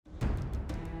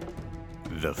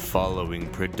The following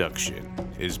production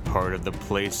is part of the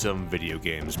Play Some Video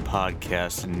Games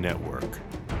podcast network.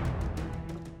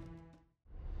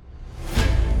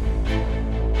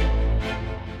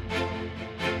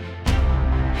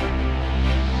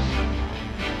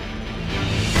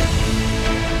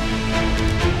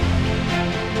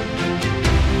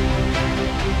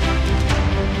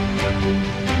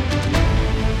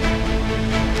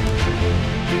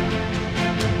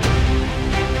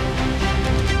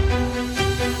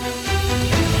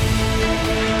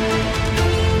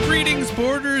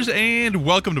 And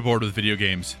welcome to Board with Video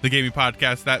Games, the gaming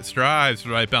podcast that strives for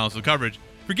the right balance of coverage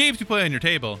for games you play on your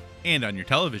table and on your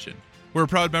television. We're a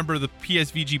proud member of the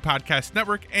PSVG Podcast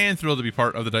Network and thrilled to be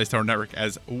part of the Dice Tower Network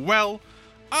as well.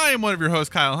 I am one of your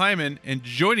hosts, Kyle Hyman, and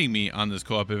joining me on this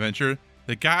co-op adventure,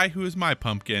 the guy who is my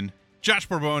pumpkin, Josh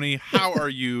Borboni. How are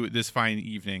you this fine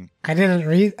evening? I didn't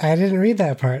read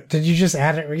that part. Did you just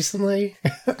add it recently?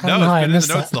 No, it's been in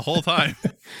the notes the whole time.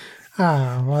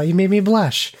 Oh, well, you made me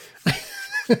blush.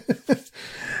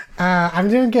 I'm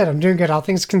doing good. All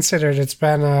things considered, it's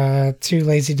been 2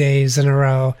 lazy days in a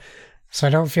row, so I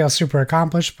don't feel super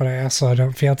accomplished, but I also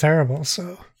don't feel terrible,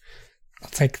 so I'll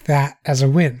take that as a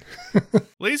win.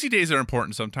 Lazy days are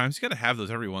important sometimes. You got to have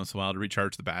those every once in a while to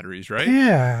recharge the batteries, right?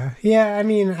 Yeah. I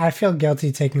mean, I feel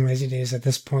guilty taking lazy days at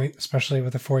this point, especially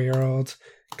with a 4-year-old,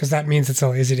 because that means it's a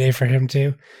lazy day for him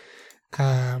too.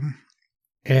 And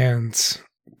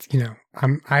you know,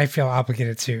 I feel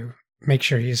obligated to make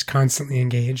sure he's constantly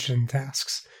engaged in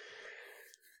tasks.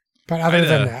 But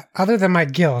other than my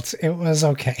guilt, it was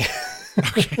okay.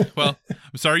 Okay. Well,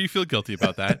 I'm sorry you feel guilty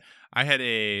about that. I had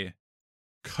a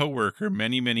coworker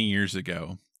many, many years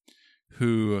ago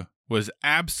who was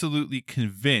absolutely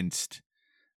convinced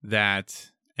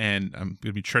that, and I'm going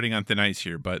to be treading on thin ice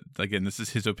here, but again, this is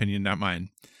his opinion, not mine,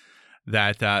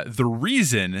 that the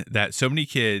reason that so many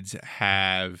kids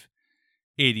have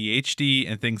ADHD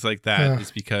and things like that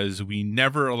is because we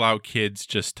never allow kids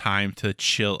just time to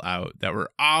chill out, that we're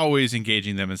always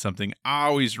engaging them in something,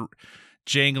 always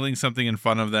jangling something in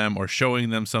front of them or showing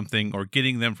them something or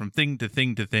getting them from thing to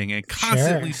thing to thing and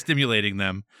constantly stimulating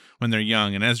them when they're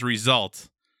young. And as a result,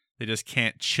 they just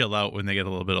can't chill out when they get a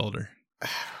little bit older.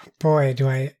 Boy, do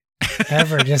I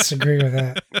ever disagree with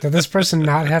that. Did this person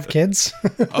not have kids?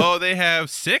 Oh, they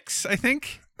have 6, I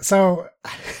think. So,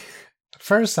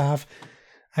 first off,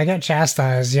 I got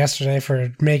chastised yesterday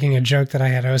for making a joke that I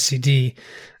had OCD.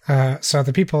 So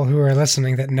the people who are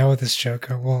listening that know this joke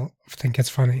will think it's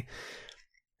funny.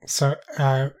 So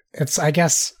I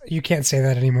guess you can't say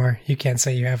that anymore. You can't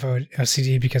say you have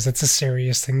OCD because it's a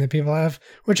serious thing that people have,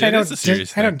 which I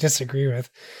don't disagree with.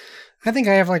 I think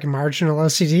I have like marginal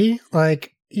OCD.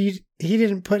 Like he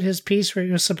didn't put his piece where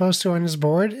he was supposed to on his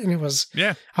board, and it was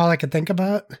all I could think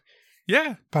about.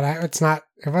 Yeah, but it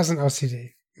wasn't OCD.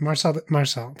 Marcel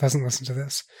doesn't listen to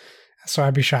this, so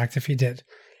I'd be shocked if he did.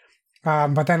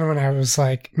 But then when I was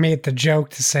like made the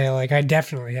joke to say like I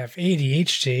definitely have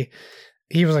ADHD,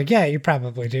 he was like, "Yeah, you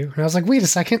probably do." And I was like, "Wait a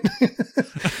second,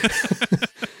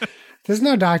 there's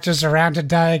no doctors around to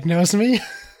diagnose me."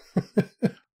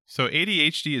 So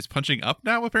ADHD is punching up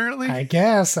now, apparently. I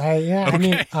guess. Okay. I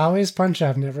mean, always punch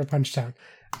up, never punch down.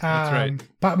 That's right.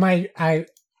 But I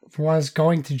was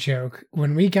going to joke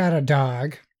when we got a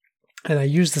dog. And I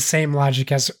used the same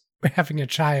logic as having a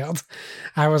child.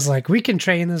 I was like, we can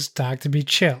train this dog to be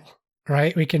chill,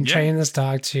 right? We can train this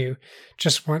dog to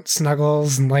just want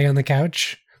snuggles and lay on the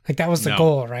couch. Like that was the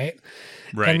goal, right?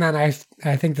 Right. And then I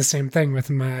think the same thing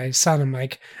with my son. I'm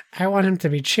like, I want him to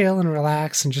be chill and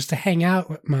relax and just to hang out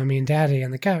with mommy and daddy on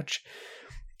the couch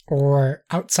or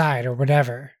outside or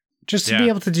whatever. Just to be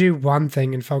able to do one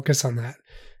thing and focus on that.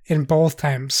 In both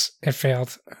times, it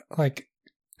failed. Like,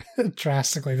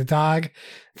 drastically. The dog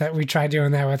that we tried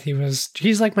doing that with,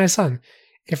 he's like my son.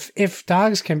 If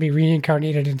dogs can be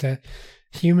reincarnated into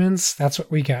humans, that's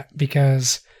what we got,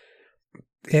 because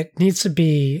it needs to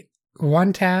be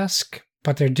one task,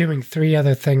 but they're doing 3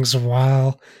 other things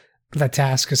while the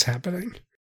task is happening.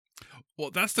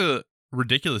 Well, that's the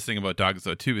ridiculous thing about dogs,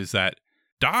 though, too, is that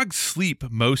dogs sleep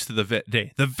most of the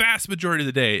day. The vast majority of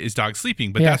the day is dogs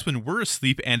sleeping, but that's when we're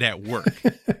asleep and at work.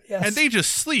 Yes. And they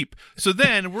just sleep. So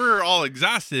then we're all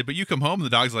exhausted, but you come home and the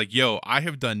dog's like, yo, I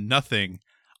have done nothing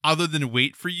other than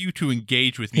wait for you to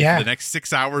engage with me for the next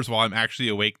 6 hours while I'm actually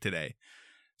awake today.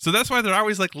 So that's why they're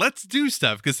always like, let's do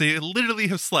stuff, because they literally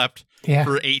have slept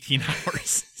for 18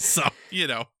 hours. So,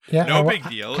 no big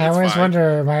deal. I always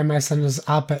wonder why my son is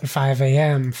up at 5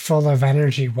 a.m. full of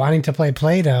energy, wanting to play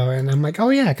Play-Doh. And I'm like, oh,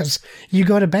 yeah, because you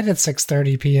go to bed at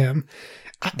 6:30 p.m.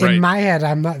 In my head,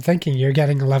 I'm not thinking you're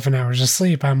getting 11 hours of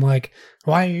sleep. I'm like,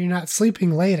 why are you not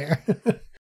sleeping later?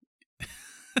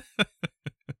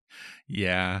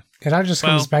 Yeah. It all just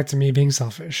comes back to me being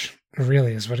selfish. It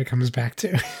really is what it comes back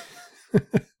to.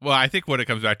 Well, I think what it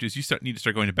comes back to is you need to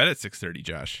start going to bed at 6:30,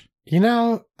 Josh. You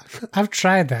know, I've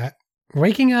tried that.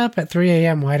 Waking up at 3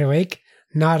 a.m. wide awake,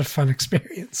 not a fun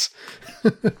experience.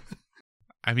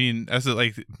 I mean, as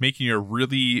like making you a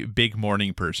really big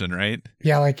morning person, right?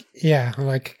 Yeah,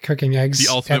 like cooking eggs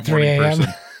The ultimate at 3 morning a.m.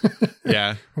 person.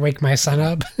 Yeah. Wake my son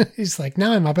up. He's like,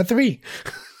 now I'm up at 3.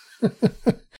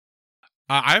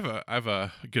 I have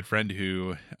a good friend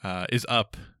who is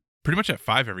up pretty much at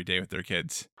 5 every day with their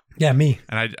kids. Yeah, me.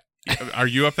 And are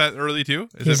you up that early too?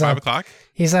 Is He's it 5 up. o'clock?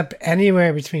 He's up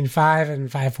anywhere between 5 and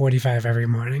 5:45 every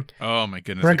morning. Oh my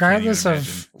goodness! Regardless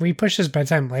of, we push his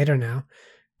bedtime later now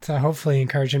to hopefully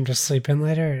encourage him to sleep in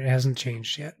later. It hasn't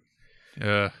changed yet.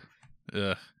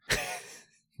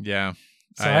 Yeah.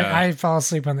 So I fall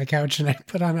asleep on the couch and I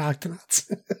put on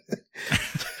Octonauts.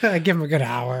 I give him a good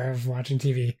hour of watching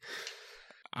TV.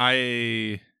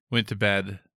 I went to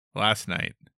bed last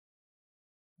night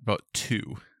about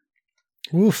 2.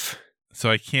 Oof. So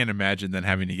I can't imagine then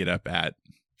having to get up at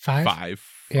 5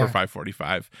 or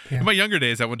 5:45. Yeah. In my younger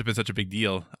days, that wouldn't have been such a big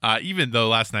deal. Even though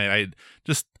last night I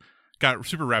just got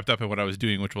super wrapped up in what I was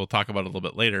doing, which we'll talk about a little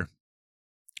bit later.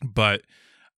 But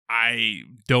I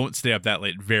don't stay up that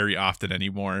late very often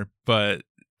anymore. But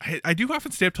I do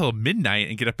often stay up till midnight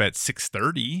and get up at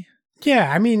 6:30.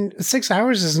 Yeah, I mean, 6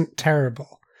 hours isn't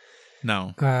terrible.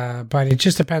 No. But it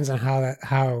just depends on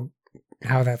how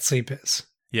that sleep is.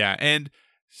 Yeah, and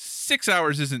 6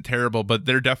 hours isn't terrible, but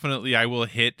there definitely, I will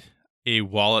hit a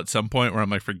wall at some point where I'm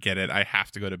like, forget it. I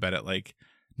have to go to bed at like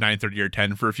 9:30 or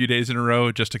 10 for a few days in a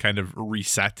row just to kind of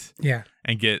reset. Yeah.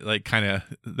 And get like kind of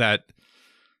that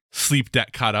sleep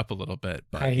debt caught up a little bit.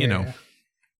 But,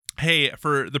 Hey,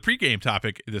 for the pregame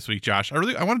topic this week, Josh,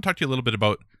 I want to talk to you a little bit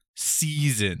about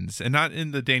seasons, and not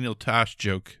in the Daniel Tosh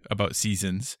joke about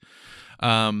seasons,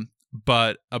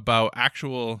 but about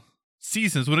actual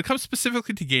seasons when it comes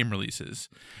specifically to game releases.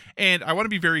 And I want to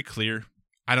be very clear.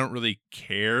 I don't really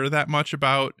care that much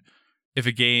about if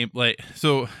a game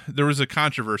so there was a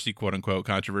controversy, quote unquote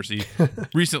controversy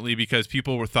recently because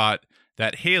people thought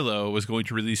that Halo was going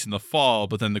to release in the fall,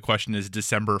 but then the question is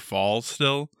December fall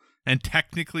still? And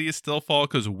technically it's still fall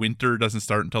because winter doesn't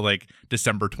start until like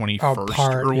December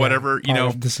 21st or whatever,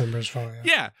 of December's fall.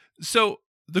 Yeah. So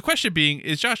the question being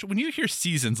is, Josh, when you hear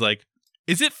seasons, like,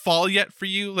 is it fall yet for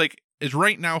you? Like, is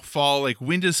right now fall? Like,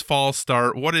 when does fall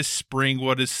start? What is spring?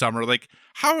 What is summer? Like,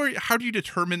 how do you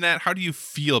determine that? How do you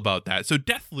feel about that? So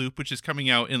Deathloop, which is coming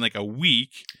out in like a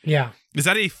week. Yeah. Is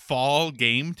that a fall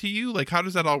game to you? Like, how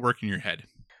does that all work in your head?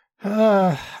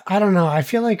 I don't know. I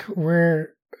feel like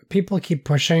people keep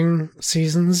pushing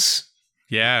seasons.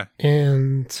 Yeah.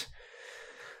 And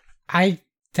I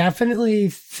definitely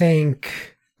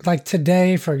think like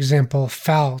today, for example,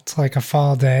 felt like a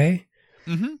fall day.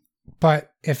 Mm-hmm.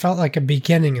 But it felt like a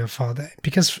beginning of fall day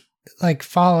because like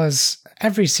fall is,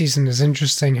 every season is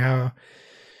interesting how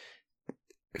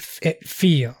it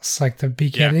feels. Like the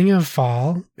beginning of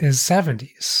fall is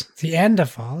 70s. The end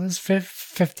of fall is 50s,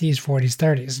 40s,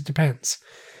 30s. It depends.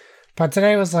 But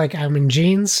today was like, I'm in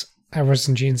jeans. I was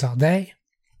in jeans all day.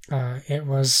 It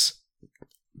was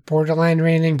borderline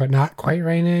raining, but not quite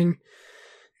raining.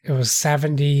 It was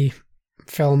 70,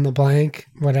 fill in the blank,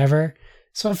 whatever.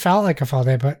 So it felt like a fall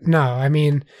day, but no, I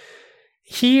mean,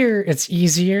 here it's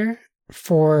easier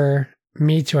for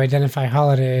me to identify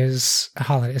holiday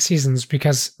seasons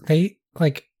because they,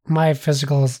 like, my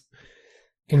physical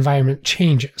environment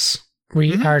changes.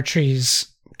 Our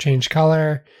trees change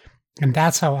color, and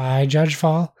that's how I judge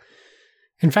fall.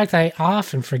 In fact, I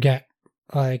often forget,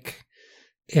 like,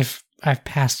 if I've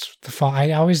passed the fall.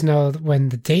 I always know when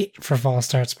the date for fall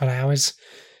starts, but I always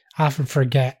often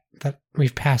forget that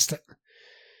we've passed it.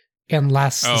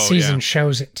 Unless the season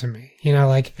shows it to me,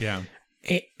 like,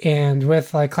 and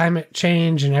with like climate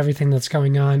change and everything that's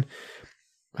going on,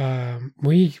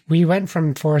 we went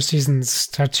from 4 seasons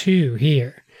to 2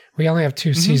 here. We only have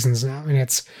 2 seasons now, and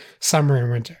it's summer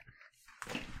and winter.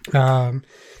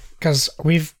 Because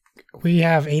we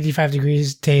have 85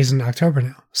 degrees days in October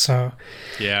now, so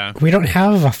we don't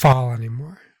have a fall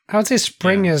anymore. I would say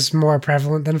spring is more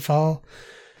prevalent than fall,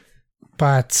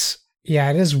 but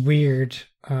it is weird.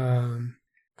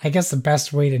 I guess the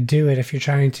best way to do it if you're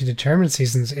trying to determine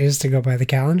seasons is to go by the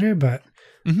calendar, but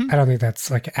I don't think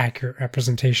that's like an accurate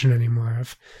representation anymore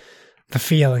of the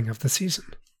feeling of the season.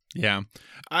 Yeah.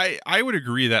 I would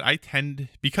agree that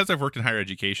because I've worked in higher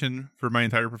education for my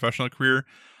entire professional career,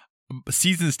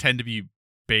 seasons tend to be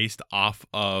based off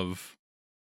of,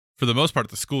 for the most part,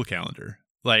 the school calendar.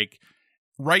 Like,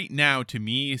 right now, to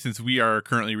me, since we are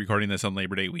currently recording this on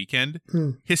Labor Day weekend,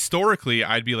 historically,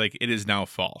 I'd be like, it is now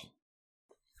fall.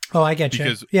 Oh, I get you.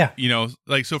 Because, yeah,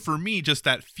 like, so for me, just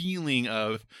that feeling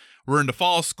of we're into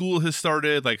fall, school has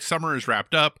started, like summer is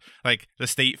wrapped up, like the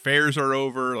state fairs are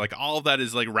over, like all of that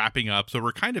is like wrapping up. So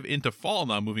we're kind of into fall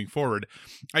now moving forward.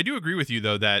 I do agree with you,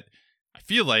 though, that I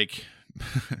feel like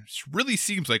it really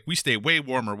seems like we stay way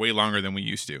warmer, way longer than we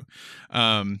used to.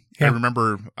 I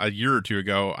remember a year or two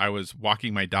ago, I was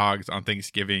walking my dogs on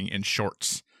Thanksgiving in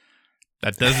shorts.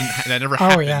 That never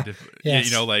happened.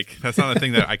 Yes. Like that's not a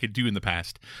thing that I could do in the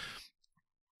past.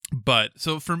 But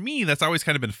so for me, that's always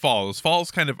kind of been fall. Fall's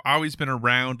kind of always been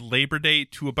around Labor Day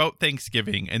to about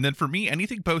Thanksgiving. And then for me,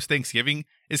 anything post Thanksgiving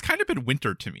is kind of been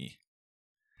winter to me.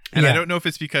 And I don't know if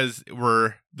it's because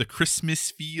the Christmas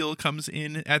feel comes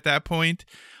in at that point.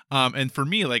 And for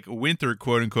me, like winter,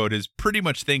 quote unquote, is pretty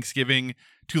much Thanksgiving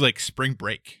to like spring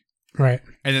break. Right.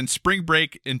 And then spring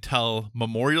break until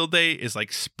Memorial Day is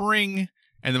like spring,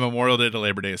 and then Memorial Day to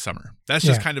Labor Day is summer. That's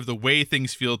just kind of the way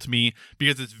things feel to me,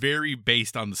 because it's very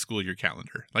based on the school year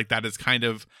calendar. Like that is kind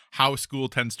of how school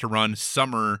tends to run.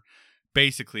 Summer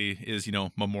basically is,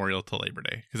 Memorial to Labor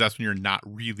Day, because that's when you're not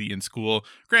really in school.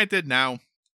 Granted, now,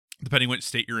 depending which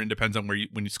state you're in, depends on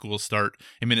when schools start.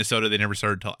 In Minnesota, they never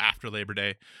started until after Labor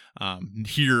Day.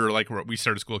 Here, like we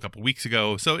started school a couple weeks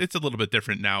ago, so it's a little bit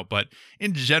different now. But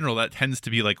in general, that tends to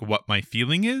be like what my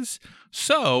feeling is.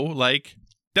 So, like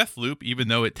Deathloop, even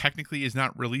though it technically is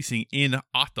not releasing in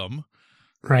autumn,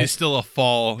 is still a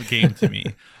fall game to me.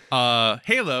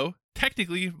 Halo,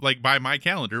 technically, like by my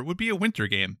calendar, would be a winter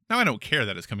game. Now, I don't care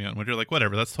that it's coming out in winter. Like,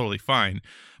 whatever, that's totally fine.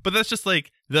 But that's just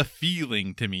like the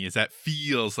feeling to me, is that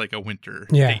feels like a winter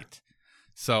date.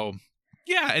 So,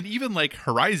 yeah, and even like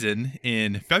Horizon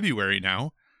in February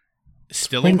now,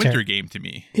 still a winter game to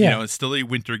me. Yeah. It's still a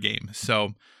winter game.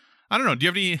 So, I don't know. Do you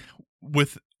have any,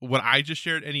 with what I just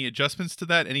shared, any adjustments to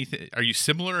that? Anything? Are you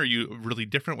similar? Are you really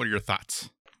different? What are your thoughts?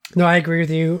 No, I agree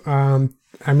with you. I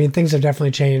mean, things have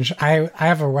definitely changed. I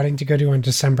have a wedding to go to on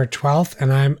December 12th,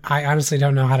 and I honestly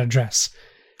don't know how to dress.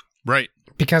 Right.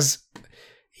 Because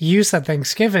you said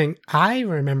Thanksgiving. I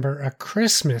remember a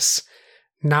Christmas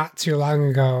not too long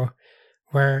ago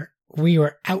where we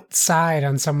were outside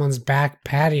on someone's back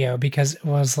patio because it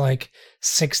was like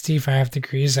 65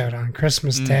 degrees out on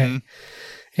Christmas Day.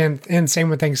 And same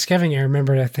with Thanksgiving. I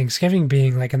remember Thanksgiving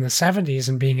being like in the 70s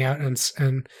and being out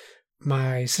and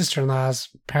my sister-in-law's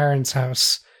parents'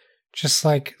 house, just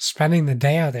like spending the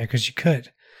day out there because you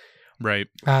could. Right.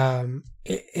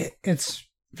 It's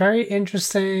very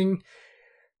interesting.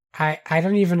 I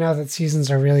don't even know that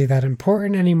seasons are really that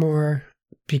important anymore,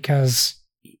 because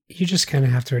you just kind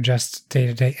of have to adjust day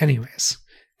to day anyways.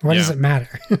 What does it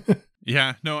matter?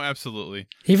 Yeah, no, absolutely.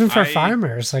 Even for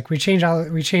farmers, like we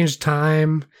change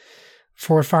time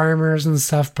for farmers and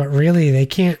stuff, but really they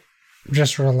can't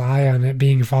just rely on it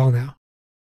being fall now.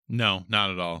 No, not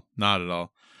at all. Not at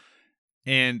all.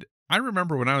 And I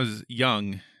remember when I was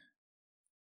young,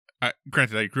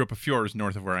 granted, I grew up a few hours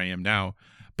north of where I am now,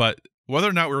 but whether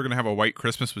or not we were going to have a white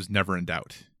Christmas was never in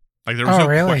doubt. Like there was no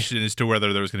question as to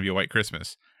whether there was going to be a white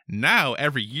Christmas. Now,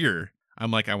 every year, I'm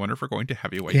like, I wonder if we're going to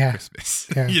have a white Christmas.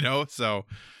 Yeah. So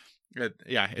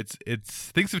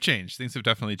it's things have changed. Things have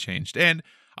definitely changed. And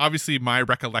obviously my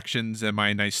recollections and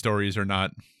my nice stories are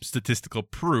not statistical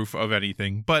proof of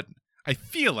anything, but I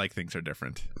feel like things are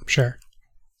different. Sure.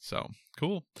 So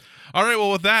cool. All right.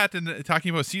 Well, with that and talking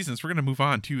about seasons, we're going to move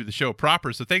on to the show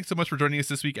proper. So thanks so much for joining us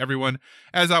this week, everyone.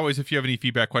 As always, if you have any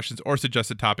feedback, questions, or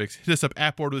suggested topics, hit us up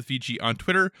at Board with VG on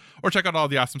Twitter, or check out all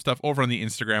the awesome stuff over on the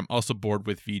Instagram, also Board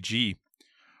with VG.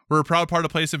 We're a proud part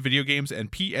of Play Some Video Games,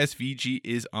 and PSVG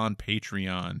is on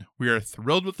Patreon. We are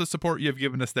thrilled with the support you have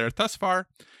given us there thus far.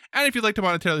 And if you'd like to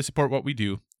monetarily support what we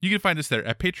do, you can find us there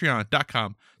at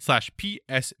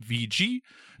patreon.com/PSVG,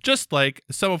 just like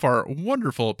some of our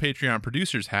wonderful Patreon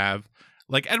producers have,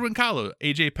 like Edwin Kahlo,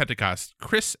 AJ Pentecost,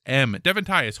 Chris M, Devin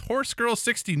Tyus, Horse Girl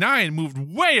 69 moved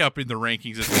way up in the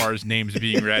rankings as far as names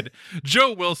being read,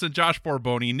 Joe Wilson, Josh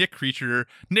Borboni, Nick Creature,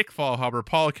 Nick Fallhaber,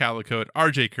 Paul Calicote,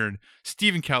 RJ Kern,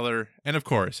 Stephen Keller, and of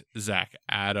course, Zach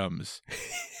Adams.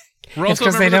 We're also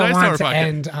because they don't want to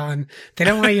end on. They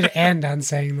don't want you to end on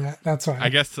saying that. That's why. I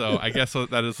guess so.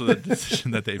 That is the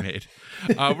decision that they made.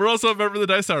 We're also a member of the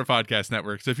Dice Tower Podcast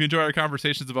Network. So if you enjoy our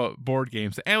conversations about board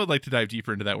games and would like to dive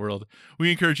deeper into that world,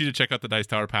 we encourage you to check out the Dice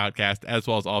Tower Podcast as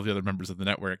well as all the other members of the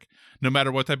network. No matter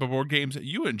what type of board games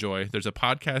you enjoy, there's a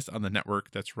podcast on the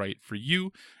network that's right for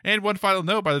you. And one final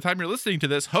note: by the time you're listening to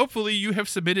this, hopefully you have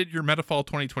submitted your Metafall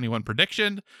 2021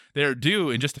 prediction. They're due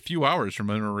in just a few hours from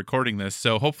when we're recording this.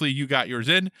 So hopefully hopefully you got yours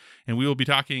in, and we will be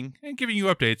talking and giving you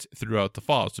updates throughout the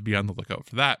fall, so be on the lookout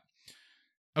for that.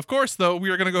 Of course, though, we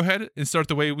are going to go ahead and start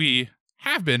the way we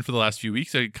have been for the last few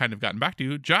weeks. I kind of gotten back to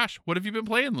you. Josh, what have you been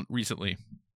playing recently?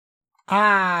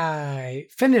 I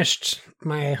finished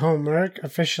my homework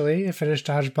officially. I finished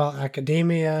Dodgeball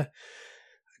Academia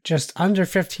just under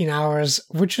 15 hours,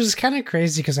 which was kind of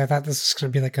crazy because I thought this was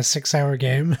going to be like a 6-hour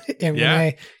game. And when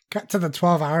I got to the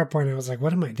 12-hour point, I was like,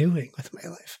 what am I doing with my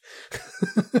life?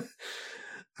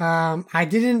 I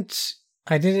didn't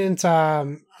get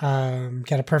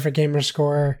a perfect gamer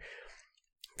score.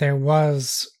 There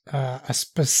was a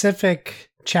specific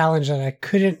challenge that I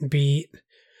couldn't beat,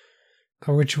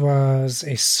 which was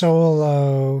a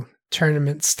solo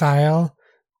tournament style,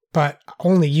 but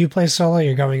only you play solo.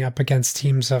 You're going up against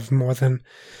teams of more than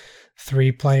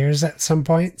 3 players at some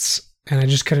points, and I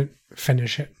just couldn't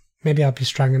finish it. Maybe I'll be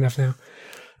strong enough now.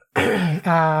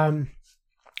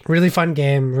 Really fun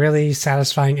game, really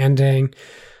satisfying ending.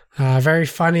 Very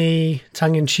funny,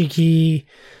 tongue-in-cheeky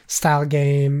style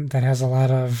game that has a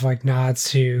lot of like nods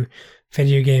to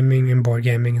video gaming and board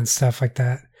gaming and stuff like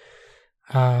that.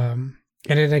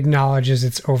 And it acknowledges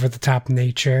its over-the-top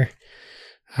nature.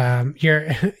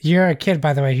 You're a kid,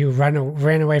 by the way, who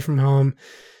ran away from home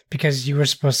because you were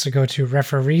supposed to go to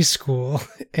referee school,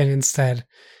 and instead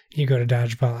you go to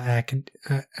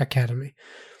Dodgeball Academy,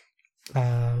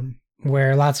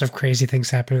 where lots of crazy things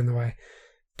happen in the way.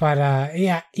 But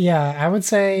yeah, I would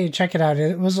say check it out.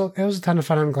 It was a ton of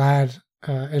fun. I'm glad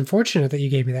and fortunate that you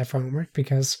gave me that for homework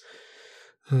because,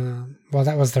 well,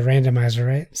 that was the randomizer,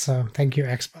 right? So thank you,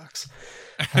 Xbox.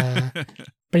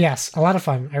 But yes, a lot of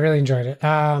fun. I really enjoyed it.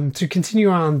 To continue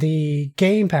on the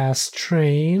Game Pass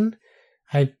train,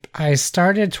 I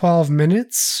started 12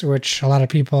 Minutes, which a lot of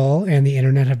people and the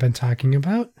internet have been talking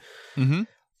about. Mm-hmm.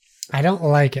 I don't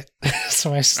like it,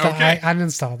 so I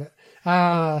uninstalled it.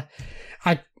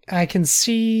 I can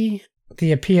see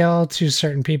the appeal to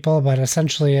certain people, but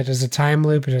essentially it is a time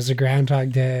loop. It is a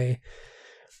Groundhog Day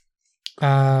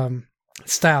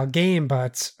style game.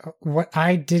 But what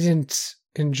I didn't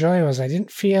enjoy was I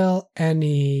didn't feel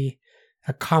any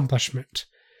accomplishment.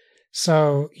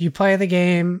 So you play the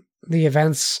game, the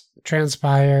events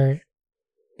transpire,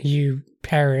 you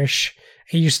perish,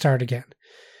 and you start again.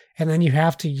 And then you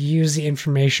have to use the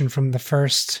information from the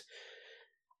first,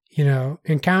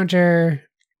 encounter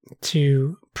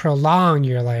to prolong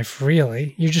your life,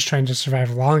 really. You're just trying to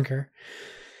survive longer.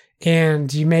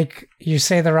 And you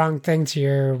say the wrong thing to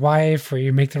your wife, or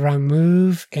you make the wrong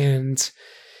move, and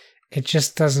it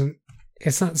just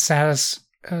it's not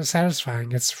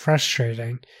satisfying. It's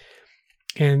frustrating.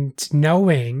 And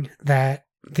knowing that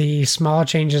the small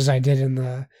changes I did in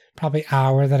the probably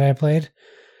hour that I played,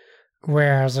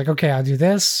 where I was like, okay, I'll do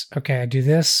this. Okay, I do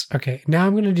this. Okay, now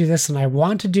I'm going to do this, and I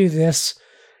want to do this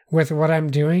with what I'm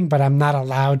doing, but I'm not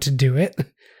allowed to do it.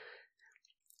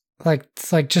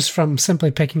 It's like just from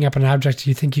simply picking up an object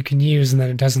you think you can use, and then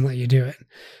it doesn't let you do it.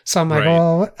 So I'm like,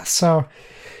 well, so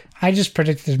I just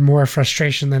predicted more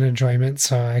frustration than enjoyment,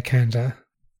 so I kind of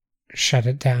shut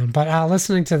it down. But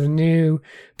listening to the new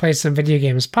Play Some Video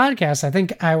Games podcast, I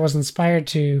think I was inspired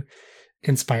to.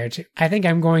 I think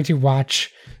I'm going to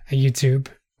watch a YouTube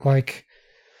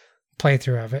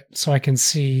playthrough of it so I can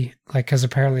see because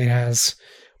apparently it has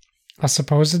a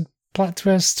supposed plot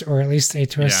twist, or at least a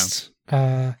twist.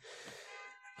 Yeah.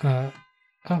 Oh,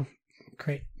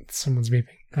 great! Someone's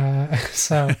beeping. We'll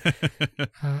see. Can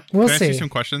I ask you some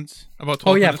questions about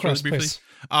 12 minutes? Yeah, of course, really briefly?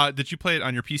 Please. Did you play it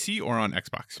on your PC or on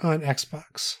Xbox? On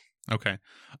Xbox. Okay.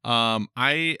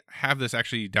 I have this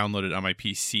actually downloaded on my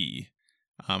PC.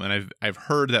 And I've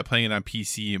heard that playing it on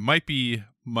PC might be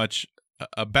much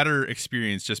a better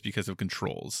experience just because of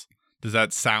controls. Does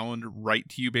that sound right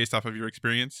to you based off of your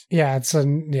experience? Yeah, you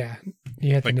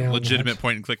hit the nail on legitimate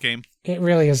point and click game. It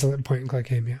really is a point and click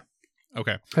game, yeah.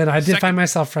 Okay. And I did find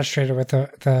myself frustrated with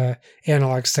the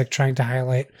analog stick trying to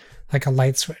highlight like a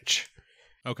light switch.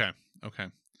 Okay.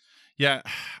 Yeah,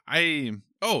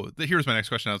 here's my next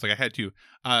question. I was like, I had to.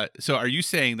 So are you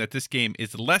saying that this game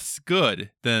is less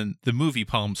good than the movie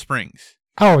Palm Springs?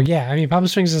 Oh, yeah. I mean, Palm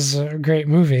Springs is a great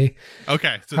movie.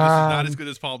 Okay, so this is not as good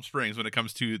as Palm Springs when it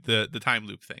comes to the time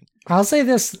loop thing. I'll say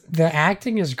this. The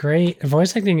acting is great. The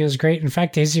voice acting is great. In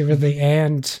fact, Daisy Ridley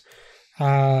and...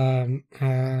 Was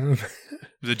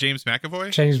it James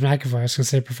McAvoy? James McAvoy. I was going to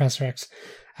say Professor X.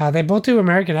 They both do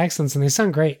American accents, and they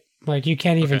sound great. You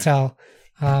can't even tell.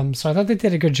 So I thought they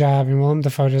did a good job, and Willem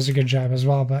Dafoe does a good job as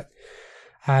well, but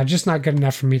just not good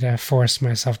enough for me to force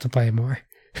myself to play more.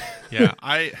 Yeah,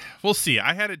 we'll see.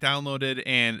 I had it downloaded,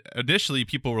 and initially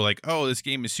people were like, oh, this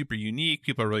game is super unique.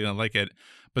 People are really going to like it.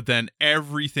 But then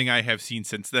everything I have seen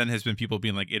since then has been people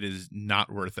being like, it is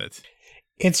not worth it.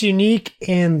 It's unique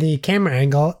in the camera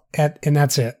angle, and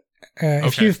that's it.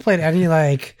 If you've played any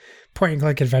like point and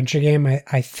click adventure game,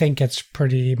 I think it's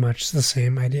pretty much the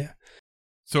same idea.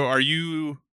 So are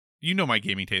you know my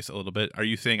gaming taste a little bit. Are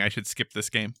you saying I should skip this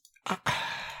game?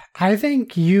 I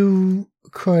think you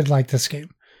could like this game.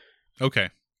 Okay.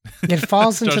 It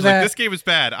falls into that. Like, this game is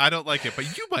bad. I don't like it,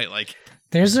 but you might like it.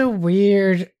 There's a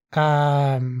weird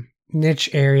niche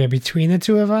area between the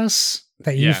two of us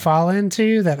that you fall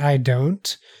into that I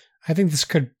don't. I think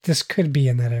this could be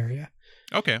in that area.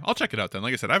 Okay, I'll check it out then.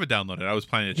 Like I said, I have it downloaded. I was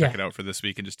planning to check it out for this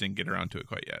week and just didn't get around to it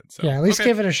quite yet. So at least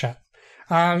give it a shot.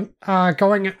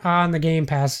 Going on the Game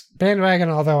Pass bandwagon,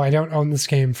 although I don't own this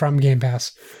game from Game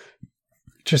Pass,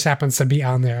 just happens to be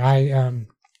on there. I am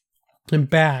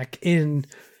back in.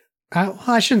 Well,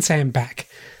 I shouldn't say I'm back.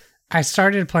 I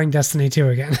started playing Destiny 2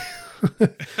 again.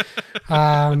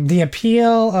 The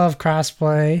appeal of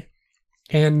crossplay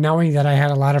and knowing that I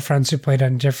had a lot of friends who played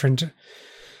on different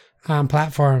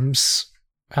platforms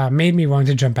made me want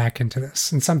to jump back into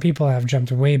this. And some people have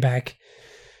jumped way back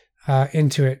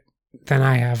into it than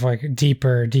I have, like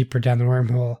deeper down the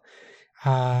wormhole.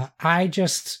 I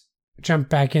just jumped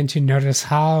back in to notice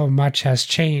how much has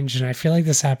changed. And I feel like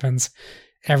this happens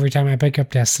every time I pick up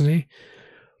Destiny,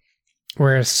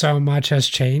 where so much has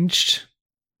changed.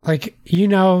 Like,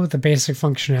 the basic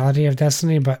functionality of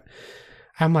Destiny, but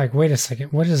I'm like, wait a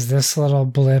second, what is this little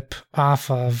blip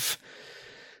off of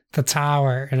the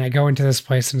tower? And I go into this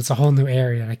place and it's a whole new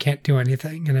area and I can't do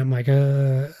anything. And I'm like,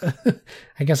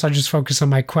 I guess I'll just focus on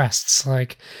my quests.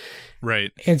 Like,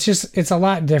 right. It's a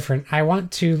lot different. I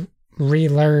want to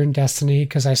relearn Destiny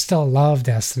because I still love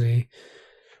Destiny.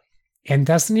 And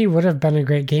Destiny would have been a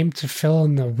great game to fill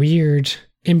in the weird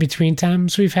in-between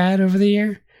times we've had over the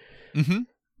year. Mm-hmm.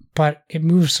 But it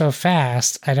moves so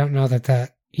fast, I don't know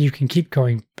that you can keep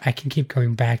going. I can keep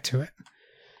going back to it,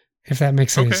 if that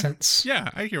makes any sense. Yeah,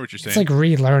 I hear what you're saying. It's like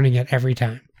relearning it every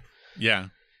time. Yeah.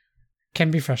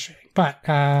 Can be frustrating. But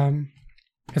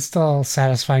it's still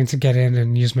satisfying to get in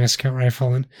and use my scout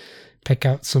rifle and pick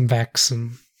out some Vex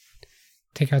and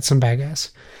take out some bad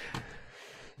guys.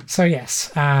 So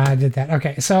yes, I did that.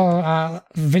 Okay, so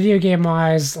video game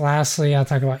wise, lastly, I'll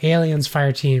talk about Aliens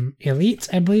Fireteam Elite,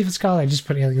 I believe it's called. I just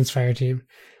put Aliens Fireteam.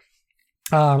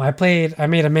 I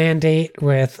made a mandate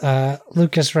with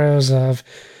Lucas Rose of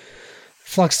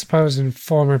Fluxtapose and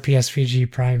former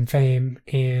PSVG Prime fame,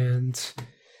 and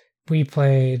we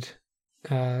played,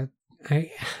 I don't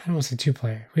want to say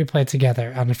two-player. We played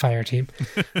together on a fire team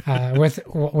with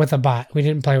a bot. We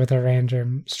didn't play with a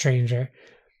random stranger.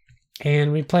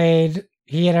 And we played,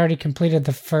 he had already completed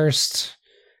the first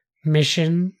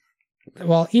mission.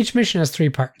 Well, each mission has 3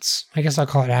 parts. I guess I'll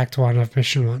call it Act 1 of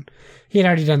Mission 1. He had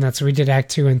already done that, so we did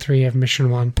Act 2 and 3 of Mission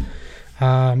 1.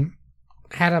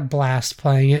 Had a blast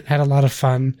playing it, had a lot of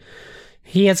fun.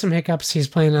 He had some hiccups. He's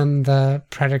playing on the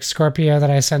Predix Scorpio that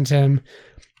I sent him,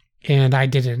 and I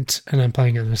didn't, and I'm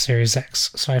playing on the Series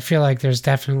X. So I feel like there's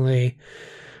definitely,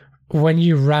 when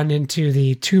you run into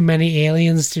the too many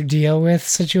aliens to deal with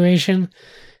situation,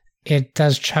 it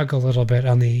does chug a little bit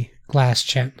on the last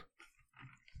gen.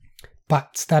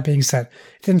 But that being said,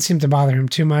 it didn't seem to bother him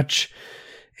too much,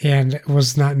 and it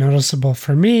was not noticeable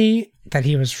for me that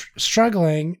he was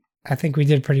struggling. I think we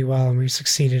did pretty well, and we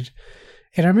succeeded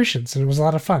in our missions, and it was a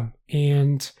lot of fun.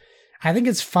 And I think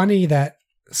it's funny that,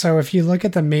 so if you look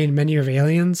at the main menu of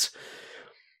Aliens,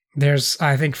 there's,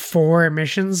 I think, 4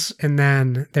 missions, and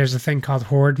then there's a thing called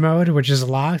Horde mode, which is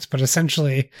locked, but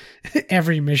essentially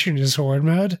every mission is Horde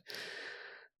mode.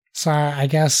 So I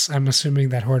guess I'm assuming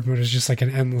that Horde mode is just like an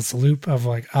endless loop of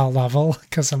like a level,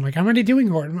 because I'm like, I'm already doing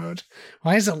Horde mode.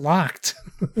 Why is it locked?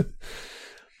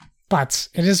 But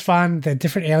it is fun. The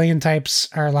different alien types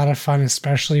are a lot of fun,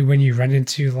 especially when you run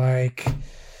into like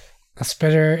a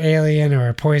spitter alien or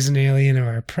a poison alien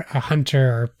or a hunter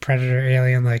or predator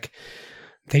alien. Like,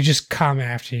 they just come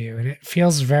after you, and it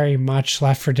feels very much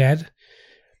Left 4 Dead,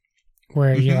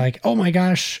 where you're like, oh my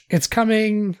gosh, it's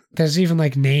coming. There's even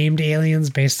like named aliens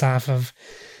based off of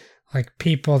like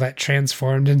people that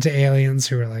transformed into aliens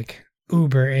who are like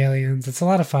uber aliens. It's a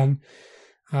lot of fun.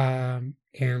 And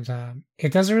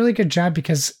it does a really good job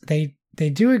because they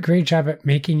do a great job at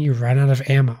making you run out of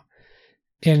ammo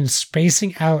and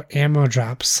spacing out ammo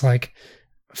drops like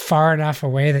far enough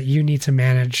away that you need to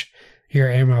manage your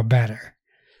ammo better.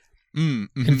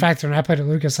 Mm-hmm. In fact, when I played at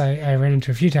Lucas, I ran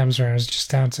into a few times where I was just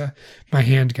down to my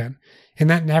handgun. And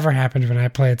that never happened when I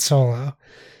played solo.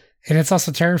 And it's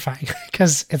also terrifying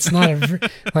because it's not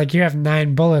like you have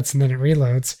 9 bullets and then it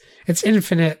reloads. It's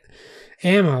infinite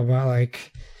ammo, but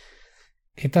like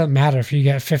it doesn't matter if you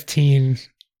get 15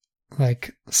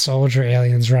 like soldier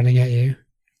aliens running at you,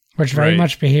 which very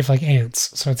much behave like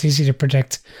ants. So it's easy to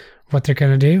predict what they're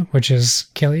going to do, which is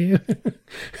kill you.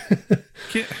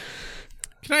 Can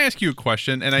I ask you a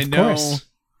question? And I know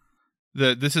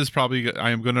that this is probably,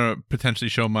 I am going to potentially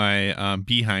show my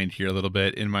behind here a little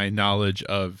bit in my knowledge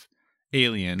of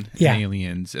Alien and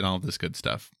aliens and all this good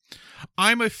stuff.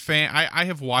 I'm a fan. I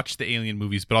have watched the Alien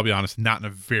movies, but I'll be honest, not in a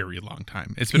very long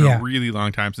time. It's been a really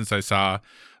long time since I saw,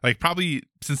 like probably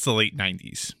since the late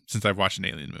 90s, since I've watched an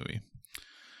Alien movie.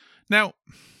 Now,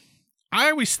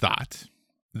 I always thought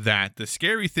that the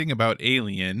scary thing about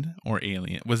Alien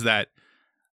was that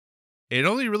it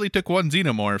only really took one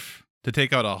xenomorph to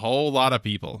take out a whole lot of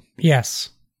people. Yes.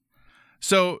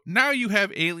 So now you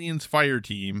have Alien's fire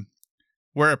team,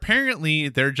 where apparently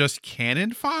they're just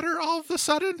cannon fodder all of a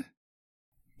sudden.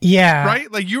 Yeah.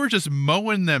 Right? Like you were just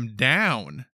mowing them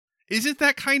down. Isn't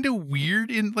that kind of weird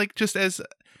in like just as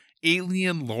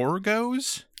Alien lore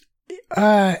goes?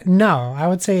 No, I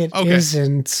would say it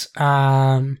isn't.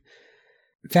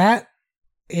 That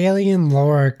Alien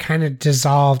lore kind of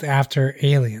dissolved after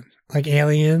Alien. Like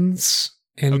Aliens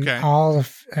and all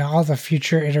the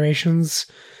future iterations,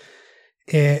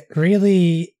 it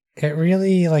really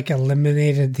like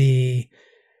eliminated the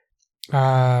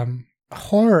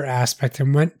horror aspect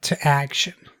and went to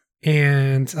action.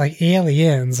 And like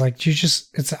Aliens, like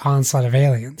it's an onslaught of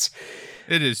aliens.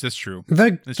 It is. That's true.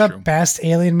 The best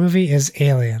Alien movie is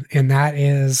Alien, and that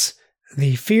is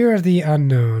the fear of the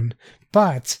unknown.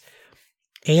 But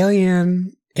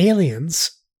aliens,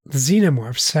 the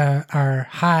xenomorphs, are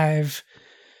hive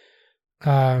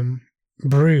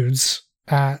broods.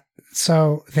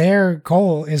 So their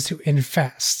goal is to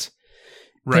infest.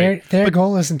 Right. Their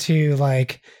goal isn't to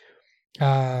like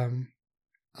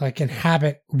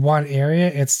inhabit one area.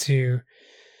 It's to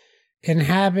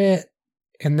inhabit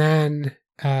and then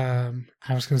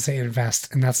I was going to say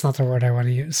invest, and that's not the word I want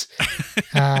to use.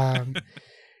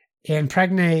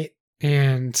 Impregnate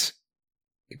and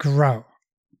grow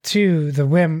to the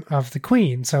whim of the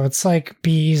queen. So it's like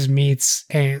bees meets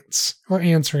ants, or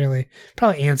ants really.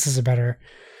 Probably ants is a better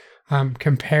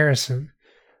comparison.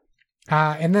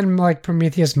 And then like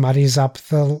Prometheus muddies up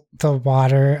the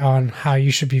water on how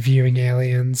you should be viewing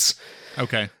aliens.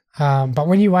 Okay. But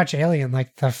when you watch Alien,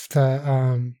 like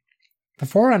the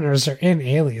Forerunners are in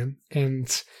Alien,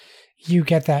 and you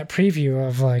get that preview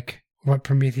of like what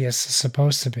Prometheus is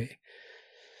supposed to be.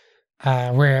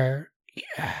 Where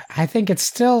I think it's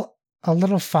still a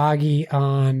little foggy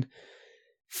on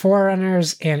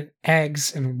Forerunners and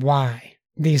eggs and why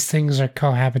these things are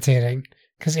cohabitating,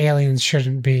 because aliens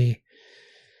shouldn't be.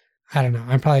 I don't know.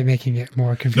 I'm probably making it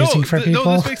more confusing for people.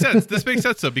 No, this makes sense. This makes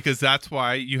sense, though, because that's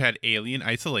why you had Alien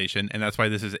Isolation, and that's why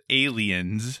this is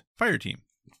Aliens Fire Team.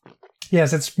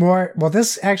 Yes, it's more. Well,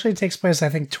 this actually takes place, I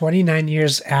think, 29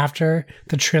 years after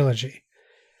the trilogy.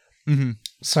 Mm-hmm.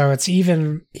 So it's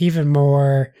even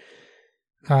more.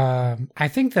 I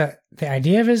think that the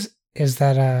idea of it is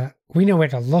that we know where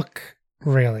to look,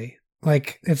 really.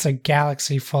 Like, it's a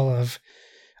galaxy full of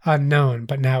unknown,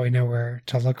 but now we know where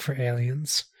to look for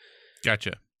aliens.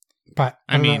 Gotcha. But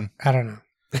I don't know.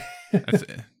 That's,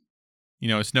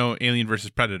 it's no Alien versus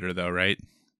Predator, though, right?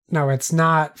 No, it's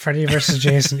not Freddy versus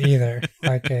Jason either.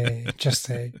 Like just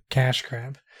a cash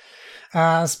grab.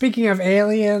 Speaking of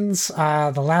aliens,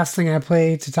 the last thing I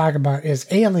played to talk about is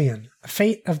Alien: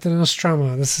 Fate of the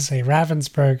Nostromo. This is a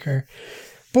Ravensburger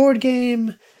board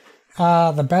game.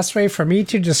 The best way for me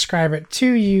to describe it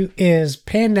to you is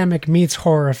Pandemic meets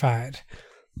Horrified.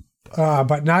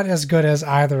 But not as good as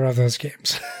either of those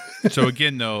games. So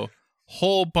again, though,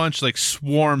 whole bunch like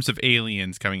swarms of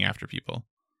aliens coming after people.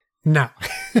 No.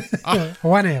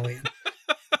 One alien.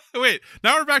 Wait,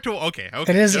 now we're back to okay. It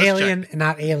is Alien,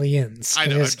 not aliens. I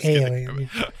know, it is Alien.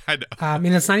 I know. And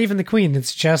it's not even the queen.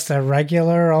 It's just a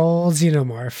regular old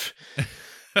xenomorph.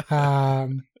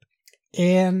 And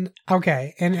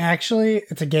actually,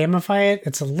 to gamify it,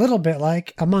 it's a little bit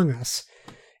like Among Us.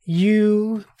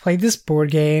 You played this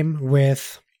board game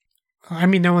with,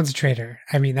 no one's a traitor.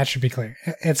 That should be clear.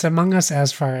 It's Among Us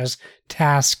as far as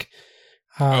task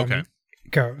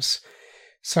goes.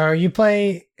 So you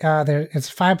play, it's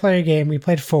a 5-player game. We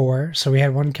played 4, so we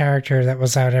had one character that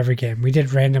was out every game. We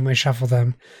did randomly shuffle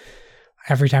them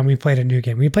every time we played a new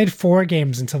game. We played 4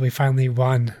 games until we finally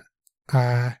won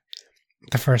the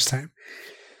first time.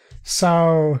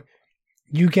 So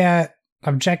you get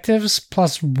objectives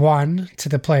plus 1 to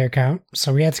the player count.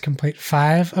 So we had to complete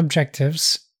 5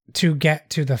 objectives to get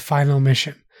to the final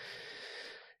mission.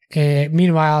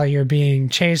 Meanwhile, you're being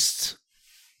chased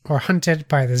or hunted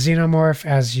by the xenomorph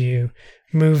as you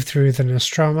move through the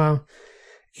Nostromo.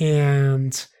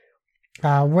 And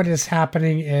what is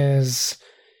happening is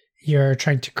you're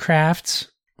trying to craft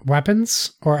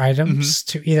weapons or items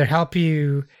to either help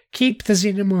you keep the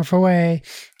xenomorph away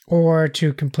or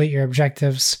to complete your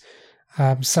objectives.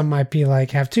 Some might be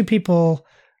like have 2 people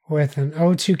with an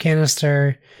O2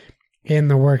 canister in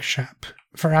the workshop.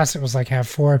 For us, it was like have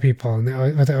 4 people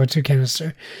with the O2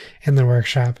 canister in the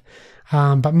workshop.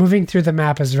 But moving through the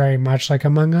map is very much like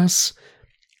Among Us,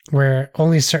 where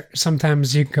only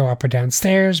sometimes you can go up or down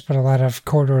stairs, but a lot of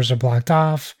corridors are blocked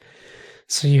off.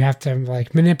 So you have to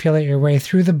like manipulate your way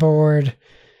through the board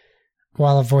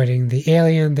while avoiding the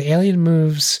alien. The alien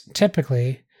moves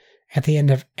typically at the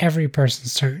end of every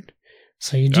person's turn.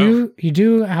 So you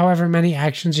do however many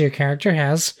actions your character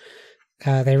has.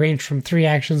 They range from 3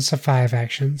 actions to 5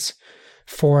 actions,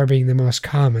 4 being the most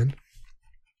common.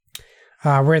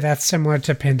 Where that's similar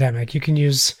to Pandemic. You can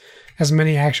use as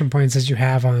many action points as you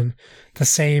have on the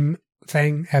same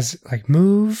thing as like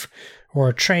move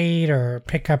or trade or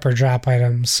pick up or drop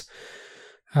items.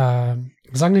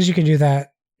 As long as you can do that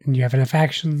and you have enough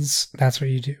actions, that's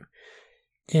what you do.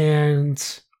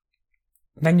 And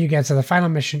then you get to the final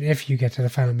mission, if you get to the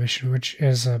final mission, which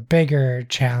is a bigger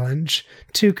challenge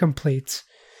to complete.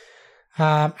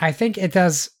 I think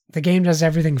the game does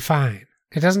everything fine.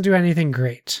 It doesn't do anything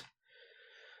great.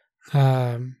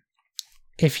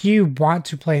 If you want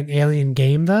to play an Alien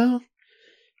game, though,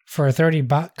 for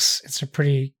 $30, it's a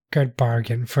pretty good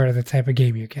bargain for the type of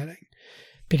game you're getting.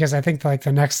 Because I think like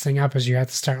the next thing up is you have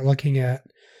to start looking at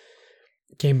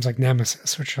games like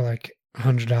Nemesis, which are like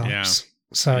 $100. Yeah.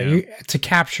 So you to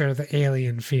capture the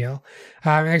Alien feel,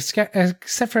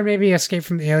 except for maybe Escape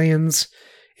from the Aliens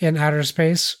in Outer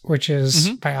Space, which is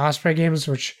by Osprey Games,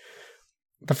 which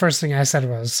the first thing I said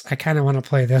was, I kind of want to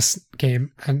play this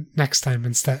game next time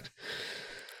instead.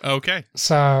 Okay.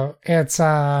 So it's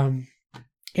a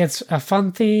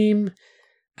fun theme.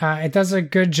 It does a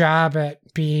good job at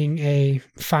being a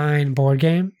fine board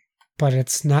game, but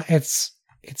it's not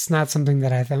something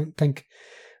that I don't think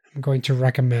I'm going to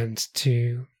recommend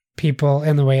to people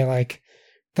in the way like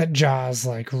that Jaws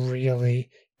like really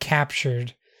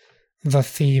captured the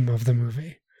theme of the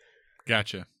movie.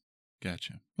 Gotcha.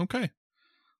 Okay.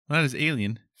 Well, that is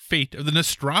Alien: Fate of the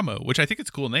Nostromo, which I think it's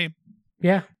a cool name.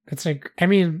 Yeah, it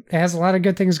has a lot of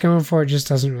good things going for it, just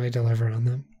doesn't really deliver on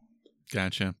them.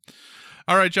 Gotcha.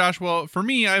 All right, Josh. Well, for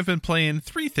me, I've been playing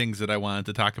 3 things that I wanted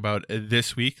to talk about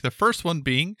this week. The first one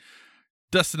being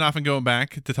dusting off and going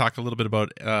back to talk a little bit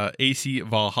about AC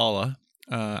Valhalla.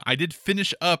 I did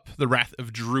finish up the Wrath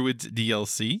of Druids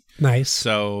DLC. Nice.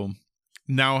 So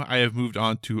now I have moved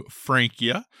on to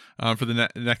Francia for the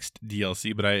next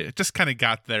DLC, but I just kind of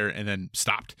got there and then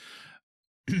stopped.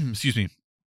 Excuse me.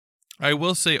 I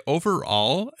will say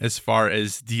overall, as far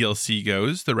as DLC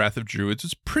goes, the Wrath of Druids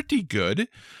was pretty good.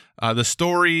 The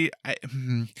story, I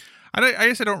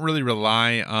guess I don't really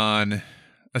rely on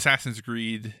Assassin's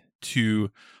Creed to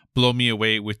blow me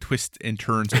away with twists and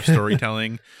turns of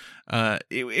storytelling.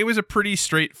 It was a pretty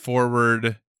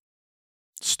straightforward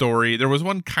story. There was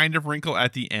one kind of wrinkle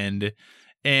at the end,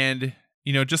 and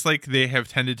just like they have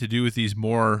tended to do with these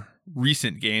more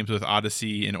recent games with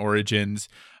Odyssey and Origins,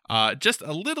 just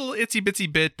a little itsy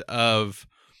bitsy bit of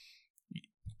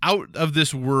out of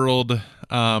this world,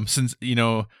 since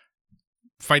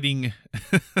fighting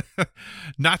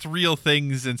not real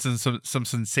things and some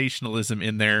sensationalism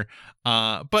in there,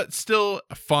 but still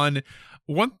fun.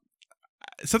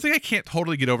 Something I can't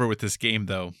totally get over with this game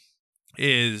though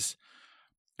is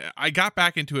I got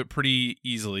back into it pretty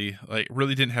easily. Like,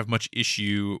 really didn't have much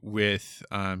issue with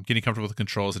getting comfortable with the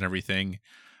controls and everything.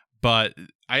 But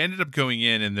I ended up going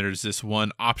in, and there's this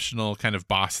one optional kind of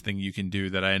boss thing you can do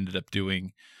that I ended up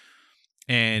doing.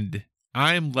 And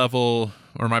I'm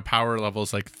my power level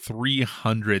is like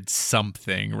 300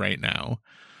 something right now.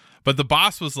 But the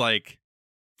boss was like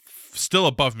still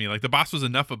above me. Like, the boss was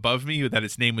enough above me that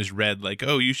its name was red. Like,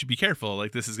 oh, you should be careful.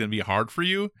 Like, this is going to be hard for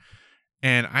you.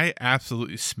 And I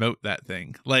absolutely smote that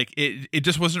thing. Like, it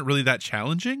just wasn't really that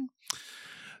challenging.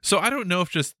 So I don't know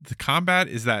if just the combat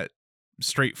is that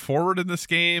straightforward in this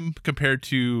game compared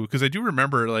to, because I do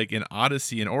remember like in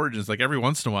Odyssey and Origins, like every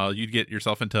once in a while you'd get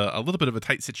yourself into a little bit of a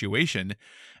tight situation,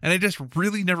 and I just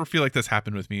really never feel like this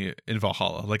happened with me in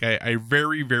Valhalla. Like I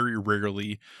very, very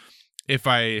rarely, if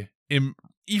I am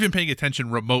even paying attention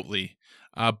remotely,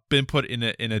 been put in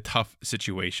a tough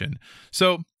situation.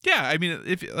 So yeah, I mean,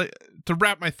 if to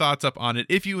wrap my thoughts up on it,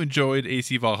 if you enjoyed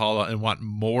AC Valhalla and want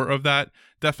more of that,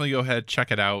 definitely go ahead,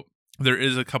 check it out. There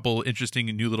is a couple interesting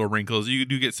new little wrinkles. You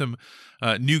do get some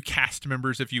new cast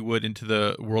members, if you would, into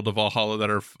the world of Valhalla that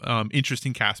are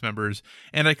interesting cast members.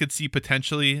 And I could see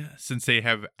potentially, since they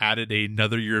have added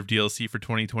another year of DLC for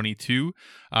 2022,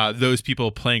 those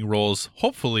people playing roles,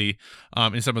 hopefully,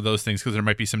 in some of those things, because there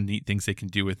might be some neat things they can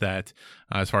do with that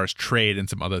as far as trade and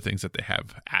some other things that they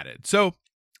have added. So,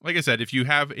 like I said, if you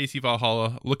have AC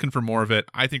Valhalla, looking for more of it,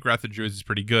 I think Wrath of Druids is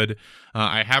pretty good.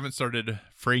 I haven't started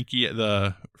Frankie,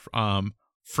 the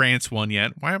France one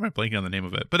yet. Why am I blanking on the name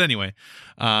of it? But anyway,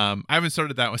 I haven't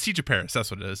started that one. Siege of Paris,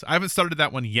 that's what it is. I haven't started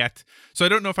that one yet. So I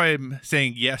don't know if I'm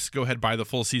saying, yes, go ahead, buy the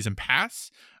full season pass.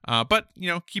 But,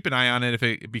 keep an eye on it. If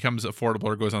it becomes affordable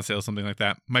or goes on sale, something like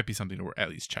that, might be something to at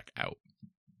least check out.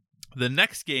 The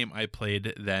next game I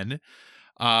played then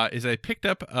is I picked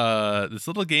up this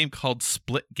little game called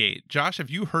Splitgate. Josh,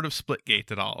 have you heard of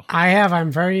Splitgate at all? I have.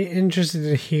 I'm very interested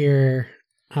to hear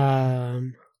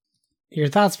your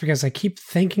thoughts because I keep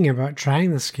thinking about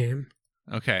trying this game.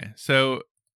 Okay, so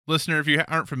listener, if you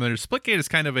aren't familiar, Splitgate is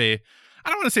kind of I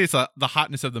don't want to say it's the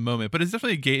hotness of the moment, but it's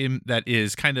definitely a game that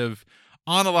is kind of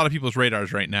on a lot of people's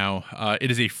radars right now. It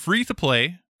is a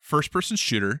free-to-play first-person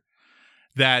shooter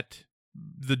that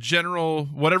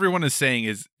what everyone is saying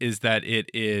is that it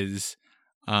is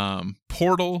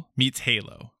Portal meets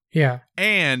Halo. Yeah.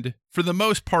 And for the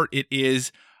most part, it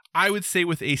is, I would say,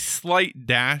 with a slight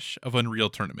dash of Unreal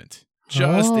Tournament.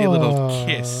 Just a little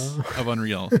kiss of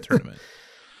Unreal Tournament.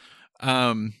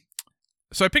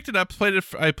 So I picked it up,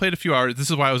 I played a few hours. This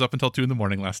is why I was up until 2 a.m.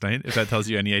 last night, if that tells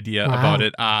you any idea about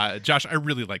it. Josh, I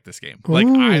really like this game.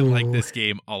 I like this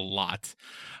game a lot.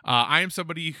 I am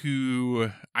somebody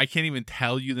who, I can't even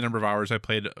tell you the number of hours I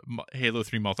played Halo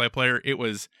 3 multiplayer. It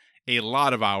was a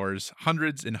lot of hours,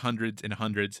 hundreds and hundreds and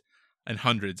hundreds and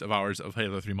hundreds of hours of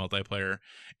Halo 3 multiplayer.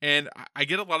 And I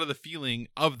get a lot of the feeling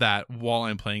of that while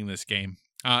I'm playing this game.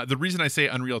 The reason I say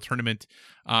Unreal Tournament,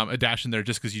 a dash in there,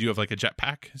 just because you do have like a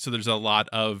jetpack. So there's a lot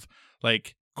of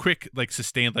like quick, like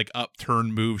sustained, like up,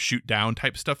 turn, move, shoot down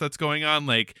type stuff that's going on.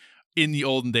 Like in the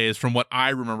olden days, from what I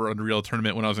remember Unreal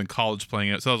Tournament when I was in college playing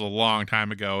it. So that was a long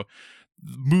time ago.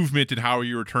 Movement and how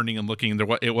you were turning and looking,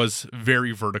 it was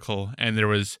very vertical, and there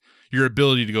was your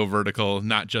ability to go vertical,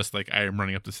 not just like I am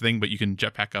running up this thing, but you can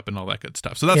jetpack up and all that good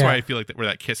stuff. So that's why I feel like where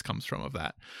that kiss comes from of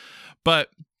that. But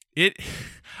I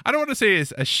don't want to say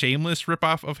it's a shameless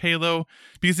ripoff of Halo,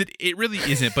 because it really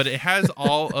isn't, but it has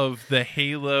all of the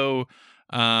Halo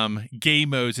game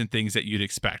modes and things that you'd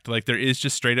expect. Like there is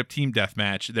just straight up team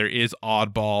deathmatch, there is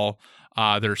oddball,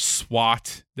 there's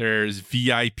SWAT, there's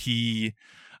VIP.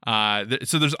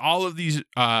 So there's all of these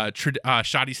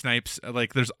shoddy snipes.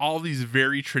 Like there's all these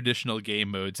very traditional game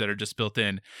modes that are just built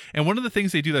in. And one of the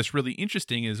things they do that's really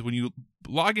interesting is when you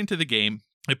log into the game,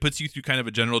 it puts you through kind of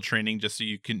a general training just so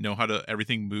you can know how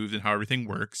everything moves and how everything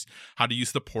works, how to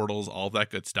use the portals, all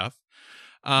that good stuff.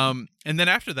 And then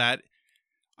after that,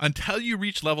 until you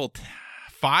reach level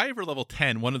 5 or level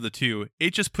 10, one of the two,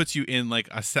 it just puts you in like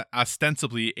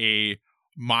ostensibly a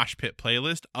mosh pit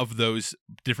playlist of those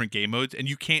different game modes, and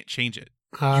you can't change it.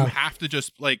 You have to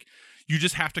just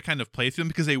have to kind of play through them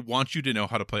because they want you to know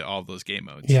how to play all of those game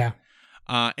modes. Yeah.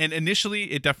 And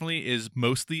initially, it definitely is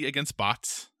mostly against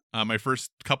bots. My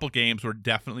first couple games were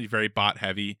definitely very bot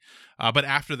heavy. But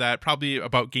after that, probably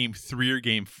about game 3 or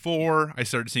game 4, I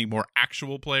started seeing more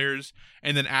actual players.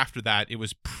 And then after that, it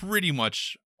was pretty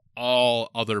much all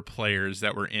other players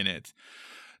that were in it.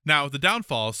 Now, the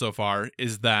downfall so far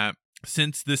is that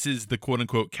since this is the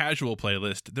quote-unquote casual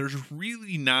playlist, there's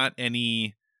really not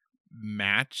any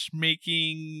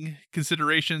matchmaking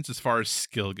considerations as far as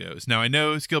skill goes. Now, I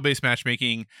know skill-based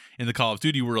matchmaking in the Call of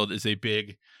Duty world is a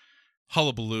big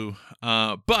hullabaloo,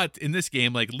 but in this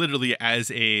game, like literally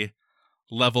as a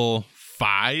level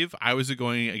 5, I was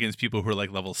going against people who are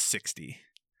like level 60.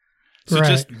 So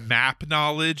just map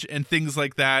knowledge and things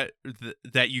like that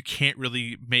that you can't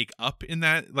really make up in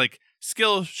that, like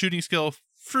shooting skill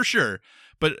for sure,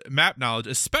 but map knowledge,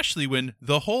 especially when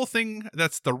the whole thing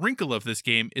that's the wrinkle of this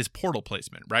game is portal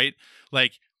placement, right?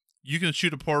 Like you can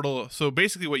shoot a portal. So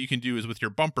basically what you can do is with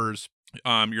your bumpers,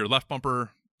 your left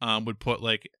bumper would put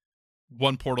like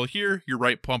one portal here, your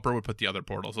right bumper would put the other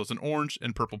portal. So it's an orange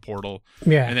and purple portal.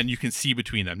 Yeah. And then you can see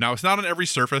between them. Now, it's not on every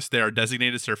surface. There are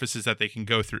designated surfaces that they can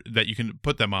go through, that you can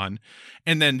put them on.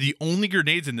 And then the only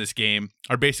grenades in this game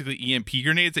are basically EMP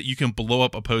grenades that you can blow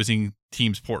up opposing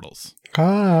teams' portals.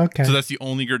 Oh, okay. So that's the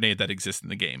only grenade that exists in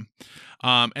the game.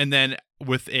 And then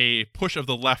with a push of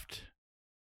the left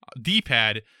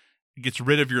D-pad, it gets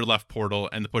rid of your left portal,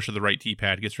 and the push of the right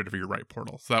D-pad gets rid of your right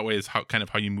portal. So that way is how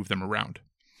you move them around.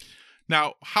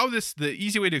 Now, the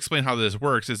easy way to explain how this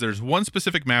works is there's one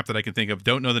specific map that I can think of,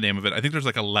 don't know the name of it. I think there's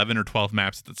like 11 or 12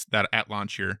 maps that at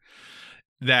launch here,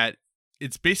 that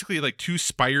it's basically like 2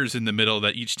 spires in the middle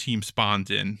that each team spawns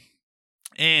in.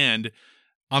 And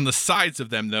on the sides of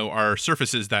them, though, are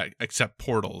surfaces that accept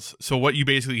portals. So what you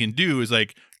basically can do is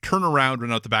like turn around,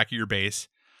 run out the back of your base,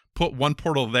 put one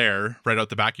portal there, right out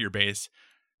the back of your base,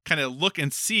 kind of look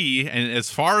and see, and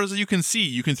as far as you can see,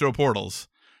 you can throw portals.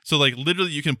 So like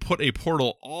literally you can put a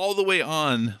portal all the way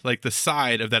on like the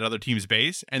side of that other team's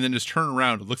base and then just turn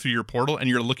around and look through your portal and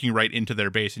you're looking right into their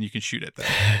base and you can shoot at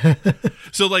them.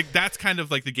 So like that's kind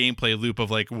of like the gameplay loop of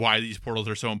like why these portals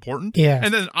are so important. Yeah.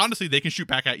 And then honestly they can shoot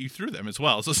back at you through them as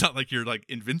well. So it's not like you're like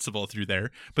invincible through there,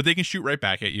 but they can shoot right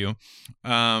back at you.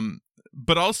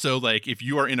 But also like if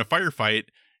you are in a firefight,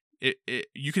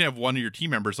 you can have one of your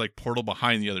team members like portal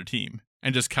behind the other team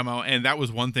and just come out. And that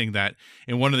was one thing that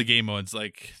in one of the game modes,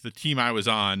 like the team I was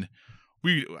on,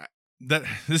 this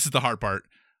is the hard part.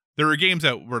 There were games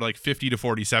that were like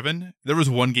 50-47. There was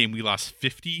one game we lost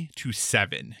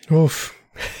 50-7. Oof.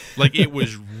 Like it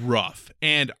was rough.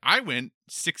 And I went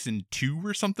 6-2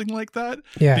 or something like that.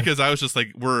 Yeah. Because I was just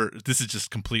like, this is just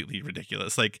completely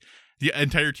ridiculous. Like the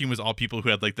entire team was all people who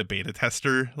had like the beta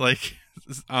tester like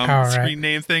screen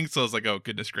name thing. So I was like, oh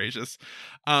goodness gracious.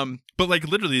 But like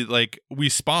literally like we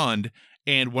spawned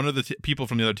and one of the people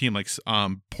from the other team like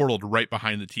portaled right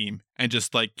behind the team and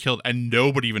just like killed, and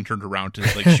nobody even turned around to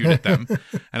like shoot at them.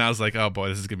 And I was like, oh boy,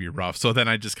 this is gonna be rough. So then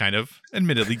I just kind of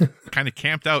admittedly kind of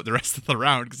camped out the rest of the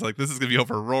round because like this is gonna be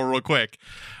over real quick.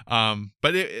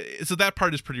 But so that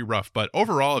part is pretty rough. But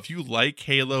overall, if you like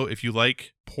Halo, if you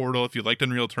like Portal, if you liked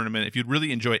Unreal Tournament, if you'd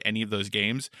really enjoy any of those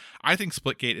games, I think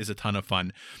Splitgate is a ton of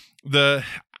fun.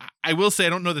 I will say I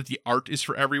don't know that the art is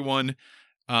for everyone.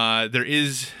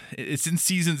 It's in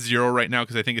season 0 right now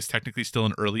because I think it's technically still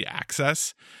in early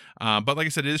access. But like I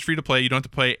said, it is free to play. You don't have to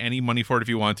pay any money for it if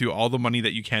you want to. All the money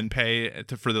that you can pay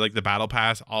for the battle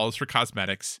pass, all is for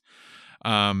cosmetics.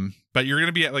 But you're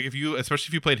gonna be at especially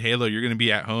if you played Halo, you're gonna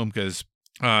be at home because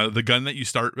the gun that you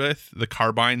start with, the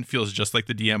carbine, feels just like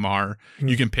the DMR.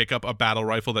 You can pick up a battle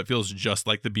rifle that feels just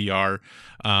like the BR.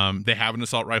 They have an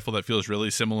assault rifle that feels really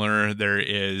similar. There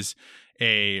is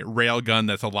a rail gun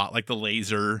that's a lot like the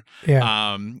laser.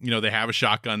 Yeah. They have a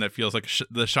shotgun that feels like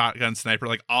the shotgun sniper.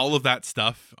 Like all of that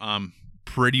stuff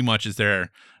pretty much is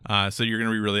there. So you're going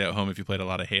to be really at home if you played a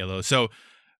lot of Halo. So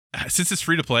since it's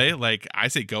free to play, like I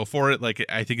say go for it. Like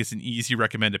I think it's an easy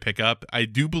recommend to pick up. I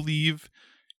do believe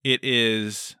it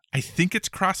is, I think it's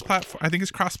cross-platform. I think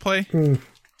it's cross-play. That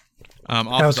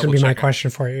was going to be my question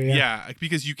for you. Yeah,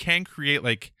 because you can create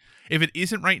like, if it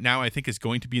isn't right now, I think it's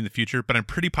going to be in the future, but I'm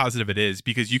pretty positive it is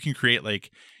because you can create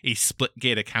like a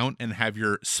Splitgate account and have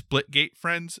your Splitgate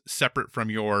friends separate from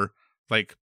your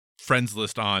like friends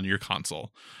list on your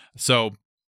console. So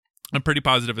I'm pretty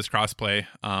positive it's crossplay.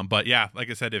 But yeah, like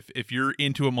I said, if you're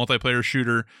into a multiplayer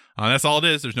shooter, that's all it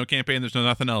is. There's no campaign. There's no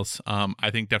nothing else.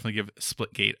 I think definitely give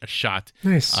Splitgate a shot.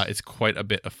 Nice. It's quite a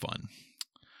bit of fun.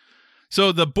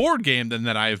 So the board game then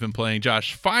that I have been playing,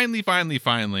 Josh, finally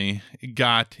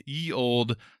got ye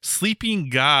old Sleeping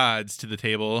Gods to the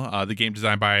table. The game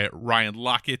designed by Ryan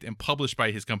Lockett and published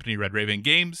by his company Red Raven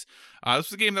Games. This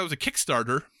was a game that was a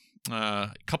Kickstarter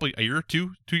a year or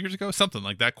two years ago, something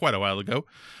like that, quite a while ago.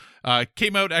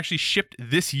 Came out, actually shipped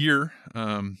this year.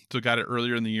 So got it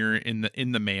earlier in the year in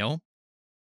the mail.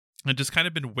 And just kind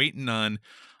of been waiting on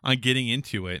getting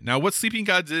into it. Now, what Sleeping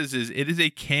Gods is it is a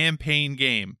campaign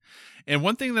game. And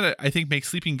one thing that I think makes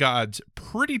Sleeping Gods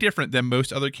pretty different than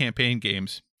most other campaign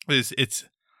games is it's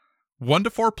 1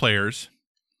 to 4 players,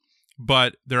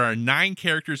 but there are 9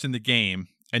 characters in the game.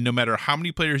 And no matter how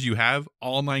many players you have,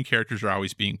 all 9 characters are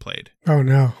always being played. Oh,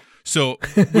 no. So,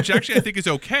 which actually I think is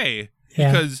okay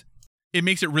because it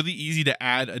makes it really easy to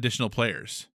add additional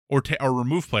players or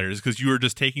remove players because you are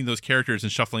just taking those characters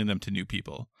and shuffling them to new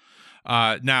people.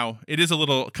 Now, it is a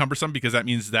little cumbersome because that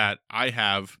means that I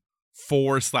have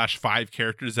 4/5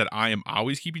 characters that I am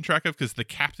always keeping track of because the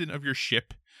captain of your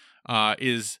ship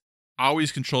is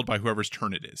always controlled by whoever's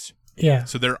turn it is. Yeah.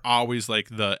 So they're always like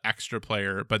the extra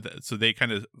player, but so they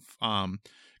kind of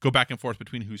go back and forth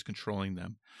between who's controlling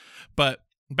them. But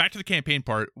back to the campaign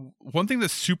part, one thing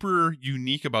that's super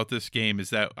unique about this game is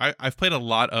that I've played a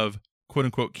lot of quote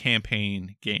unquote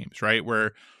campaign games, right?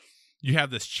 Where you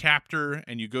have this chapter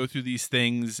and you go through these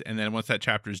things, and then once that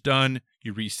chapter is done,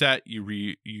 you reset,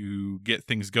 you get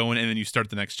things going, and then you start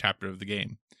the next chapter of the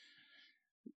game.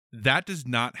 That does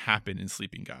not happen in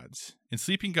Sleeping Gods. In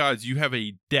Sleeping Gods, you have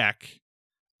a deck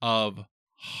of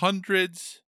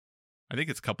hundreds, I think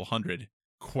it's a couple hundred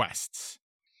quests.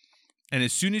 And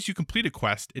as soon as you complete a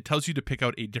quest, it tells you to pick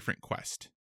out a different quest.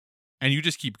 And you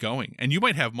just keep going. And you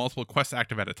might have multiple quests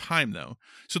active at a time, though.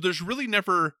 So there's really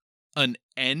never an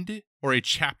end or a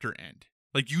chapter end.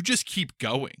 Like, you just keep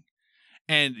going.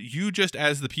 And you just,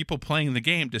 as the people playing the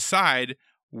game, decide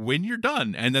when you're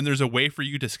done. And then there's a way for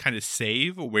you to kind of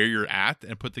save where you're at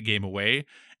and put the game away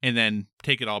and then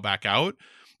take it all back out.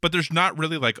 But there's not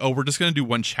really like, oh, we're just going to do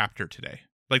one chapter today.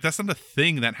 Like, that's not a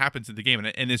thing that happens in the game.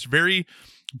 And it's very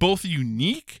both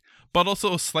unique, but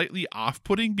also slightly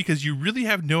off-putting because you really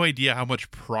have no idea how much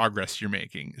progress you're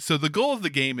making. So the goal of the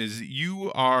game is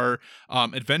you are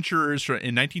adventurers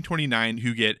in 1929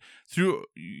 who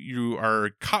you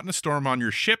are caught in a storm on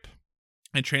your ship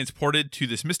and transported to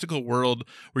this mystical world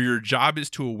where your job is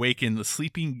to awaken the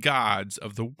sleeping gods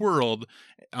of the world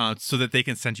so that they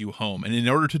can send you home. And in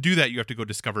order to do that, you have to go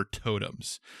discover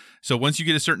totems. So once you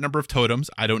get a certain number of totems,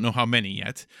 I don't know how many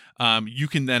yet, you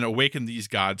can then awaken these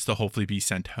gods to hopefully be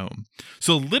sent home.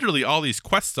 So literally all these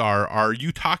quests are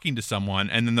you talking to someone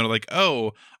and then they're like,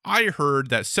 oh, I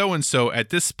heard that so-and-so at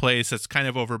this place that's kind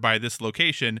of over by this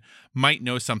location might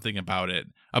know something about it,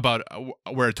 about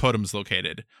where a totem's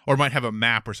located, or might have a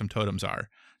map where some totems are.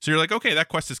 So you're like, okay, that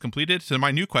quest is completed. So my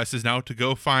new quest is now to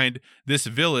go find this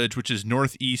village, which is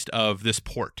northeast of this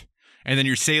port. And then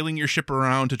you're sailing your ship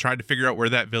around to try to figure out where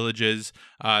that village is.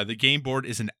 The game board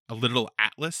is a little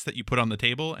atlas that you put on the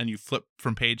table, and you flip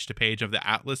from page to page of the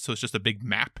atlas. So it's just a big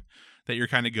map that you're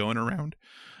kind of going around.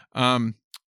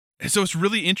 So it's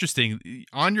really interesting.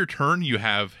 On your turn, you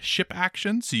have ship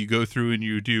action. So you go through and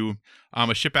you do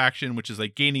a ship action, which is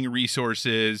like gaining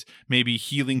resources, maybe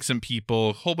healing some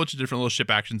people, a whole bunch of different little ship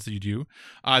actions that you do.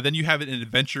 Then you have an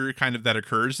adventure kind of that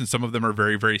occurs, and some of them are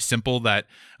very, very simple that,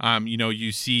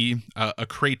 you see a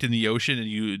crate in the ocean and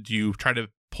you try to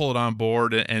pull it on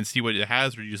board and see what it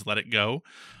has, or you just let it go.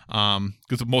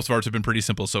 Because most of ours have been pretty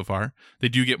simple so far. They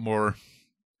do get more...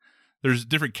 There's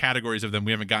different categories of them.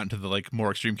 We haven't gotten to the like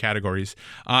more extreme categories.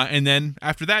 And then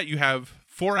after that, you have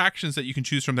 4 actions that you can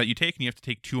choose from that you take, and you have to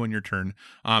take 2 on your turn.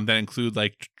 That include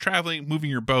like traveling,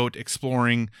 moving your boat,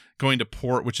 exploring, going to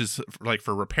port, which is like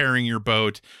for repairing your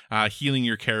boat, healing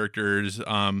your characters,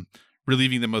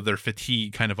 relieving them of their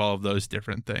fatigue, kind of all of those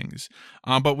different things.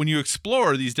 But when you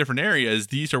explore these different areas,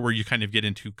 these are where you kind of get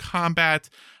into combat.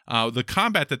 The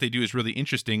combat that they do is really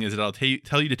interesting, is it'll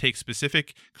tell you to take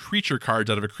specific creature cards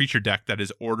out of a creature deck that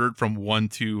is ordered from 1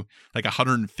 to like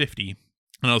 150.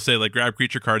 And I'll say like grab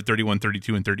creature card 31,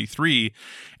 32, and 33.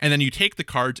 And then you take the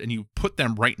cards and you put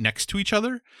them right next to each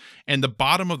other. And the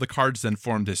bottom of the cards then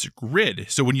form this grid.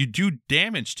 So when you do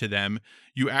damage to them,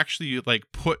 you actually like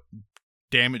put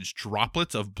damaged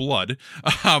droplets of blood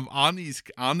on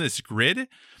this grid,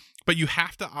 but you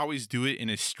have to always do it in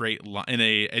a straight line, in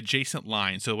a adjacent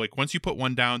line. So like once you put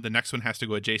one down, the next one has to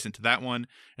go adjacent to that one,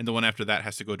 and the one after that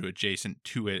has to go to adjacent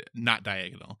to it, not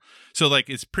diagonal. So like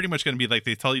it's pretty much going to be like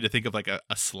they tell you to think of like a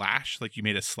slash, like you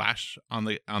made a slash on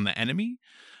the enemy,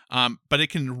 but it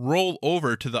can roll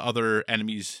over to the other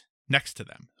enemies next to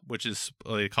them, which is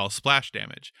what they call splash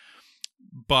damage.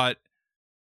 But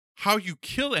how you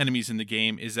kill enemies in the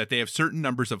game is that they have certain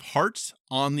numbers of hearts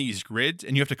on these grids,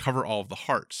 and you have to cover all of the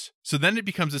hearts. So then it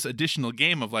becomes this additional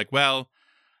game of like, well,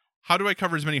 how do I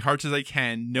cover as many hearts as I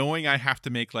can, knowing I have to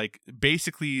make like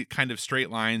basically kind of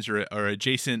straight lines or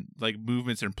adjacent like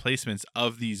movements and placements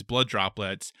of these blood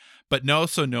droplets, but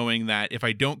also knowing that if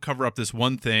I don't cover up this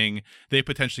one thing, they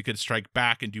potentially could strike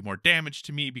back and do more damage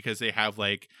to me because they have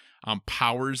like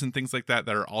powers and things like that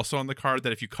are also on the card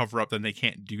that if you cover up, then they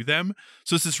can't do them.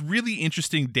 So it's this really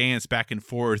interesting dance back and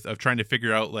forth of trying to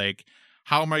figure out like,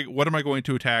 what am I going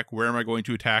to attack? Where am I going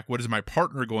to attack? What is my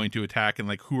partner going to attack? And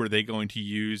like, who are they going to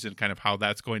use, and kind of how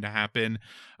that's going to happen.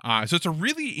 So it's a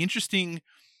really interesting,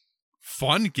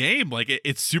 fun game. Like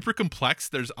it's super complex.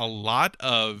 There's a lot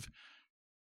of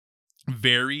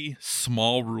very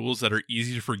small rules that are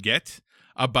easy to forget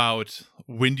about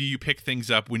when do you pick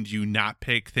things up, when do you not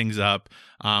pick things up,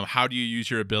 how do you use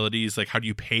your abilities, like how do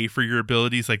you pay for your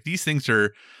abilities. Like these things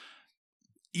are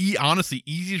honestly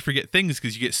easy to forget things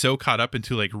because you get so caught up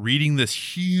into like reading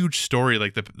this huge story.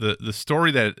 Like the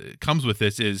story that comes with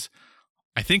this is,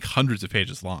 I think, hundreds of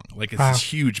pages long. Like it's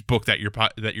this huge book that you're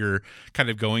kind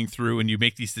of going through, and you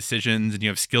make these decisions, and you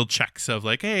have skill checks of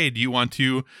like, hey, do you want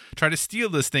to try to steal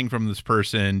this thing from this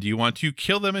person? Do you want to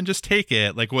kill them and just take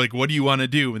it? Like what do you want to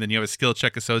do? And then you have a skill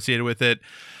check associated with it.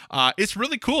 It's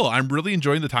really cool. I'm really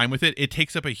enjoying the time with it. It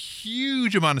takes up a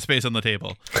huge amount of space on the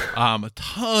table, a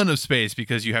ton of space,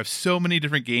 because you have so many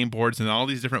different game boards and all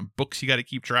these different books you got to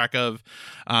keep track of.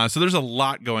 So there's a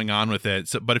lot going on with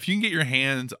it. But if you can get your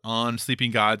hands on Sleeping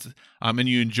Sleeping Gods, and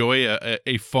you enjoy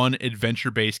a fun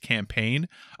adventure-based campaign,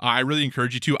 I really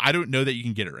encourage you to. I don't know that you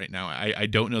can get it right now. I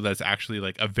don't know that it's actually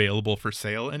like available for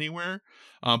sale anywhere.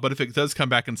 But if it does come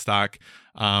back in stock,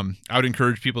 I would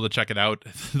encourage people to check it out.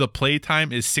 The play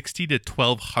time is 60 to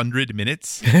 1,200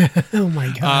 minutes. Oh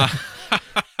my God.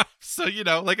 So,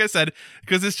 like I said,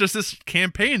 because it's just this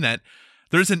campaign that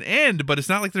there's an end, but it's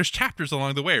not like there's chapters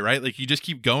along the way, right? Like you just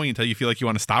keep going until you feel like you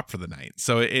want to stop for the night.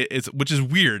 So it's, which is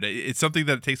weird. It's something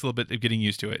that it takes a little bit of getting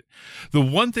used to it. The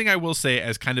one thing I will say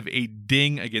as kind of a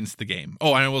ding against the game.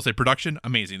 Oh, and I will say production,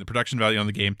 amazing. The production value on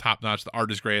the game, top notch. The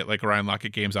art is great, like Orion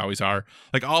Lockett games always are.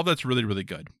 Like all of that's really, really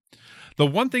good. The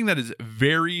one thing that is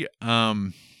very,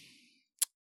 I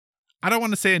don't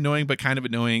want to say annoying, but kind of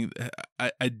annoying,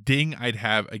 a ding I'd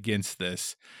have against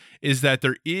this is that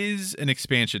there is an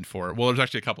expansion for it. Well, there's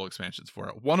actually a couple expansions for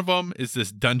it. One of them is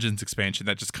this Dungeons expansion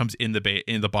that just comes in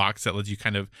the box that lets you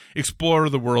kind of explore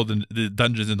the world and the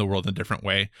dungeons in the world in a different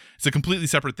way. It's a completely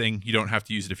separate thing. You don't have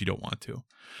to use it if you don't want to.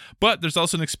 But there's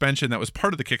also an expansion that was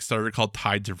part of the Kickstarter called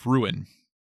Tides of Ruin.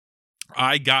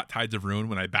 I got Tides of Ruin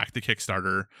when I backed the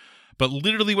Kickstarter. But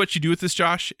literally what you do with this,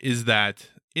 Josh, is that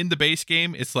in the base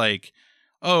game, it's like,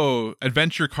 oh,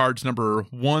 adventure cards number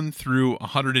 1 through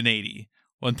 180.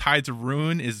 Well, in Tides of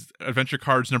Ruin is adventure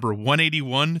cards number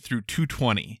 181 through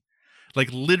 220. Like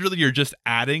literally you're just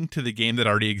adding to the game that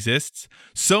already exists.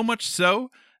 So much so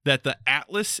that the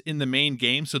atlas in the main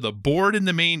game, so the board in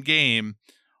the main game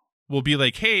will be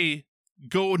like, hey,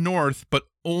 go north, but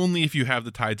only if you have the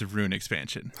Tides of Ruin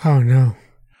expansion. Oh, no.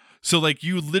 So like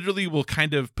you literally will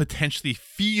kind of potentially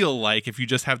feel like if you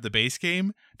just have the base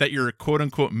game that you're quote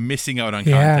unquote missing out on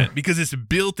content because it's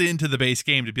built into the base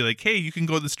game to be like, hey, you can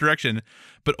go this direction,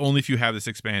 but only if you have this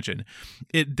expansion.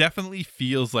 It definitely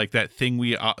feels like that thing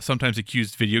we sometimes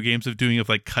accuse video games of doing, of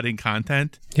like cutting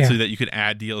content so that you could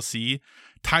add DLC.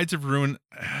 Tides of Ruin,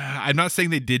 I'm not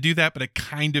saying they did do that, but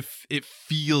it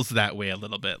feels that way a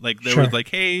little bit. Like they were like,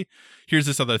 hey, here's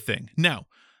this other thing. Now,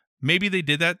 maybe they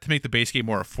did that to make the base game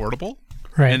more affordable,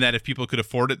 right? And that if people could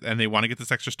afford it and they want to get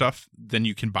this extra stuff, then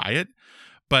you can buy it.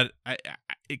 But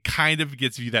it kind of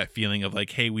gives you that feeling of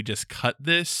like, hey, we just cut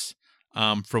this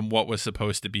from what was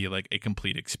supposed to be like a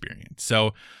complete experience.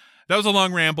 So that was a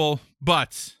long ramble,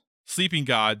 but Sleeping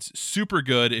Gods, super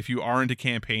good if you are into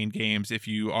campaign games, if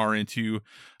you are into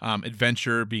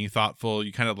adventure, being thoughtful,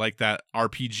 you kind of like that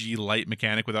RPG light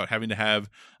mechanic without having to have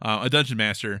a dungeon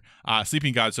master.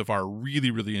 Sleeping Gods so far,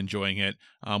 really, really enjoying it.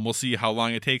 We'll see how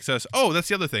long it takes us. Oh, that's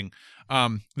the other thing.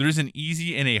 There's an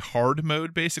easy and a hard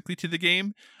mode basically to the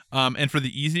game. And for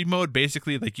the easy mode,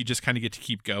 basically, like you just kind of get to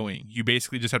keep going. You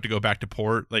basically just have to go back to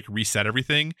port, like reset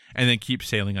everything, and then keep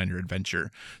sailing on your adventure.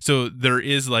 So there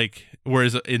is like,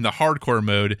 whereas in the hardcore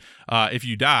mode, if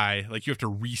you die, like you have to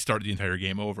restart the entire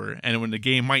game over. And when the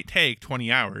game might take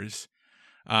 20 hours,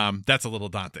 that's a little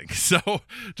daunting. So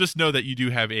just know that you do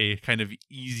have a kind of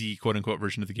easy quote unquote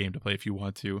version of the game to play if you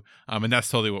want to. And that's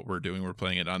totally what we're doing. We're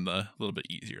playing it on the little bit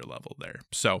easier level there.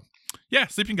 So yeah,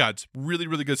 Sleeping Gods, really,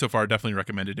 really good so far. Definitely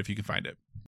recommend it if you can find it.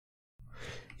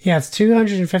 Yeah, it's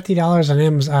 $250 on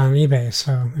Amazon, on eBay.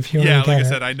 So if you want to get it. Yeah, like I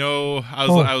said, I know.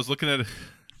 I was looking at.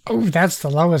 Oh, that's the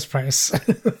lowest price.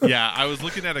 Yeah, I was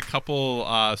looking at a couple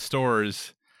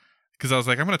stores because I was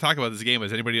like, I'm going to talk about this game.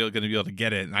 Is anybody going to be able to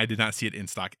get it? And I did not see it in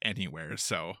stock anywhere.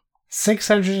 So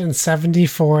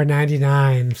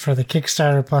 $674.99 for the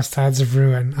Kickstarter plus Tides of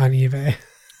Ruin on eBay.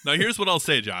 Now, here's what I'll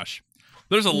say, Josh.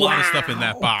 There's a lot of stuff in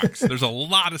that box. There's a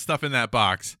lot of stuff in that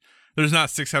box. There's not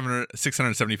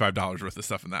 $675 worth of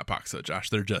stuff in that box, though, Josh.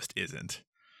 There just isn't.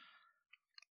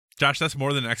 Josh, that's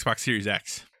more than an Xbox Series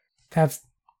X. That's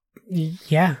the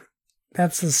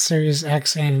Series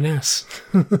X and an S.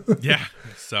 Yeah.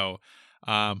 So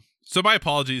my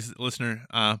apologies, listener.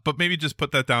 But maybe just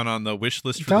put that down on the wish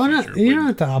list for the future. You don't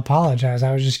have to apologize.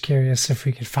 I was just curious if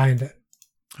we could find it.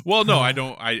 Well, no, I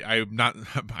don't.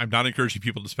 I'm not encouraging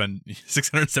people to spend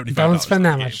 $675. Don't spend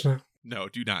that much. No,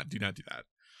 do not do that.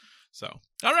 So,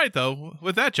 all right, though.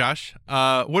 With that, Josh,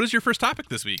 what is your first topic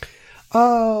this week?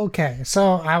 Oh, okay.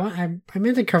 So I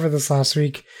meant to cover this last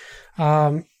week.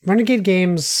 Renegade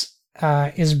Games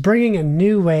is bringing a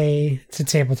new way to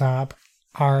tabletop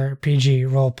RPG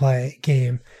roleplay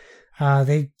game.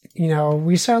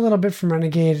 We saw a little bit from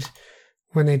Renegade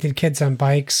when they did Kids on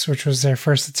Bikes, which was their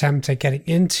first attempt at getting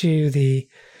into the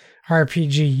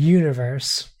RPG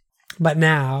universe. But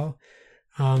now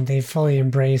they've fully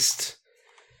embraced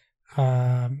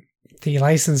the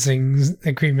licensing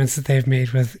agreements that they've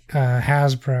made with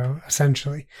Hasbro,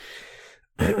 essentially.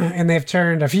 And they've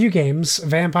turned a few games,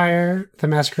 Vampire, The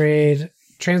Masquerade,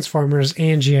 Transformers,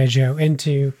 and G.I. Joe,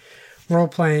 into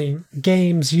role-playing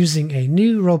games using a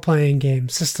new role-playing game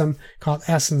system called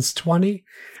Essence 20.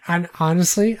 And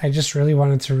honestly, I just really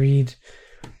wanted to read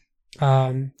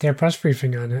their press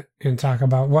briefing on it and talk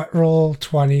about what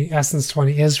Essence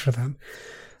 20 is for them.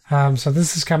 So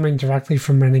this is coming directly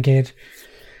from Renegade,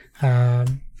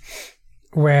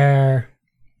 where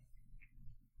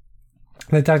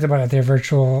they talked about it at their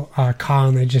virtual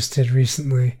con they just did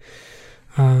recently.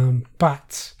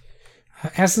 But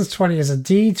Essence 20 is a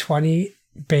D20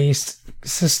 based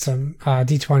system.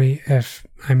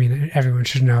 D20, everyone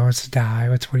should know it's a die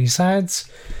with 20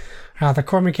 sides. The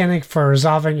core mechanic for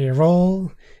resolving a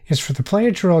roll is for the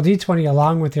player to roll D20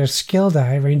 along with their skill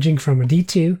die, ranging from a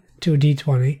D2 to a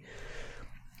D20.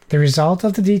 The result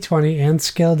of the D20 and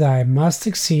skill die must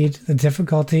exceed the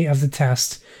difficulty of the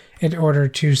test in order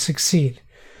to succeed.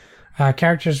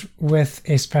 Characters with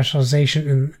a specialization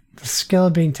in the skill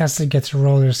being tested get to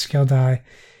roll their skill die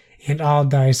and all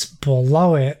dice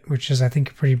below it, which is, I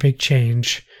think, a pretty big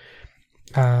change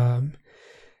to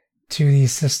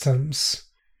these systems.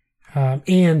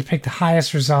 And pick the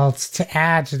highest results to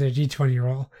add to their D20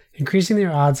 roll, increasing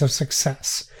their odds of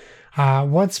success.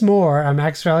 What's more, a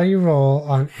max value roll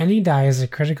on any die is a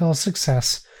critical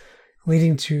success,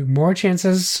 leading to more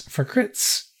chances for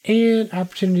crits and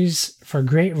opportunities for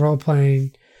great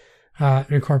role-playing,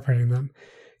 incorporating them.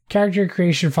 Character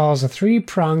creation follows a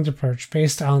 3-pronged approach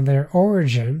based on their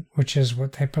origin, which is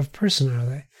what type of person are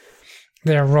they,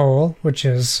 their role, which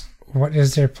is what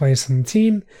is their place on the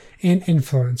team, and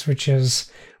influence, which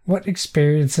is what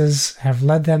experiences have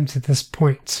led them to this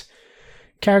point.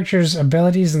 Characters'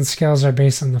 abilities and skills are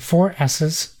based on the 4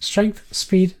 S's: strength,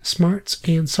 speed, smarts,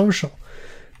 and social.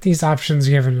 These options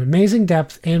give an amazing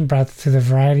depth and breadth to the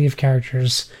variety of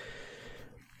characters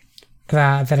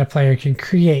that a player can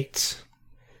create.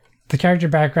 The character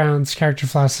backgrounds, character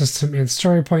flaw system, and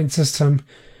story point system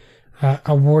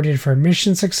awarded for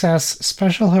mission success,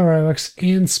 special heroics,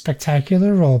 and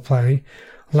spectacular role-playing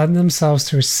lend themselves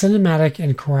to a cinematic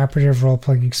and cooperative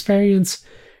role-playing experience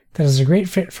that is a great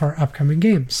fit for upcoming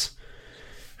games.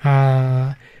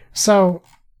 So,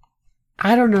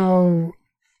 I don't know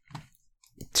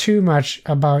too much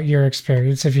about your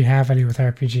experience, if you have any, with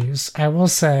RPGs. I will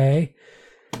say,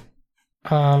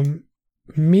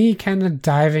 me kind of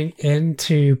diving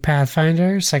into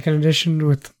Pathfinder 2nd edition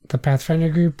with the Pathfinder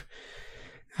group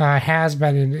has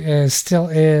been and still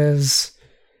is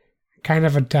kind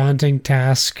of a daunting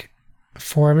task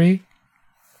for me.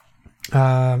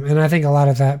 And I think a lot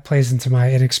of that plays into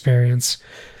my inexperience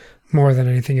more than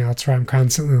anything else, where I'm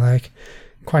constantly like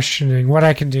questioning what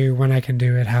I can do, when I can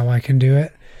do it, how I can do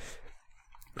it.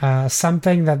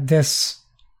 Something that this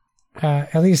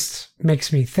at least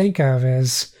makes me think of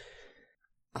is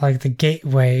like the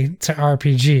gateway to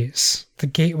RPGs, the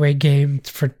gateway game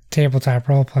for tabletop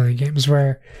role-playing games,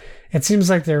 where it seems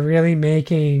like they're really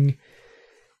making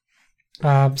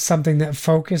something that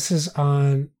focuses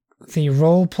on the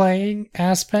role-playing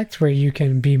aspect, where you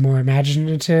can be more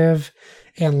imaginative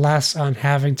and less on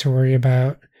having to worry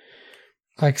about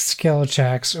like skill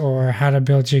checks or how to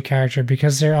build your character,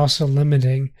 because they're also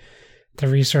limiting the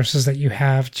resources that you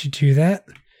have to do that.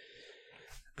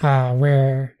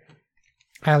 Where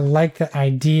I like the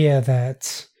idea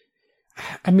that,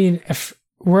 I mean, if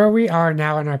where we are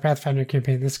now in our Pathfinder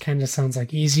campaign, this kind of sounds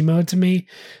like easy mode to me,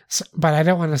 but I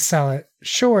don't want to sell it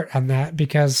short on that,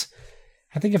 because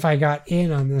I think if I got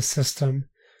in on this system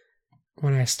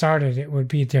when I started, it would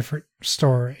be a different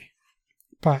story.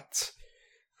 But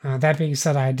that being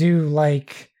said, I do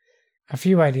like a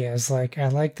few ideas. Like, I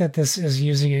like that this is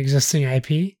using existing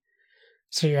IP,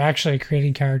 so you're actually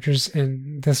creating characters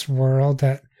in this world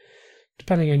that,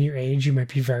 depending on your age, you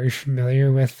might be very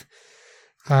familiar with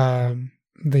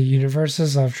the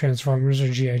universes of Transformers or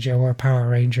G.I. Joe or Power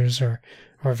Rangers or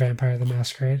Vampire the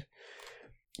Masquerade.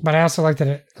 But I also like that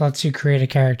it lets you create a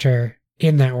character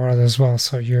in that world as well,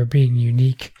 so you're being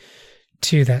unique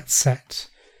to that set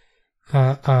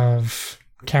of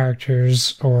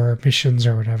characters or missions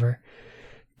or whatever.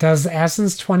 Does the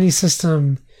Essence 20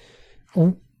 system,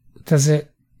 does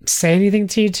it say anything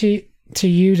to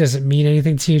you? Does it mean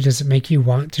anything to you? Does it make you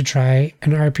want to try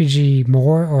an RPG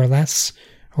more or less,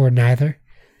 or neither?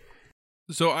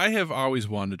 So I have always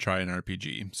wanted to try an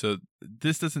RPG. So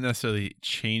this doesn't necessarily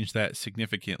change that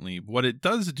significantly. What it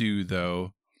does do,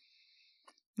 though,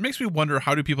 it makes me wonder,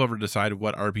 how do people ever decide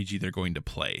what RPG they're going to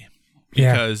play?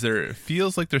 Because there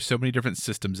feels like there's so many different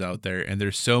systems out there, and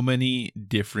there's so many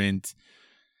different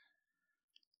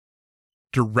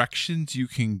directions you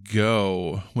can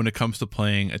go when it comes to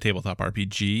playing a tabletop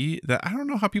RPG, that I don't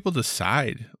know how people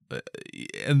decide.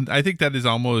 And I think that is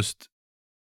almost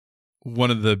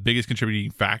one of the biggest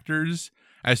contributing factors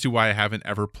as to why I haven't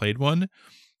ever played one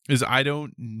is I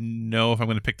don't know if I'm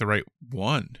going to pick the right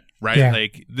one, right? Yeah.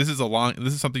 Like this is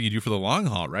something you do for the long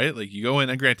haul, right? Like you go in,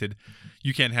 and granted,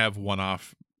 you can't have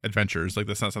one-off adventures. Like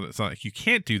that's not something. It's not like you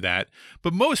can't do that.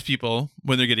 But most people,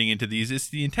 when they're getting into these, it's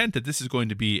the intent that this is going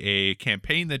to be a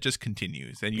campaign that just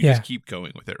continues, and you just keep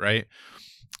going with it, right?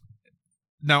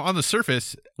 Now, on the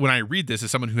surface, when I read this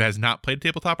as someone who has not played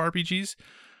tabletop RPGs,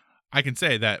 I can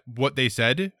say that what they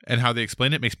said and how they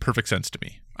explain it makes perfect sense to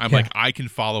me. I'm like, I can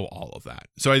follow all of that.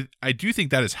 So I do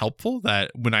think that is helpful,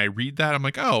 that when I read that, I'm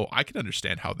like, oh, I can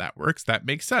understand how that works. That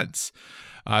makes sense.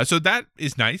 So that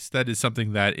is nice. That is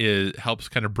something that helps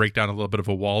kind of break down a little bit of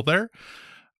a wall there.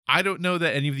 I don't know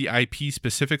that any of the IP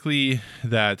specifically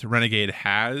that Renegade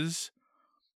has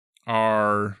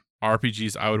are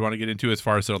RPGs I would want to get into as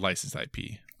far as their licensed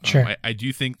IP. Sure. I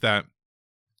do think that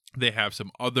they have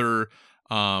some other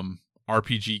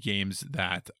RPG games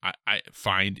that I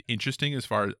find interesting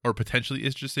or potentially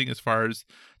interesting as far as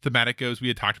thematic goes. We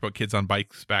had talked about Kids on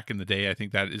Bikes back in the day. I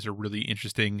think that is a really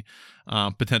interesting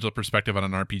potential perspective on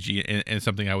an RPG and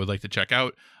something I would like to check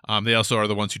out. They also are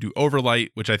the ones who do Overlight,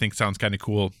 which I think sounds kind of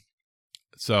cool.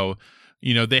 So,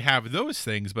 they have those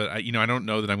things, but I don't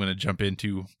know that I'm going to jump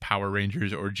into Power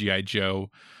Rangers or G.I. Joe,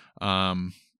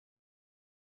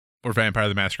 or Vampire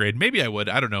the Masquerade. Maybe I would.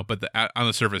 I don't know. But on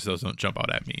the surface, those don't jump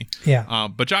out at me. Yeah.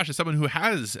 But Josh, as someone who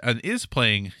has and is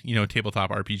playing,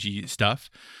 tabletop RPG stuff,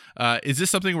 is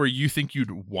this something where you think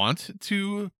you'd want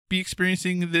to be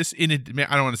experiencing this I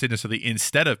don't want to say necessarily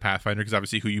instead of Pathfinder, because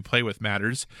obviously who you play with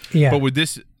matters. Yeah. But would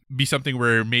this be something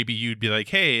where maybe you'd be like,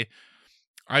 hey,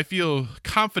 I feel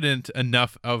confident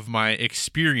enough of my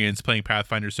experience playing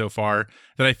Pathfinder so far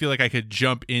that I feel like I could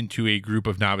jump into a group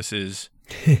of novices,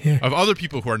 of other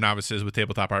people who are novices with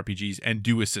tabletop RPGs, and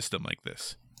do a system like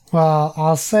this? Well,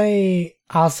 I'll say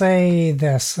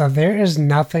this. There is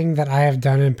nothing that I have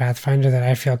done in Pathfinder that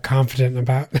I feel confident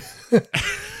about.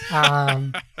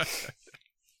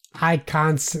 I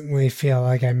constantly feel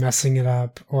like I'm messing it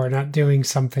up or not doing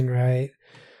something right.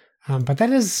 But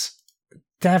that is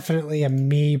definitely a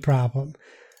me problem.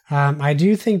 I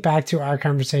do think back to our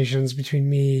conversations between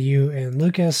me, you, and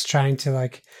Lucas, trying to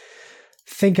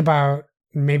think about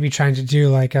maybe trying to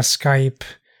do a Skype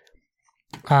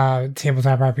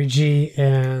tabletop RPG,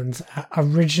 and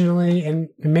originally, and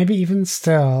maybe even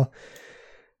still,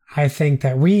 I think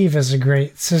that Weave is a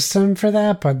great system for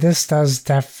that, but this does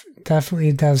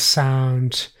definitely does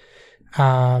sound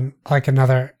like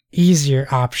another easier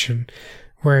option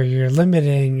where you're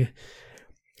limiting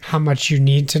how much you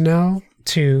need to know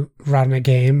to run a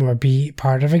game or be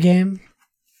part of a game.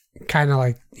 Kind of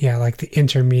like the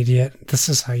intermediate, this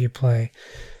is how you play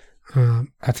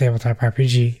a tabletop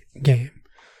RPG game.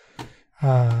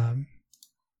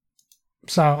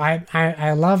 So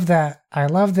I love that. I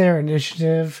love their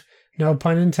initiative, no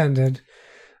pun intended,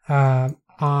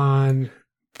 on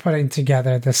putting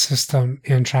together the system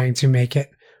and trying to make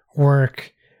it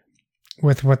work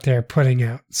with what they're putting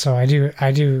out. So I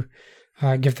do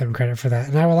give them credit for that.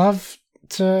 And I would love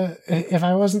to, if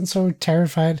I wasn't so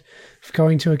terrified of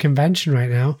going to a convention right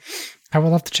now, I would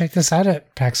love to check this out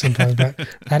at PAX Unplugged, but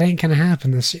that ain't going to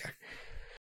happen this year.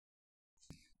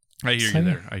 I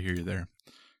hear you there.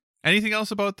 Anything else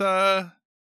about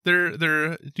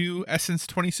their new Essence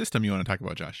 20 system you want to talk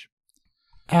about, Josh?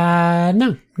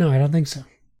 No, I don't think so.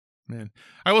 Man,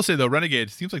 I will say though, Renegade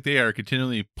seems like they are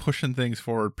continually pushing things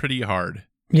forward pretty hard.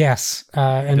 Yes,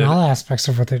 in all aspects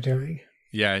of what they're doing.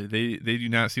 Yeah, they do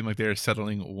not seem like they are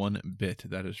settling one bit.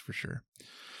 That is for sure.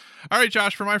 All right,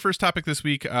 Josh, for my first topic this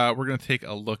week, we're going to take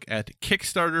a look at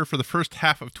Kickstarter for the first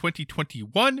half of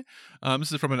 2021.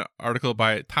 This is from an article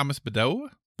by Thomas Bedeau.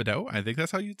 I think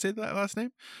that's how you'd say that last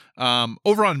name.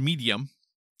 Over on Medium.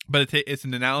 But it's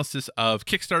an analysis of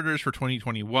Kickstarters for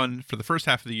 2021 for the first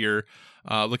half of the year,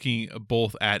 looking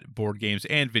both at board games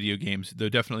and video games, though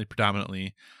definitely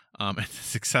predominantly at the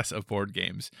success of board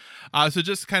games. So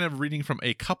just kind of reading from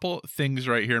a couple things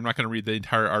right here. I'm not going to read the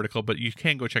entire article, but you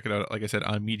can go check it out, like I said,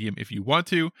 on Medium if you want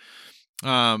to.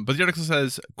 But the article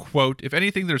says, quote, if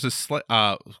anything, there's a slight,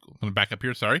 I'm going to back up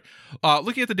here, sorry.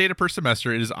 Looking at the data per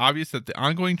semester, it is obvious that the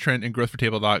ongoing trend in growth for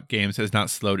tabletop games has not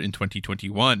slowed in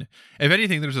 2021. If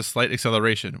anything, there's a slight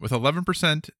acceleration, with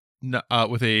 11%,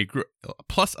 with a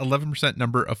plus 11%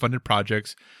 number of funded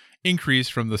projects increase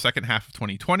from the second half of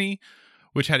 2020,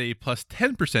 which had a plus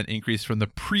 10% increase from the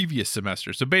previous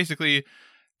semester. So basically,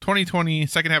 2020,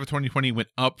 second half of 2020 went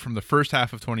up from the first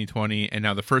half of 2020, and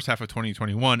now the first half of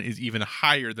 2021 is even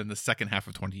higher than the second half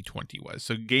of 2020 was.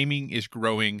 So gaming is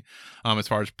growing as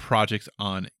far as projects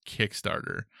on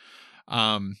Kickstarter.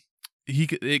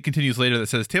 it continues later that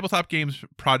says tabletop games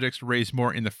projects raised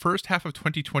more in the first half of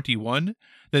 2021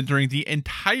 than during the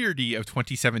entirety of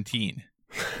 2017.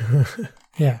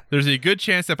 Yeah. There's a good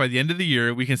chance that by the end of the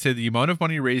year, we can say the amount of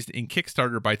money raised in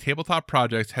Kickstarter by tabletop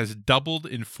projects has doubled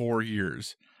in 4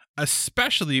 years,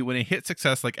 especially when a hit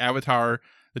success like Avatar,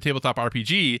 the tabletop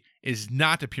RPG, is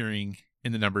not appearing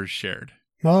in the numbers shared.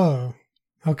 Oh,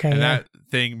 okay. And that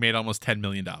thing made almost $10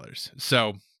 million.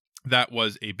 So that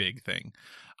was a big thing.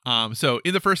 So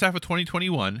in the first half of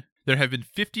 2021, there have been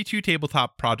 52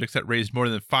 tabletop projects that raised more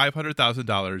than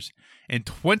 $500,000, and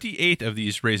 28 of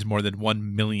these raised more than $1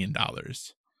 million.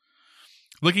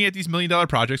 Looking at these $1 million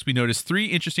projects, we notice 3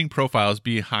 interesting profiles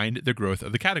behind the growth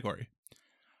of the category.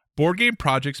 Board game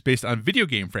projects based on video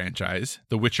game franchise,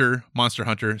 The Witcher, Monster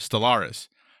Hunter, Stellaris.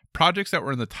 Projects that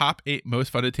were in the top 8 most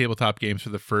funded tabletop games for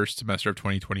the first semester of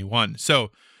 2021.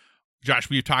 So,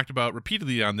 Josh, we've talked about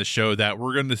repeatedly on this show that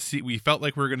we felt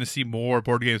like we're going to see more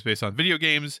board games based on video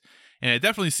games, and it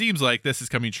definitely seems like this is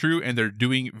coming true, and they're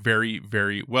doing very,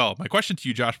 very well. My question to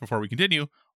you, Josh, before we continue,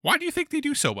 why do you think they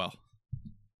do so well?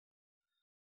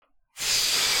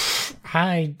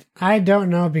 I don't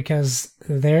know, because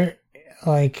they're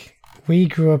like, we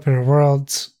grew up in a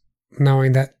world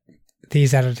knowing that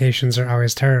these adaptations are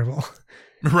always terrible.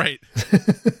 Right.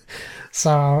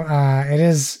 So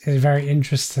it's very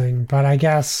interesting, but I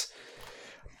guess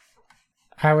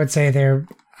I would say they're,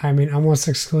 almost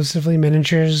exclusively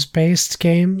miniatures based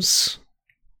games.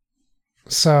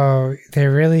 So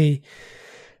they're really,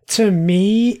 to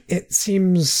me, it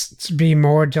seems to be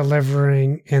more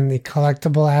delivering in the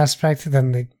collectible aspect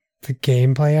than the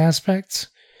gameplay aspect.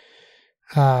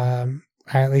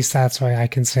 At least that's why I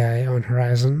can say I own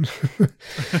Horizon.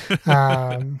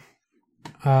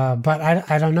 But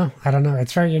I don't know.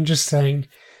 It's very interesting.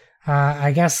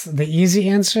 I guess the easy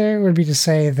answer would be to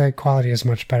say the quality is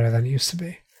much better than it used to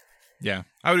be. Yeah,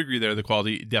 I would agree there. The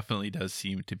quality definitely does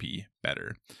seem to be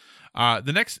better.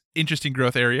 The next interesting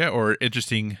growth area, or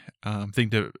interesting thing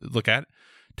to look at,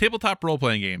 tabletop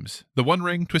role-playing games. The One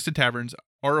Ring, Twisted Taverns,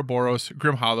 Ouroboros,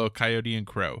 Grim Hollow, Coyote, and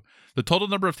Crow. The total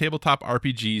number of tabletop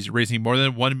RPGs raising more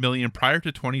than 1 million prior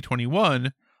to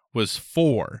 2021 was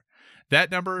 4.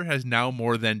 That number has now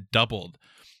more than doubled,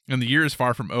 and the year is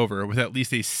far from over, with at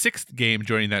least a 6th game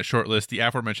joining that shortlist, the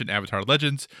aforementioned Avatar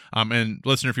Legends. And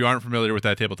listener, if you aren't familiar with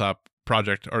that tabletop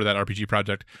project or that RPG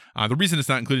project, the reason it's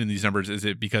not included in these numbers is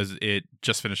because it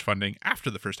just finished funding after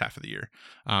the first half of the year.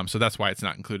 So that's why it's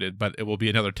not included, but it will be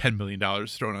another $10 million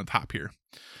thrown on top here.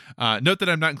 Note that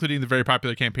I'm not including the very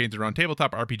popular campaigns around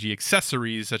tabletop RPG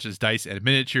accessories such as dice and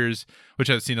miniatures, which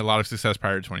have seen a lot of success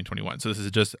prior to 2021. So this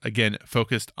is just, again,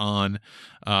 focused on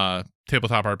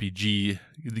tabletop RPG,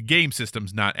 the game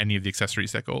systems, not any of the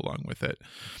accessories that go along with it.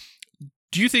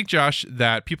 Do you think, Josh,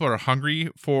 that people are hungry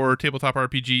for tabletop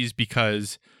RPGs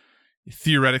because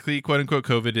theoretically, quote unquote,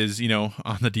 COVID is,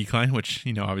 on the decline, which,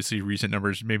 obviously recent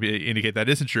numbers maybe indicate that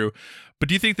isn't true. But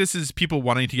do you think this is people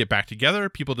wanting to get back together,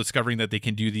 people discovering that they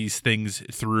can do these things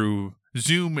through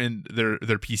Zoom and their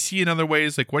PC in other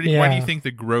ways? Like, why do you think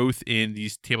the growth in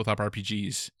these tabletop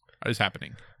RPGs is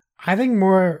happening? I think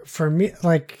more for me,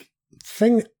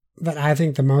 thing that I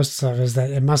think the most of is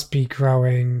that it must be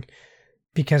growing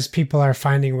because people are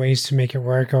finding ways to make it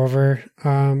work over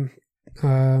the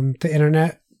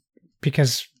internet.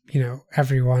 Because,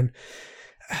 everyone,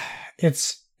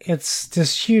 it's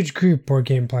this huge group, board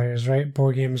game players, right?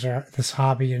 Board games are this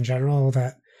hobby in general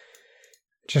that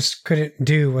just couldn't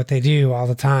do what they do all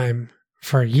the time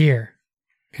for a year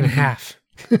and a half.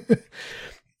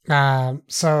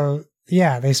 So,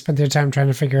 yeah, they spent their time trying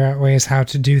to figure out ways how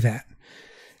to do that.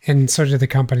 And so do the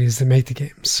companies that make the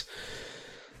games.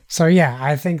 So, yeah,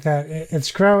 I think that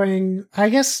it's growing. I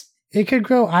guess it could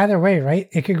grow either way, right?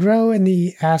 It could grow in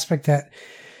the aspect that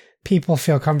people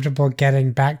feel comfortable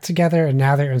getting back together and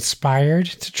now they're inspired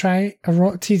to try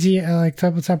a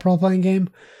tabletop role-playing game.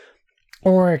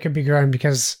 Or it could be growing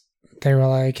because they were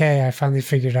like, hey, I finally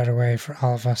figured out a way for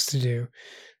all of us to do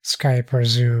Skype or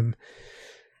Zoom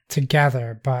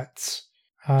together. But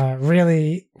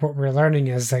really what we're learning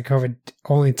is that COVID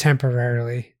only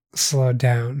temporarily slowed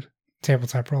down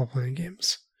tabletop role-playing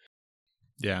games.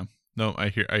 Yeah. No, I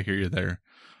hear you there.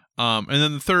 And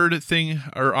then the third thing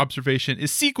or observation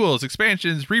is sequels,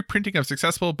 expansions, reprinting of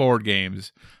successful board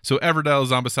games. So Everdell,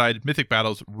 Zombicide, Mythic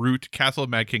Battles, Root, Castle of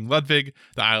Mad King Ludwig,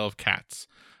 The Isle of Cats.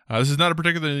 This is not a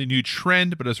particularly new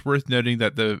trend, but it's worth noting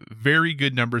that the very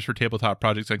good numbers for tabletop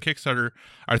projects on Kickstarter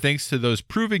are thanks to those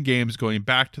proven games going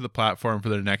back to the platform for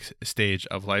their next stage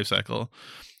of life cycle.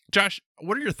 Josh,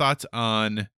 what are your thoughts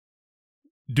on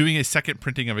doing a second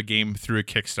printing of a game through a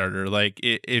Kickstarter? Like,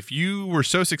 if you were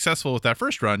so successful with that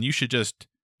first run, you should just,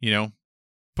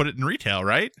 put it in retail,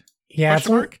 right? Yeah,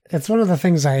 it's one of the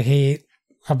things I hate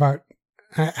about.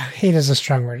 Hate is a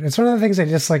strong word. It's one of the things I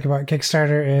dislike about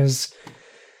Kickstarter is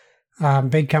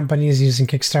big companies using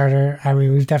Kickstarter. I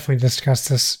mean, we've definitely discussed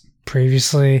this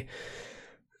previously.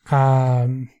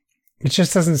 It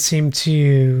just doesn't seem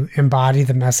to embody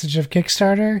the message of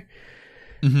Kickstarter.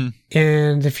 Mm-hmm.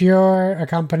 And if you're a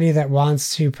company that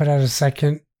wants to put out a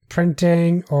second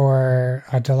printing or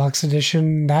a deluxe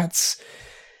edition, that's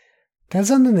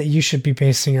something that you should be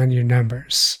basing on your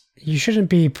numbers. You shouldn't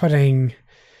be putting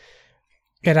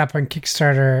it up on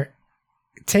Kickstarter,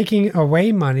 taking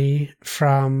away money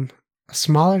from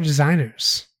smaller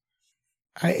designers.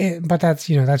 But that's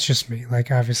just me. Like,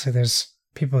 obviously there's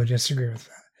people who disagree with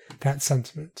that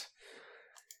sentiment.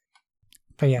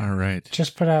 But yeah, all right.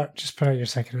 Just put out your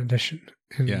second edition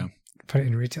and put it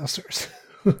in retail stores.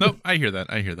 Nope, I hear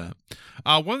that.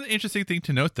 One interesting thing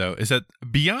to note, though, is that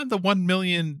beyond the $1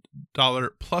 million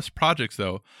plus projects,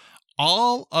 though,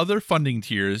 all other funding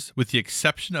tiers, with the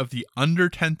exception of the under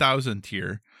 10,000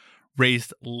 tier,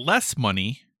 raised less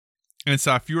money and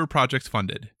saw fewer projects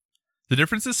funded. The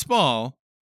difference is small,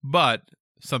 but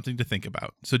something to think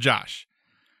about. So, Josh,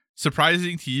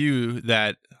 surprising to you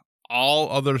that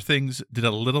all other things did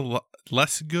a little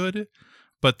less good,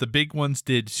 but the big ones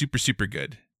did super, super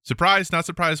good. Surprised, not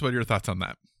surprised? What are your thoughts on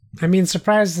that? I mean,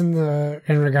 surprised in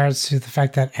regards to the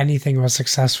fact that anything was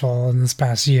successful in this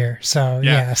past year. So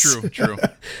yeah, yes, true.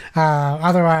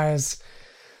 Otherwise,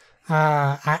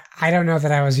 I don't know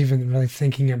that I was even really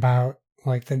thinking about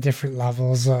like the different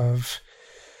levels of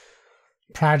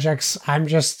projects. I'm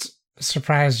just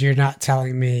surprised you're not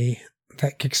telling me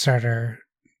that Kickstarter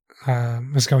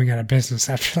was going out of business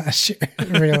after last year.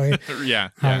 Really,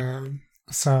 yeah.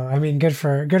 So I mean, good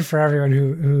for everyone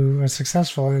who was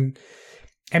successful, and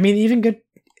I mean, even good.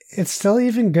 It's still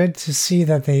even good to see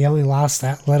that they only lost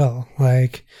that little.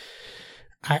 Like,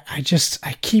 I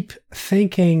keep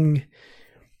thinking,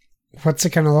 what's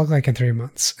it going to look like in 3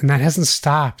 months? And that hasn't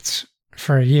stopped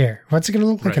for a year. What's it going to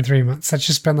look like in 3 months? That's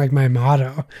just been like my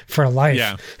motto for life.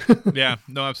 Yeah. Yeah.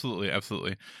 No, absolutely.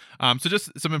 So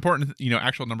just some important,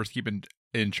 actual numbers to keep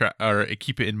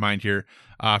keep it in mind here.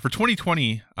 For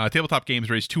 2020, Tabletop Games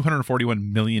raised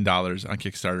 $241 million on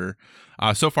Kickstarter.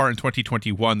 So far in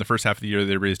 2021, the first half of the year,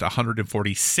 they raised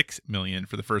 $146 million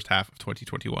for the first half of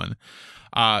 2021.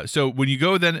 So when you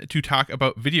go then to talk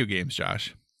about video games,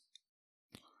 Josh,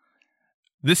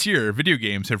 this year, video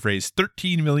games have raised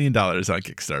 $13 million on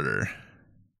Kickstarter.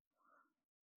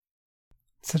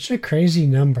 Such a crazy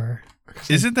number.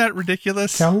 Isn't that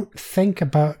ridiculous? Don't think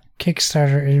about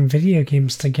Kickstarter and video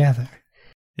games together.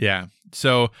 Yeah.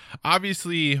 So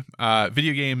obviously,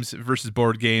 video games versus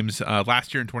board games.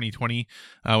 Last year in 2020,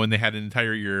 when they had an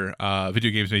entire year,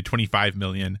 video games made $25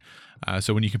 million.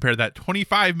 So when you compare that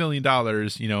 $25 million,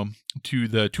 to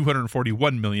the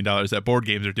 $241 million that board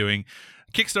games are doing,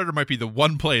 Kickstarter might be the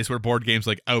one place where board games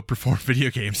like outperform video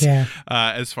games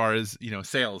as far as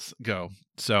sales go.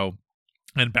 So.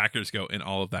 And backers go and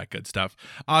all of that good stuff.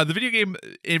 The video game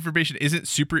information isn't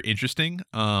super interesting.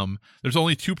 There's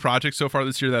only 2 projects so far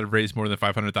this year that have raised more than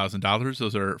 $500,000.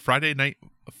 Those are Friday Night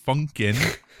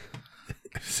Funkin'.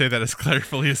 Say that as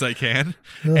clearly as I can.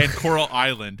 And Coral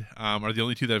Island are the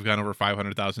only 2 that have gone over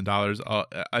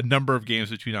 $500,000. A number of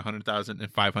games between $100,000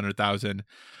 and $500,000.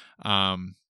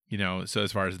 So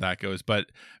as far as that goes, but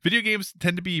video games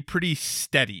tend to be pretty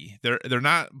steady. They're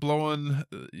not blowing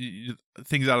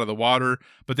things out of the water,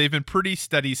 but they've been pretty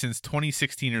steady since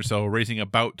 2016 or so, raising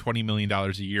about $20 million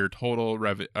a year total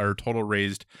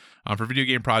raised for video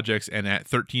game projects, and at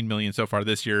 $13 million so far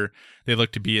this year, they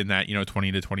look to be in that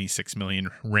 20 to 26 million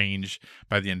range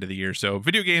by the end of the year. So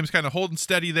video games kind of holding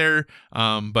steady there,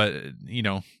 but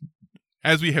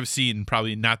as we have seen,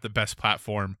 probably not the best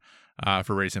platform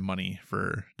for raising money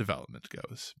for development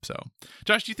goes. So,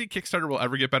 Josh, do you think Kickstarter will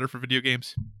ever get better for video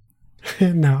games?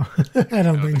 No, I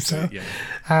don't think so.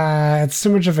 Yeah. It's too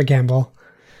much of a gamble.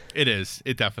 It is.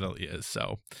 It definitely is.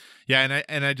 So, yeah,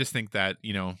 and I just think that,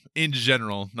 in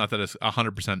general, not that it's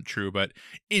 100% true, but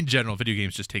in general, video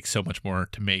games just take so much more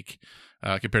to make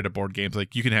compared to board games.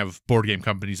 Like, you can have board game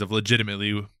companies of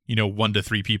legitimately, 1 to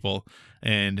 3 people,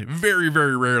 and very,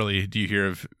 very rarely do you hear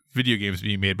of video games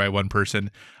being made by one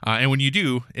person. And when you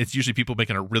do, it's usually people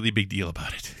making a really big deal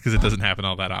about it because it doesn't happen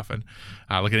all that often.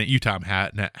 Looking at you, Tom,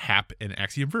 Hap, and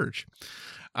Axiom Verge.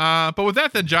 But with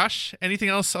that then, Josh, anything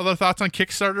else, other thoughts on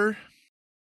Kickstarter?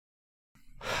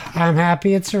 I'm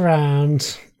happy it's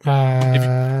around.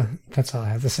 That's all I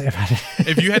have to say about it.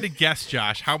 If you had to guess,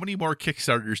 Josh, how many more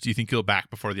Kickstarters do you think you'll back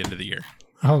before the end of the year?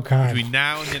 Oh, God. Between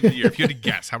now and the end of the year, if you had to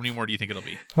guess, how many more do you think it'll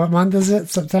be? What month is it?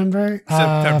 September?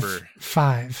 September.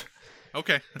 5.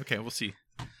 Okay, we'll see.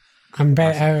 I'm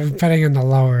betting on the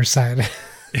lower side.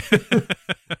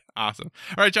 Awesome.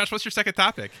 All right, Josh, what's your second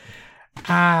topic?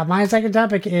 My second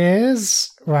topic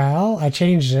is, well, I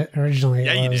changed it originally.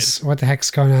 Yeah, it was, you did. what the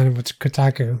heck's going on with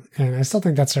Kotaku? And I still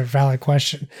think that's a valid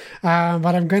question.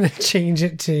 But I'm going to change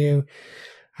it to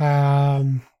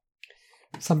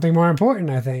something more important,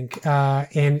 I think.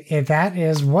 And that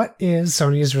is, what is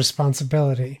Sony's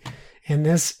responsibility? And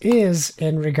this is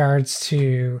in regards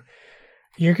to,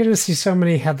 you're going to see so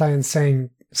many headlines saying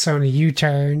Sony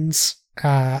U-turns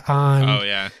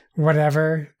on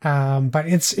whatever. But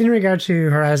it's in regard to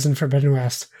Horizon Forbidden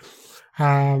West,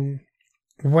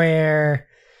 where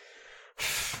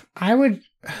I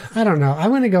don't know. I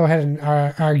want to go ahead and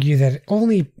argue that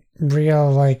only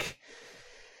real,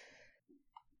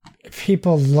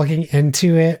 people looking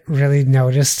into it really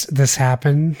noticed this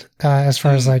happen, as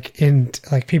far as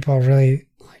people really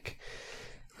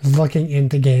looking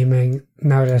into gaming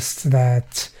noticed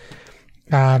that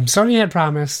Sony had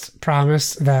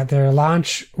promised that their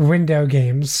launch window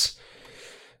games,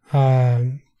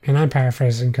 and I'm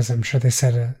paraphrasing because I'm sure they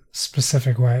said a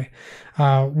specific way,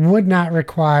 would not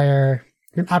require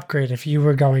an upgrade if you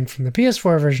were going from the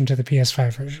PS4 version to the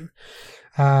PS5 version.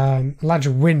 Launch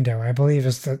window, I believe,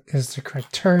 is the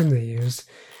correct term they used.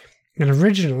 And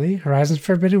originally, Horizon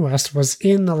Forbidden West was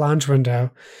in the launch window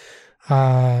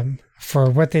for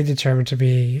what they determined to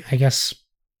be, I guess,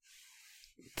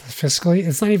 the fiscal year.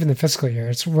 It's not even the fiscal year.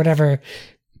 It's whatever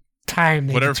time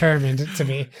they determined it to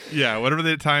be. Yeah, whatever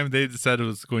the time they said it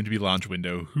was going to be launch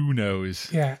window. Who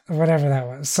knows? Yeah, whatever that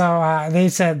was. So they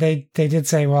said they did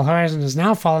say, well, Horizon is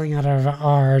now falling out of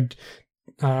our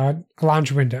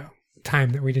launch window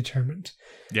time that we determined.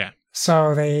 Yeah.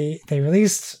 So they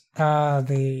released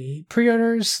the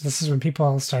pre-orders. This is when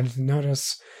people started to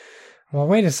notice, well,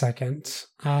 wait a second,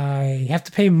 I have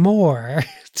to pay more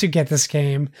to get this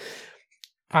game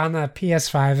on the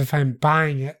PS5 if I'm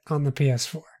buying it on the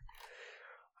PS4,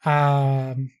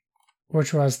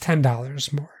 which was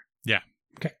 $10 more. Yeah.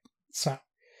 Okay. So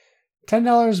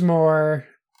 $10 more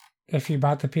if you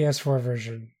bought the PS4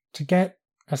 version to get,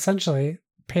 essentially,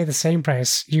 pay the same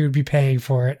price you would be paying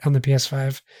for it on the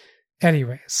PS5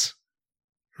 anyways.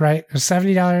 Right? It was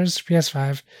 $70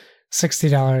 PS5,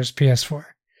 $60 PS4.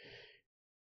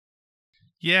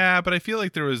 Yeah, but I feel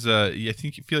like there was I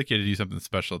feel like you had to do something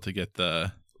special to get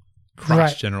the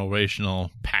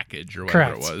cross-generational package or whatever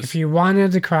Correct. it was. If you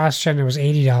wanted the cross-gen, it was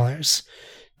 $80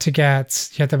 to get.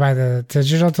 You had to buy the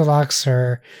digital deluxe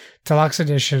or deluxe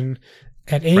edition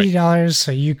at $80, right.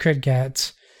 So you could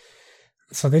get.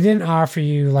 So they didn't offer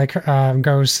you, like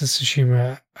Ghost of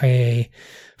Tsushima, a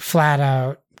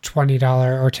flat-out $20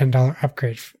 or $10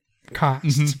 upgrade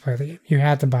cost to play the game. You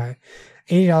had to buy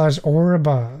 $80 or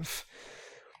above.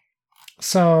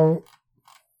 So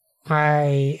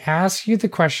I ask you the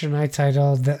question I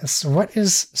titled this: what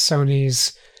is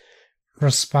Sony's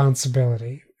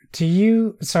responsibility?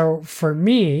 So for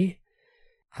me,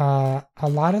 a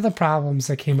lot of the problems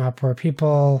that came up were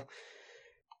people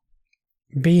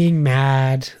being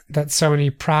mad that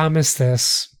Sony promised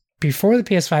this before the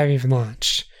PS5 even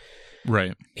launched.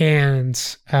 Right. And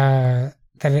that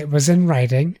it was in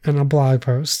writing on a blog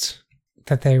post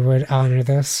that they would honor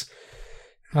this.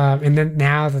 And then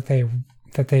now that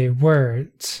they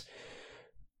weren't,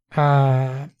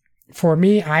 for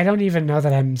me, I don't even know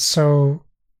that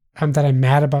I'm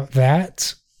mad about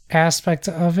that aspect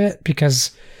of it,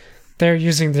 because they're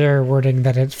using their wording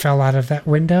that it fell out of that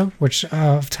window,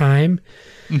 of time,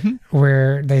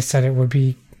 where they said it would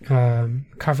be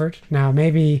covered. Now,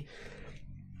 maybe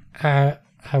I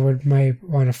might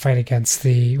want to fight against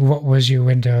the "what was your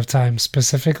window of time"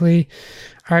 specifically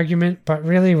argument, but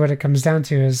really what it comes down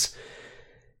to is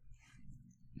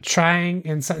trying,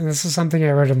 and this is something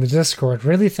I wrote in the Discord,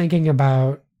 really thinking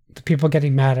about the people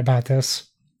getting mad about this,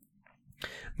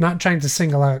 not trying to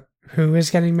single out who is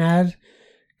getting mad,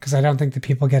 because I don't think the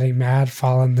people getting mad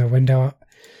fall in the window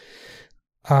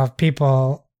of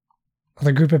people,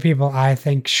 the group of people I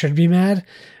think should be mad,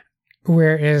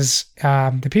 whereas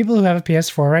the people who have a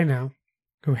PS4 right now,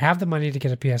 who have the money to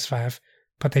get a PS5,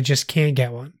 but they just can't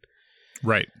get one.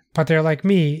 Right. But they're like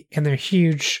me, and they're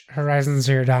huge Horizon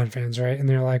Zero Dawn fans, right? And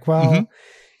they're like, well,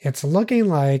 it's looking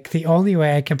like the only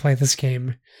way I can play this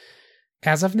game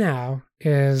as of now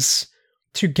is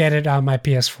to get it on my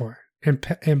PS4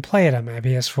 and play it on my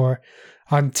PS4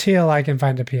 until I can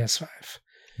find a PS5.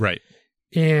 Right.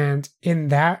 And in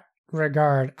that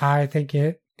regard, I think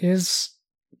it is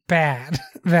bad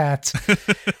that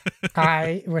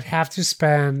I would have to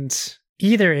spend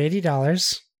either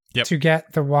 $80 to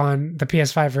get the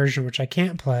PS5 version, which I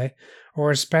can't play,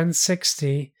 or spend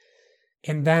 $60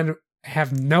 and then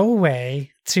have no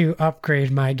way to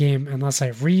upgrade my game unless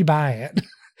I rebuy it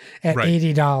at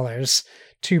 $80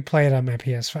 to play it on my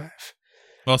PS5.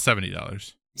 Well,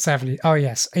 $70. 70. Oh,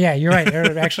 yes. Yeah, you're right. It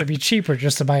would actually be cheaper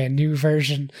just to buy a new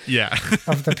version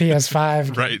of the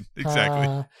PS5. Right,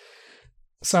 exactly.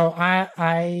 So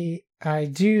I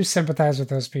do sympathize with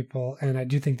those people, and I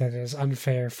do think that it is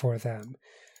unfair for them.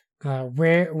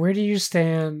 Where do you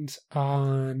stand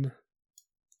on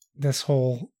this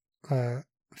whole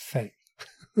thing?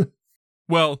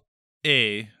 Well,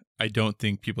 I don't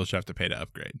think people should have to pay to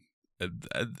upgrade.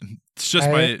 It's just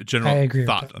my general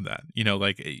thought on that. You know,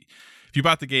 like if you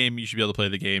bought the game, you should be able to play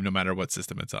the game no matter what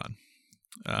system it's on.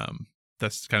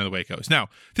 That's kind of the way it goes. Now,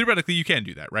 theoretically, you can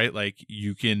do that, right? Like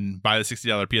you can buy the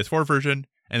 $60 PS4 version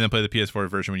and then play the PS4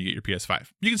 version when you get your PS5.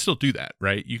 You can still do that,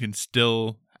 right? You can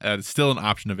still, it's still an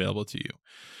option available to you.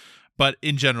 But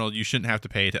in general, you shouldn't have to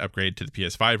pay to upgrade to the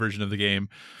PS5 version of the game,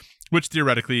 which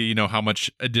theoretically, you know, how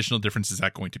much additional difference is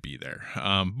that going to be there?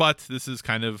 But this is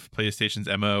kind of PlayStation's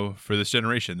MO for this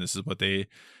generation. This is what they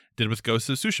did with Ghost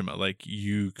of Tsushima. Like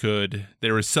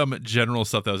there was some general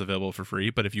stuff that was available for free,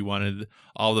 but if you wanted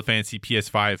all the fancy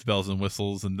PS5 bells and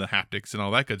whistles and the haptics and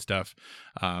all that good stuff,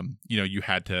 you know, you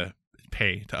had to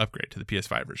pay to upgrade to the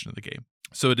PS5 version of the game.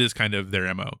 So it is kind of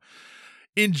their MO.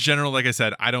 In general, like I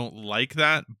said, I don't like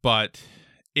that, but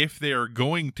if they are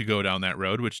going to go down that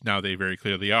road, which now they very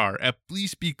clearly are, at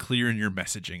least be clear in your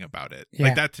messaging about it. Yeah.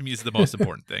 Like that to me is the most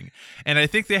important thing. And I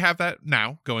think they have that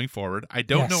now going forward. I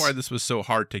don't know why this was so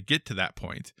hard to get to that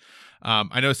point.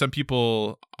 I know some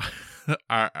people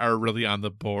are really on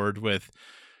the board with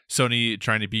Sony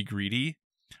trying to be greedy.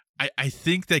 I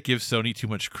think that gives Sony too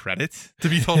much credit, to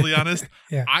be totally honest.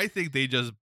 I think they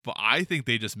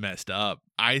just messed up.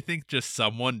 I think just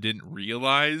someone didn't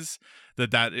realize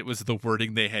that it was the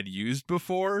wording they had used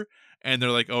before, and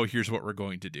they're like, oh, here's what we're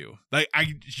going to do. Like,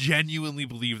 I genuinely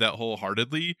believe that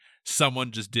wholeheartedly.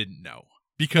 Someone just didn't know.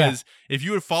 Because if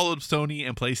you had followed Sony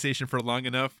and PlayStation for long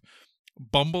enough,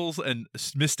 bumbles and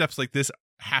missteps like this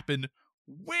happen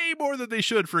way more than they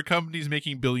should for companies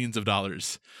making billions of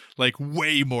dollars. Like,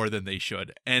 way more than they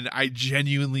should. And I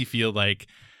genuinely feel like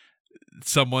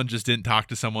someone just didn't talk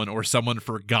to someone, or someone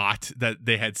forgot that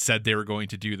they had said they were going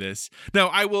to do this. Now,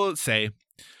 I will say,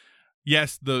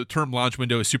 yes, the term launch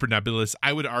window is super nebulous.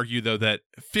 I would argue, though, that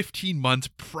 15 months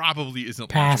probably isn't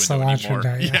past launch window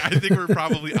anymore. Yeah, I think we're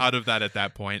probably out of that at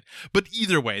that point. But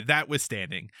either way, that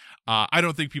withstanding, I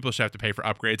don't think people should have to pay for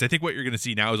upgrades. I think what you're going to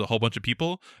see now is a whole bunch of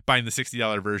people buying the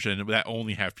 $60 version that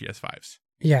only have PS5s.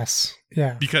 Yes.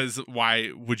 Yeah. Because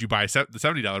why would you buy the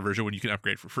 $70 version when you can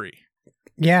upgrade for free?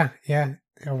 Yeah,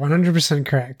 100%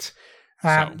 correct.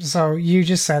 So you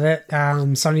just said it.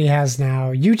 Sony has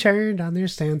now U-turned on their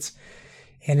stance,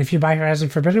 and if you buy Horizon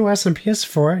Forbidden West on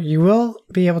PS4, you will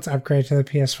be able to upgrade to the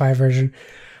PS5 version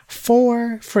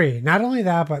for free. Not only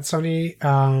that, but Sony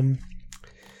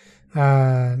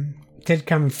did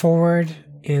come forward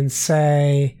and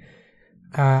say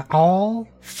all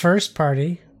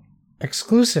first-party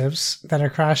exclusives that are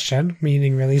cross-gen,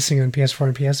 meaning releasing on PS4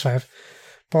 and PS5,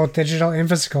 both digital and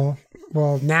physical,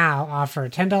 will now offer a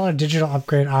 $10 digital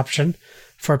upgrade option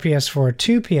for PS4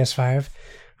 to PS5.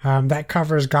 That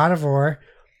covers God of War.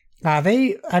 I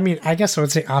guess I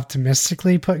would say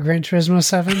optimistically put Gran Turismo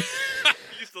 7. You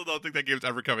still don't think that game's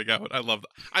ever coming out? I love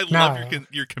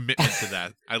your commitment to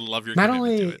that. I love your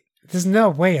commitment to it. There's no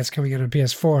way it's coming out on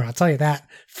PS4. I'll tell you that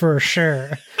for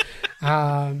sure.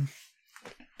 I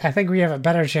think we have a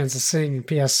better chance of seeing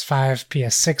PS5,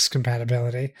 PS6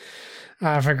 compatibility.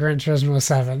 For Gran Turismo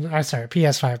 7.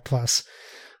 PS5 Plus.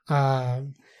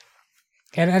 And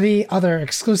any other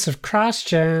exclusive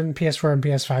cross-gen PS4 and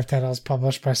PS5 titles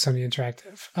published by Sony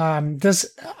Interactive. This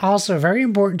also very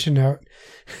important to note.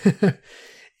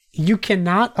 You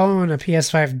cannot own a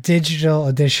PS5 digital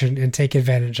edition and take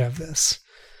advantage of this.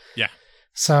 Yeah.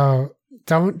 So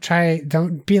don't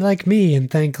be like me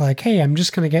and think like, hey, I'm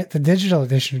just going to get the digital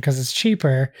edition because it's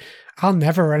cheaper. I'll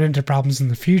never run into problems in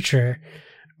the future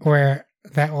where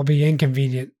that will be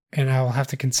inconvenient, and I will have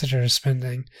to consider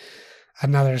spending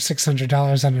another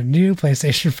 $600 on a new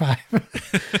PlayStation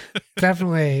 5.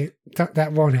 Definitely,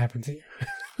 that won't happen to you.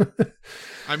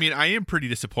 I mean, I am pretty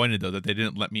disappointed, though, that they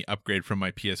didn't let me upgrade from my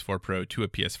PS4 Pro to a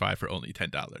PS5 for only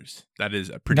 $10. That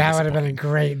is a pretty That would have been a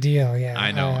great deal, yeah.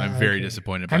 I know. I'm very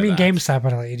disappointed by that. GameStop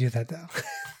would have let you do that,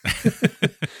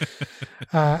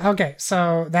 though. Okay,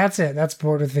 so that's it. That's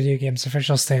Bored with Video Games'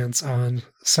 official stance on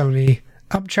Sony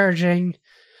upcharging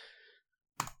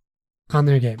on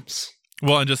their games.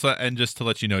 Well, and just to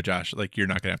let you know, Josh, like, you're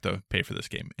not gonna have to pay for this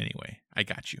game anyway. I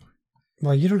got you.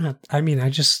 Well, you don't have. I mean, I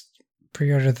just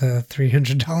pre-order the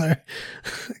 $300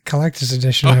 collector's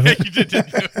edition of it. You did.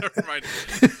 Never mind.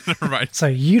 Never mind. So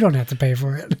you don't have to pay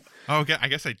for it. Oh, okay. I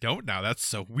guess I don't now. That's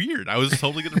so weird. I was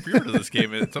totally going to pre-order this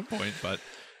game at some point, but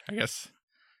I guess,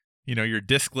 you're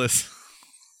discless.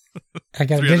 I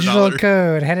got a digital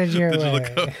code headed your way.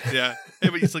 Code. Yeah. Hey,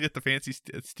 but you still get the fancy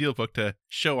steelbook to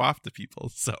show off to people.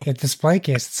 So a display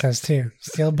case, it says too.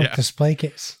 Steelbook display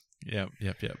case. Yep.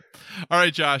 All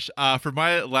right, Josh. For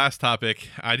my last topic,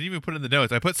 I didn't even put in the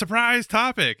notes. I put surprise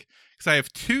topic because I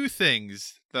have two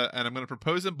things and I'm going to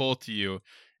propose them both to you,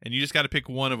 and you just got to pick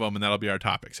one of them, and that'll be our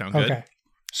topic. Sound good? Okay.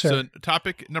 Sure.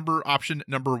 So option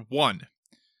number 1.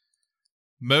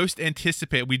 Most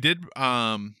anticipated. We did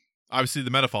obviously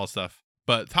the Metafall stuff,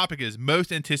 but the topic is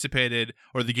most anticipated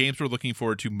or the games we're looking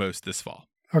forward to most this fall.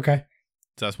 Okay.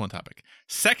 So that's one topic.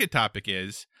 Second topic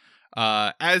is,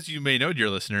 as you may know, dear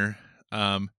listener,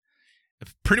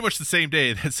 pretty much the same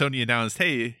day that Sony announced,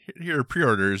 hey, here are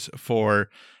pre-orders for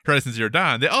Horizon Zero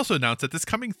Dawn, they also announced that this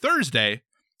coming Thursday,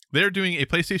 they're doing a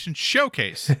PlayStation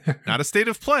showcase. Not a state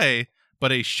of play,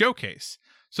 but a showcase.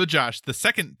 So, Josh, the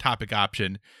second topic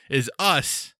option is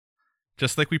us,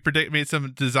 just like we made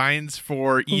some designs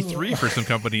for E3 for some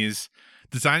companies,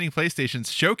 designing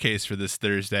PlayStation's showcase for this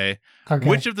Thursday. Okay.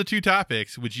 Which of the two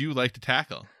topics would you like to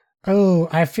tackle? Oh,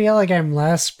 I feel like I'm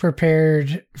less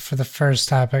prepared for the first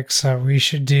topic, so we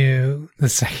should do the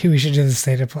second. We should do the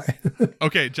state of play.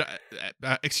 Okay,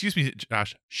 excuse me,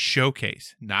 Josh.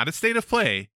 Showcase, not a state of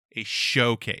play, a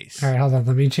showcase. All right, hold on.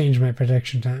 Let me change my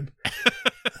prediction time.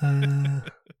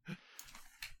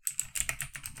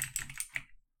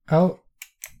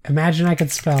 Imagine I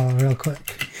could spell real quick.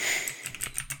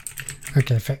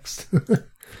 Okay, fixed.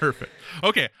 Perfect.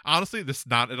 Okay, honestly, this is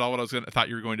not at all what I thought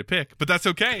you were going to pick, but that's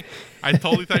okay. I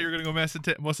totally thought you were going to go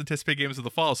most anticipated games of the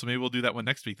fall, so maybe we'll do that one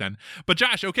next week then. But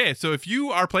Josh, okay, so if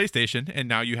you are PlayStation and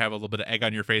now you have a little bit of egg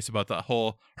on your face about the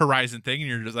whole Horizon thing, and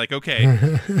you're just like,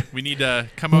 okay, we need to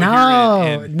come out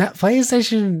here and... No,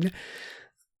 PlayStation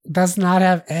does not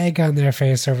have egg on their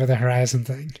face over the Horizon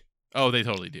thing. Oh, they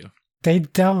totally do. They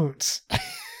don't.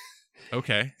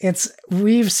 Okay.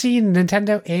 We've seen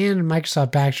Nintendo and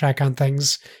Microsoft backtrack on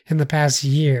things in the past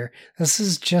year. This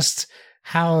is just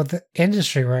how the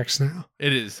industry works now.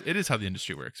 It is how the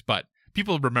industry works, but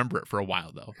people remember it for a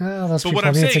while though. Oh, those but people what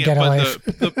I'm need saying, to get a life.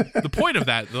 the point of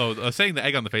that though, saying the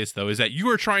egg on the face though, is that you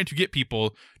are trying to get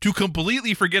people to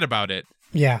completely forget about it.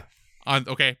 Yeah.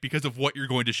 Because of what you're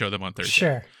going to show them on Thursday.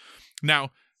 Sure.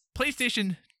 Now,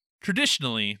 PlayStation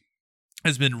traditionally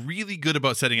has been really good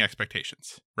about setting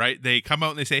expectations, right? They come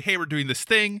out and they say, hey, we're doing this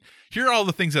thing. Here are all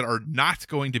the things that are not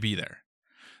going to be there.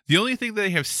 The only thing they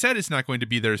have said is not going to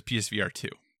be there is PSVR 2.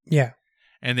 Yeah.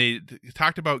 And they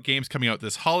talked about games coming out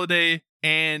this holiday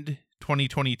and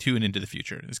 2022 and into the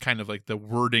future. It's kind of like the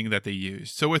wording that they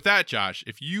use. So with that, Josh,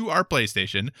 if you are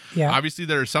PlayStation, obviously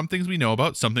there are some things we know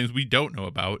about, some things we don't know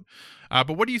about.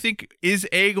 But what do you think is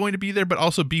A, going to be there, but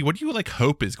also B, what do you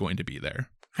hope is going to be there?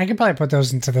 I can probably put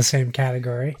those into the same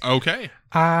category. Okay.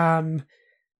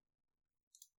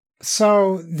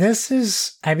 So this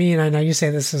is, I know you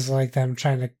say this is like them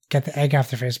trying to get the egg off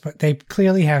their face, but they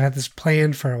clearly have had this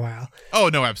planned for a while. Oh,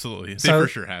 no, absolutely. They for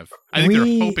sure have. I think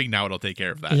they're hoping now it'll take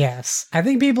care of that. Yes. I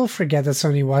think people forget that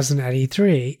Sony wasn't at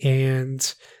E3,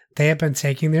 and they have been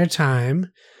taking their time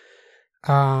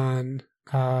on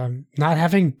not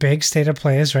having big state of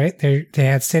plays, right? They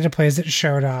had state of plays that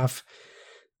showed off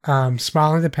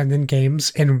small independent games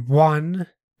in one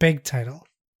big title,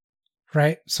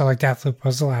 right? So Deathloop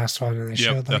was the last one, and they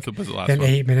showed Deathloop was the last an one.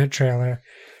 8-minute trailer.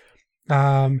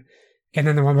 And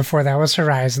then the one before that was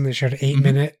Horizon. They showed an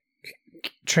 8-minute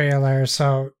trailer.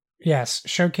 So yes,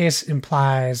 showcase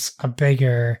implies a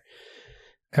bigger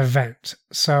event.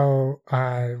 So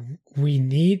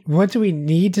what do we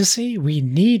need to see? We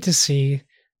need to see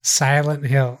Silent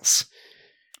Hills.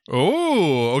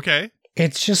 Oh, okay.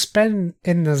 It's just been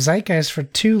in the zeitgeist for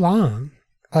too long.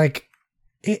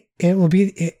 It will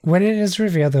be, when it is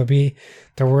revealed, it'll be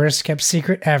the worst kept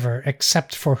secret ever,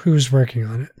 except for who's working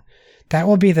on it. That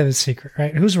will be the secret,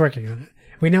 right? Who's working on it?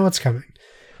 We know what's coming.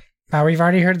 We've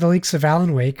already heard the leaks of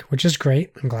Alan Wake, which is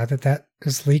great. I'm glad that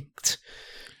is leaked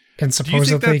and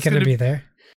supposedly going to be there.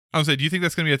 I was saying, do you think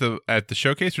that's going to be at the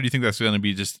showcase, or do you think that's going to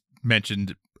be just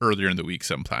mentioned earlier in the week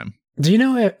sometime? Do you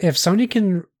know if Sony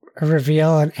can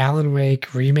reveal an Alan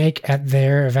Wake remake at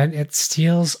their event, it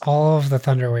steals all of the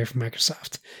thunder away from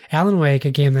Microsoft. Alan Wake,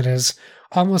 a game that is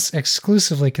almost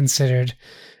exclusively considered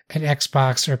an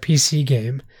Xbox or PC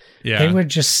game, they would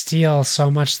just steal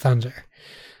so much thunder.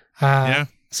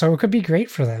 So it could be great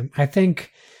for them. I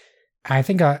think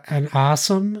an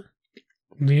awesome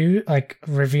new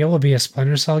reveal will be a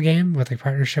Splinter Cell game with a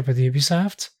partnership with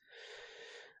Ubisoft.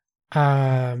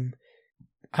 I'm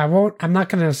not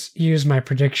going to use my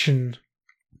prediction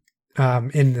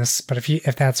in this, but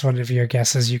if that's one of your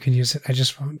guesses, you can use it. I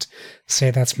just won't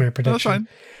say that's my prediction. That's fine.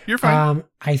 You're fine.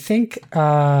 I think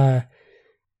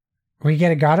we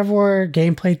get a God of War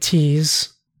gameplay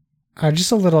tease,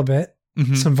 just a little bit,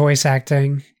 some voice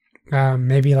acting,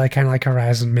 maybe kind of like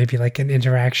Horizon, maybe like an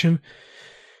interaction,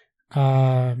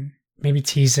 maybe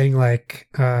teasing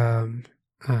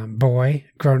boy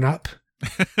grown up.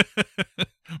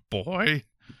 Boy,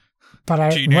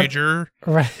 but teenager.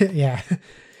 Yeah.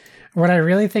 What I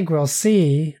really think we'll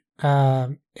see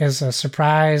is a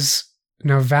surprise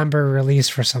November release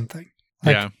for something.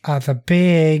 The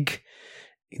big.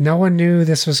 No one knew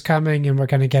this was coming, and we're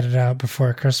going to get it out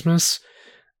before Christmas.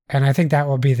 And I think that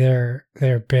will be their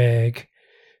big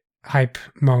hype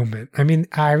moment. I mean,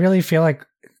 I really feel like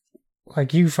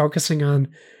you focusing on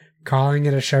calling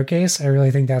it a showcase, I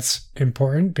really think that's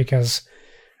important, because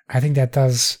I think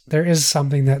there is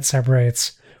something that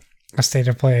separates a state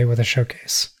of play with a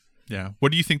showcase. Yeah.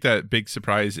 What do you think that big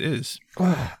surprise is?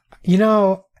 I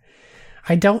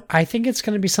think it's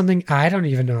going to be something I don't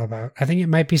even know about. I think it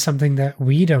might be something that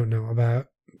we don't know about,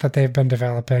 that they've been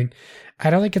developing. I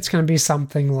don't think it's going to be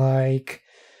something like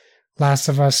Last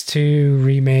of Us 2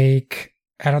 remake.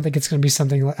 I don't think it's going to be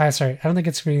something like, I don't think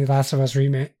it's going to be Last of Us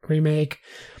remake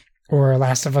or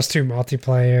Last of Us 2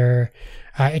 multiplayer.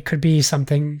 It could be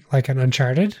something like an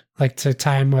Uncharted, to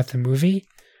time with the movie.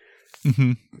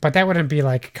 Mm-hmm. But that wouldn't be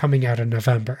coming out in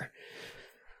November.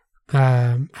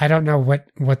 I don't know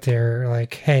what their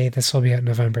hey, this will be a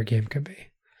November game could be.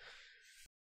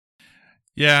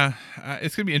 Yeah,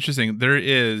 it's going to be interesting. There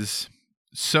is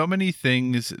so many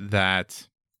things that...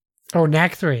 Oh,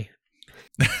 Knack 3.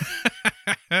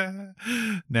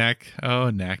 Knack. Oh,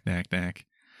 Knack.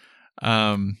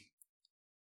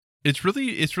 It's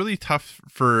really tough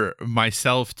for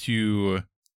myself to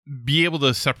be able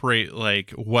to separate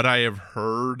what I have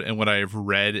heard and what I have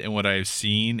read and what I have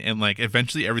seen, and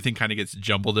eventually everything kind of gets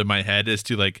jumbled in my head as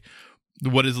to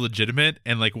what is legitimate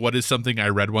and what is something I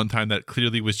read one time that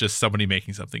clearly was just somebody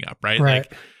making something up, right?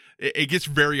 It gets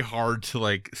very hard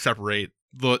to separate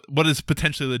what is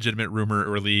potentially legitimate rumor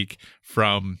or leak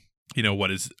from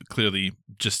what is clearly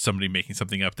just somebody making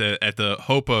something up at the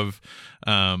hope of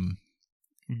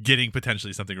getting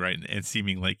potentially something right and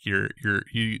seeming like you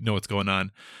know what's going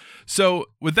on. So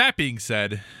with that being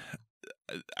said,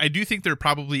 I do think there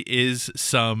probably is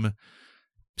some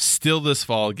still this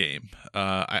fall game.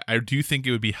 I do think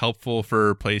it would be helpful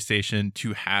for PlayStation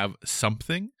to have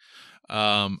something.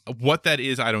 What that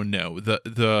is, I don't know.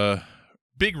 The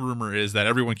big rumor is that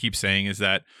everyone keeps saying is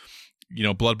that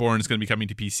Bloodborne is going to be coming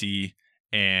to PC,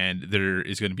 and there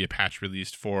is going to be a patch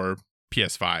released for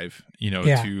PS5,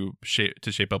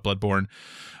 to shape up Bloodborne.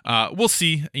 We'll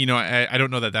see. I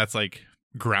don't know that that's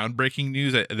groundbreaking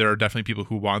news. There are definitely people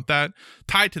who want that.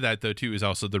 Tied to that, though, too, is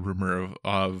also the rumor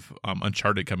of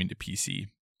Uncharted coming to PC.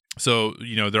 So,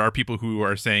 there are people who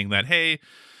are saying that, hey,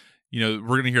 we're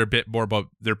going to hear a bit more about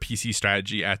their PC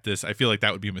strategy at this. I feel like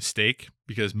that would be a mistake,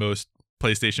 because most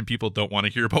PlayStation people don't want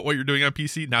to hear about what you're doing on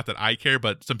PC. Not that I care,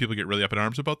 but some people get really up in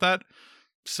arms about that.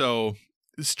 So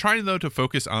it's trying, though, to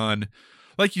focus on,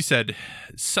 like you said,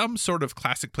 some sort of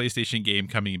classic PlayStation game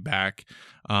coming back.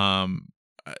 We've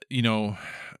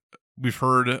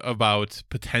heard about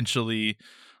potentially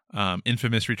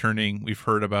Infamous returning. We've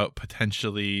heard about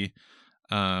potentially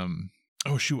what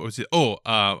was it?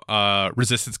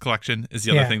 Resistance Collection is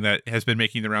the other thing that has been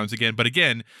making the rounds again. But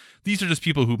again, these are just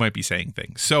people who might be saying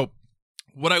things. So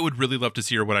what I would really love to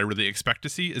see, or what I really expect to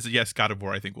see, is yes, God of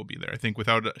War, I think, will be there. I think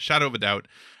without a shadow of a doubt,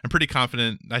 I'm pretty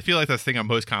confident. I feel like that's the thing I'm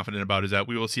most confident about, is that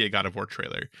we will see a God of War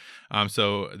trailer,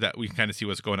 so that we can kind of see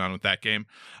what's going on with that game.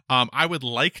 I would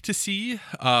like to see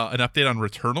an update on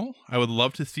Returnal. I would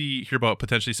love to hear about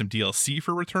potentially some DLC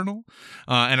for Returnal,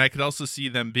 and I could also see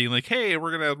them being like, hey,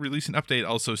 we're going to release an update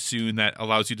also soon that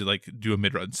allows you to do a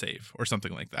mid-run save or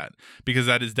something like that, because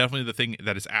that is definitely the thing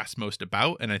that is asked most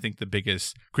about, and I think the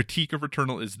biggest critique of Returnal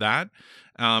is that,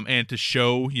 and to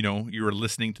show you're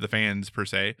listening to the fans per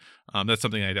se. That's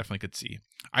something I definitely could see.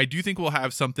 I do think we'll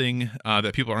have something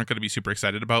that people aren't going to be super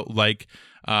excited about, like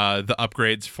the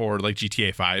upgrades for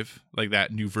GTA 5,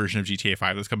 that new version of GTA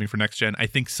 5 that's coming for next gen. I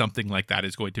think something like that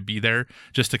is going to be there,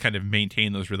 just to kind of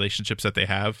maintain those relationships that they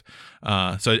have.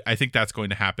 So I think that's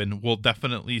going to happen. We'll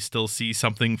definitely still see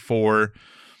something for,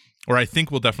 or I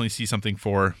think we'll definitely see something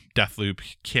for Deathloop,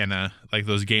 Kena,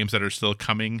 those games that are still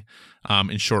coming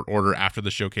in short order after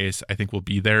the showcase. I think will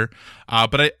be there.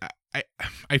 But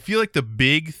I feel like the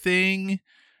big thing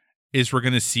is we're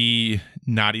going to see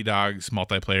Naughty Dog's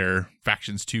multiplayer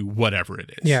Factions 2, whatever it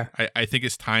is. Yeah. I think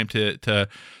it's time to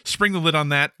spring the lid on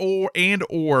that, or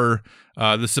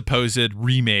the supposed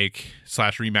remake /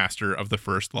 remaster of the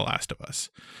first The Last of Us.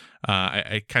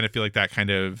 I kind of feel like that kind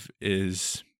of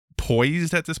is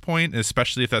poised at this point,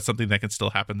 especially if that's something that can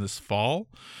still happen this fall.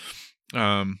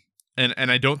 And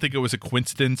I don't think it was a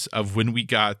coincidence of when we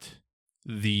got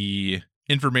the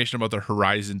information about the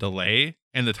Horizon delay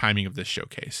and the timing of this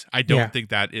showcase. I don't think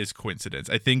that is coincidence.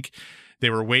 I think they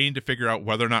were waiting to figure out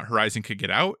whether or not Horizon could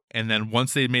get out, and then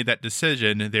once they made that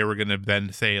decision, they were going to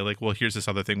then say, like, well, here's this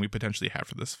other thing we potentially have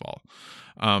for this fall.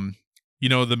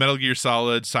 The Metal Gear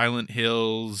Solid, Silent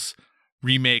Hills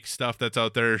remake stuff that's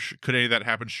out there, could any of that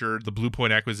happen? Sure. The Blue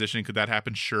Point acquisition, could that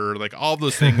happen? Sure. Like, all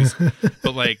those things.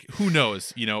 But like, who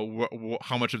knows,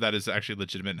 how much of that is actually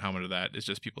legitimate and how much of that is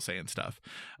just people saying stuff.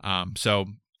 So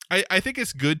I think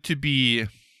it's good to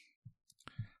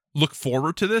look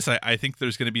forward to this. I think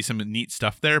there's going to be some neat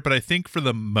stuff there, but I think for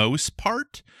the most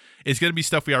part, it's going to be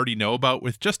stuff we already know about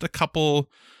with just a couple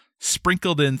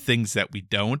sprinkled in things that we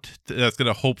don't. That's going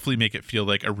to hopefully make it feel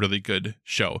like a really good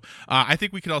show. I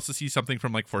think we could also see something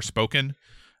from like Forspoken.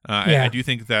 I do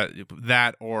think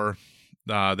that or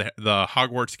the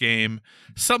Hogwarts game,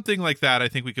 something like that, I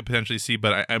think we could potentially see,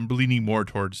 but I'm leaning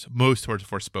towards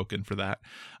Forspoken for that.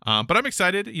 But I'm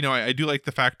excited. I do like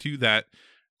the fact too that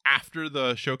after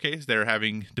the showcase, they're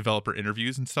having developer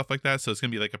interviews and stuff like that. So it's going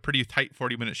to be like a pretty tight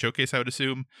 40-minute showcase, I would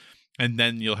assume. And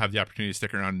then you'll have the opportunity to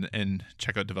stick around and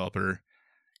check out developer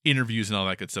interviews and all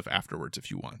that good stuff afterwards if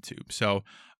you want to. So,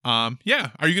 are you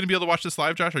going to be able to watch this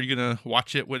live, Josh? Are you going to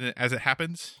watch it as it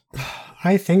happens?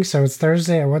 I think so. It's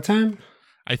Thursday at what time?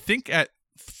 I think at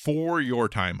 4 your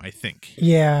time, I think.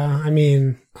 Yeah, I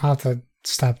mean, I'll have to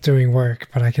stop doing work,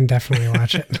 but I can definitely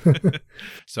watch it.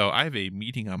 So I have a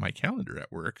meeting on my calendar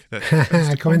at work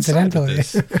that coincidentally.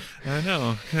 I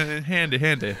know,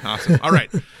 handy, awesome. All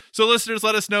right, so listeners,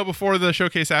 let us know before the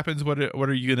showcase happens. What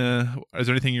are you gonna? Is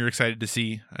there anything you're excited to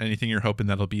see? Anything you're hoping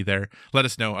that'll be there? Let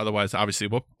us know. Otherwise, obviously,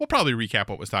 we'll probably recap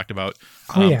what was talked about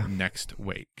next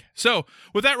week. So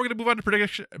with that, we're gonna move on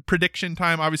to prediction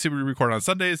time. Obviously, we record on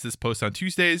Sundays. This posts on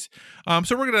Tuesdays.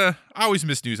 So we're gonna always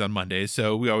miss news on Mondays.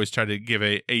 So we always try to give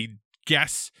a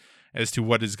guess as to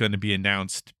what is going to be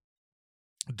announced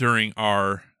during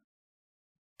our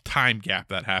time gap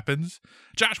that happens.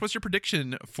 Josh, what's your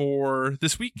prediction for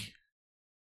this week?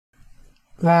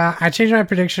 I changed my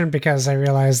prediction because I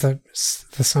realized that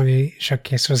the Sony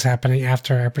showcase was happening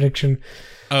after our prediction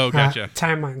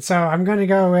timeline. So I'm going to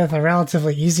go with a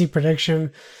relatively easy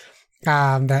prediction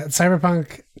that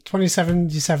Cyberpunk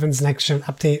 2077's next-gen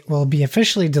update will be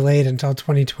officially delayed until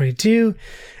 2022.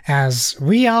 As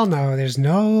we all know, there's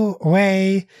no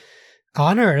way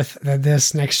on Earth that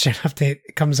this next-gen update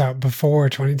comes out before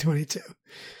 2022.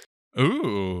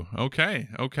 Ooh, okay.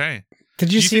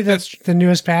 Did you see that the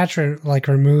newest patch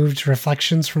removed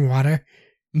reflections from water?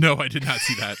 No, I did not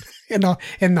see that.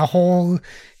 in the whole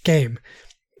game,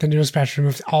 the newest patch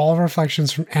removed all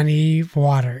reflections from any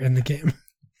water in the game.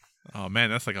 Oh man,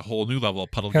 that's like a whole new level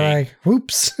of puddle They're game. like,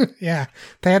 whoops. Yeah.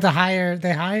 They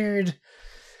hired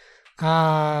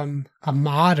a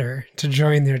modder to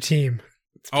join their team.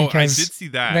 Oh, I did see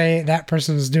that. That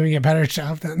person is doing a better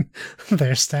job than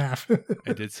their staff.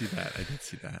 I did see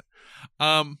that.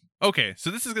 Okay, so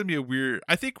this is going to be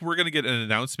I think we're going to get an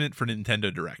announcement for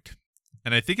Nintendo Direct.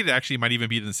 And I think it actually might even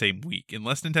be in the same week.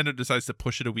 Unless Nintendo decides to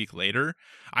push it a week later,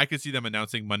 I could see them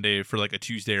announcing Monday for like a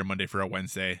Tuesday or Monday for a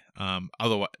Wednesday.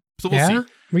 Otherwise, so we'll see.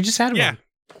 We just had one.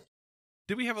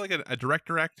 Did we have like a direct?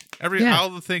 All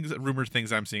the rumors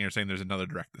things I'm seeing are saying there's another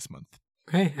direct this month.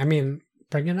 Hey, I mean,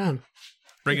 bring it on.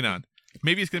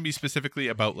 Maybe it's going to be specifically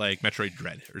about like Metroid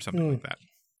Dread or something like that.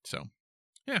 So,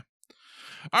 yeah.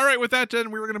 All right, with that, Jen,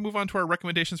 we were going to move on to our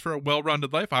recommendations for a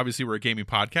well-rounded life. Obviously, we're a gaming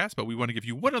podcast, but we want to give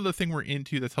you one other thing we're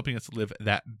into that's helping us live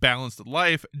that balanced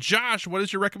life. Josh, what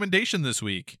is your recommendation this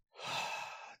week?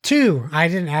 2. I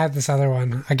didn't add this other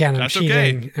one. Again, I'm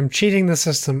cheating. Okay. I'm cheating the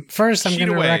system. First, I'm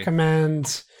going to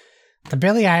recommend the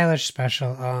Billie Eilish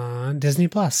special on Disney+.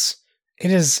 It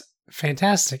is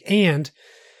fantastic, and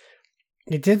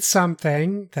it did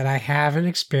something that I haven't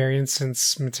experienced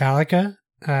since Metallica,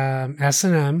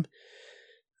 S&M,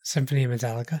 Symphony of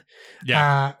Metallica.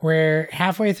 Yeah. Where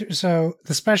halfway through, so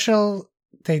the special,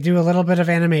 they do a little bit of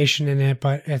animation in it,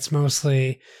 but it's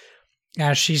mostly,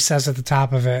 as she says at the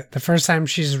top of it, the first time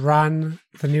she's run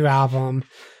the new album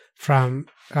from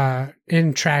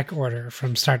in track order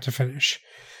from start to finish.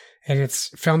 And it's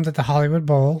filmed at the Hollywood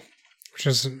Bowl, which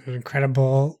is an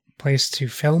incredible place to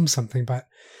film something. But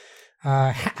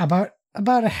about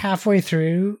about halfway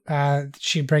through,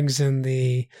 she brings in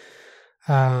the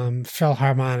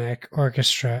Philharmonic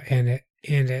Orchestra, and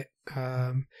it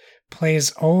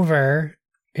plays over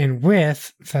and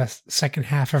with the second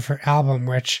half of her album,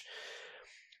 which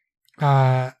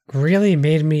really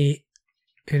made me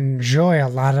enjoy a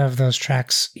lot of those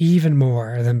tracks even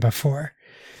more than before.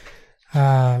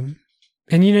 And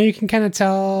you can kind of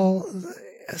tell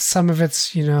some of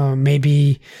it's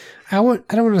maybe I don't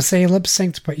want to say lip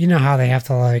synced, but you know how they have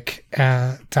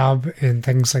to dub and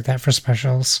things like that for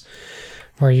specials,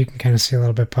 where you can kind of see a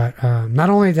little bit. But not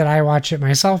only did I watch it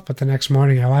myself, but the next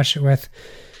morning I watched it with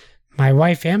my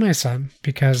wife and my son,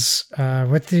 because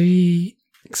with the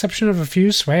exception of a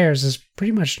few swears, there's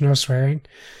pretty much no swearing.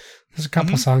 There's a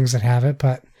couple songs that have it,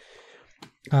 but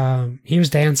he was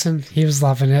dancing. He was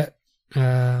loving it.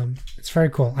 It's very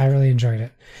cool. I really enjoyed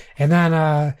it. And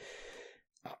then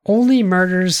Only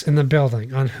Murders in the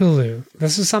Building on Hulu.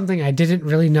 This is something I didn't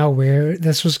really know where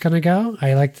this was going to go.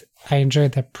 I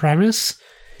enjoyed the premise.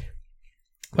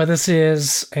 But this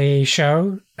is a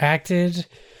show acted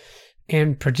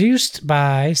and produced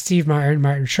by Steve Martin,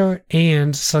 Martin Short,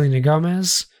 and Selena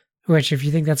Gomez, which, if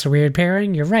you think that's a weird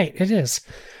pairing, you're right. It is.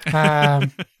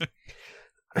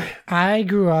 I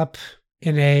grew up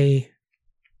in a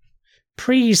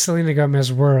pre-Selena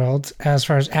Gomez world as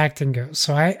far as acting goes.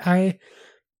 So I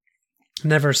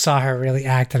never saw her really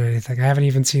act in anything. I haven't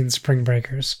even seen Spring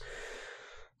Breakers.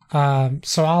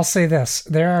 So I'll say this.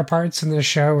 There are parts in this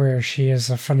show where she is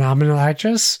a phenomenal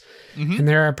actress. Mm-hmm. And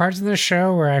there are parts in this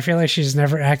show where I feel like she's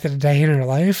never acted a day in her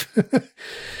life.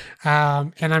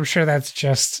 And I'm sure that's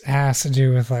just has to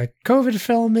do with COVID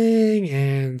filming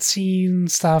and scene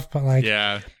stuff.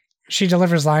 But she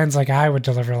delivers lines like I would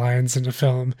deliver lines in a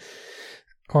film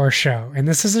or show. And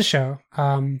this is a show.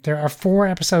 There are 4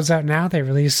 episodes out now. They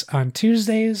release on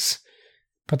Tuesdays,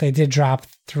 but they did drop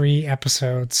 3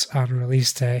 episodes on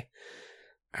release day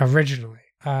originally.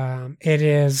 It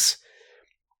is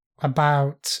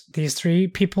about these 3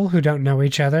 people who don't know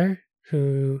each other,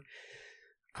 who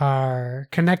are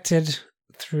connected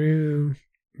through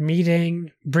meeting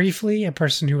briefly a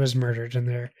person who was murdered in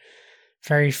their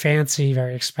very fancy,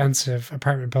 very expensive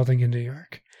apartment building in New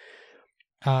York.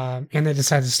 And they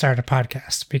decided to start a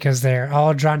podcast because they're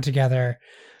all drawn together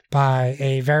by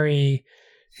a very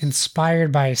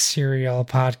inspired by serial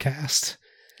podcast.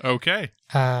 Okay.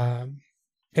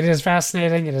 It is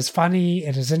fascinating. It is funny.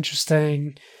 It is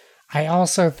interesting. I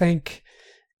also think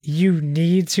you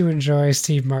need to enjoy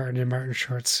Steve Martin and Martin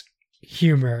Short's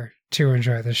humor to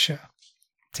enjoy this show.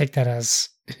 Take that as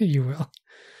you will.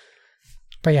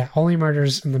 But yeah, Only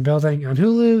Murders in the Building on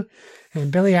Hulu,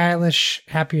 and Billie Eilish,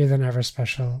 Happier Than Ever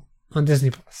special on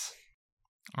Disney+.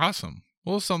 Awesome.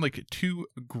 Well, those sound like 2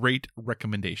 great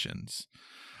recommendations.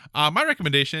 My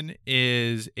recommendation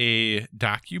is a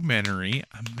documentary.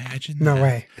 Imagine no that.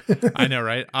 way. I know,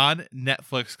 right? On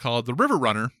Netflix called The River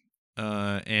Runner.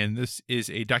 And this is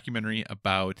a documentary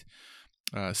about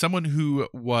someone who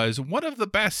was one of the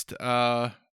best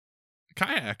kayakers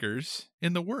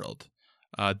in the world.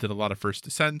 Did a lot of first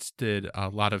descents, did a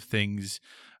lot of things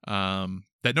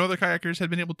that no other kayakers had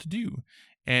been able to do.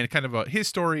 And kind of his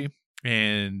story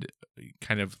and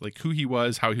kind of who he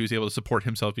was, how he was able to support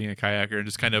himself being a kayaker, and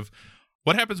just kind of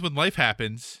what happens when life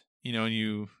happens,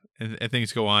 and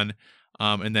things go on,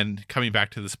 and then coming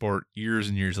back to the sport years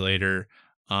and years later,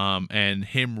 and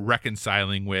him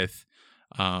reconciling with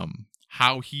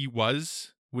how he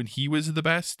was when he was the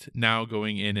best, now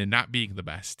going in and not being the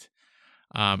best.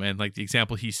 And the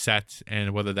example he set,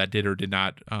 and whether that did or did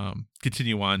not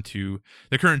continue on to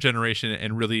the current generation,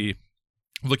 and really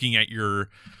looking at your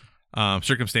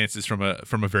circumstances from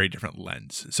a very different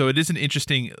lens. So it is an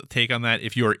interesting take on that.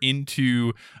 If you're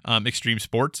into extreme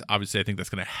sports, obviously I think that's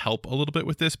going to help a little bit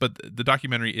with this, but the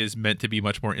documentary is meant to be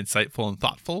much more insightful and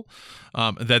thoughtful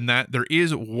than that. There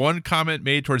is one comment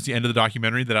made towards the end of the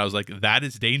documentary that I was like, that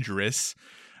is dangerous,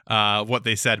 what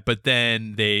they said, but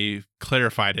then they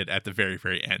clarified it at the very,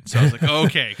 very end. So I was like,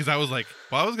 okay, because I was like,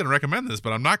 well, I was going to recommend this,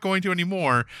 but I'm not going to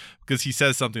anymore, because he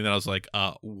says something that I was like,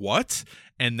 what?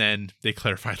 And then they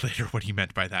clarified later what he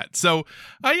meant by that. So,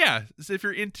 yeah, so if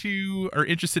you're into or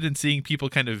interested in seeing people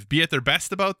kind of be at their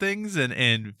best about things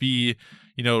and be,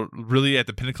 really at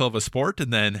the pinnacle of a sport,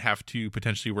 and then have to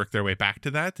potentially work their way back to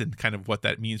that, and kind of what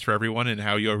that means for everyone and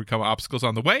how you overcome obstacles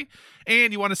on the way,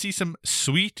 and you want to see some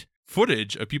sweet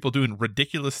footage of people doing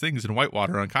ridiculous things in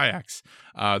whitewater on kayaks,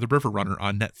 The River Runner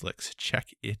on Netflix. Check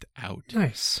it out.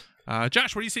 Nice.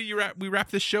 Josh, what do you say we wrap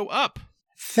this show up?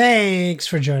 Thanks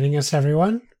for joining us,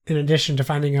 everyone. In addition to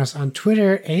finding us on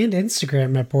Twitter and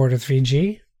Instagram at Board with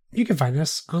VG, you can find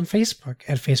us on Facebook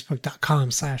at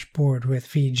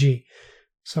facebook.com/boardwithvg.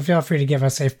 So feel free to give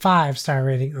us a 5-star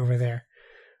rating over there.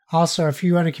 Also, if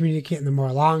you want to communicate in the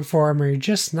more long form or you're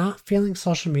just not feeling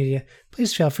social media,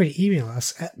 please feel free to email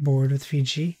us at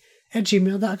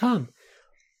boardwithvg@gmail.com.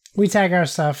 We tag our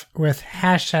stuff with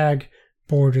hashtag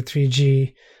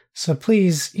boardwith3g, so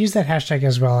please use that hashtag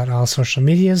as well on all social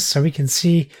medias so we can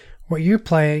see what you're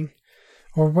playing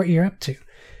or what you're up to.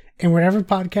 And whatever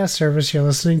podcast service you're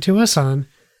listening to us on,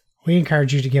 we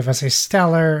encourage you to give us a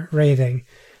stellar rating.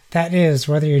 That is,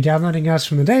 whether you're downloading us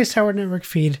from the Dice Tower Network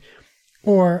feed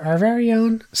or our very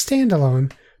own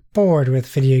standalone Board with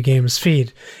Video Games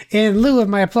feed. In lieu of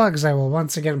my plugs, I will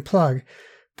once again plug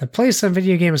the Play Some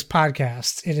Video Games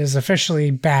podcast. It is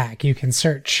officially back. You can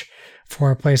search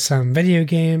for Play Some Video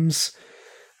Games.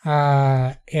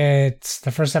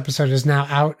 The first episode is now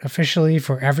out officially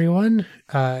for everyone.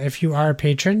 If you are a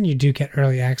patron, you do get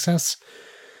early access.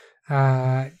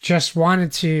 Just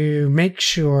wanted to make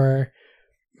sure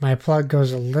my plug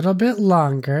goes a little bit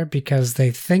longer because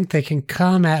they think they can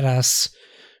come at us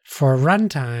for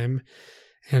runtime,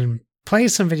 and Play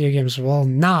Some Video Games will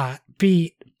not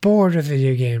be Bored with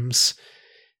Video Games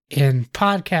in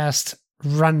podcast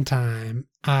runtime.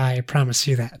 I promise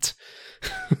you that.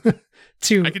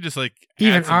 I could just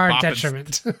even our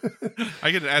detriment.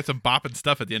 I could add some bopping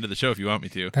stuff at the end of the show if you want me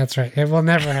to. That's right. It will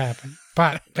never happen.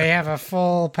 But they have a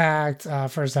full packed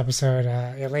first episode.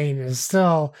 Elaine is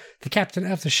still the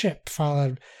captain of the ship,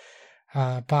 followed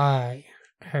by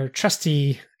her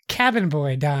trusty cabin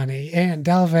boy Donnie and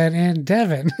Delvin and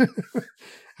Devin.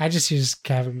 I just use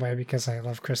cabin boy because I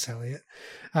love Chris Elliott.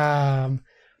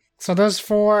 So those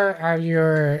 4 are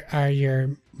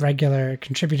your regular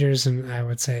contributors, and I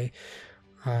would say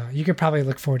you could probably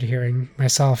look forward to hearing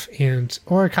myself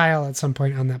or Kyle at some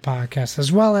point on that podcast, as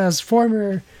well as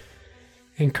former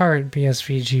and current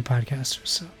BSVG podcasters.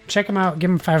 So check them out. Give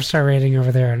them a 5-star rating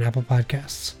over there on Apple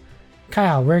Podcasts.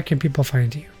 Kyle, where can people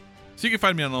find you? So you can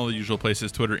find me on all the usual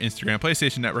places: Twitter, Instagram,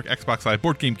 PlayStation Network, Xbox Live,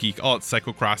 Board Game Geek, all at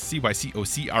Cyclocross,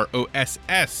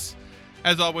 CYCOCROSS.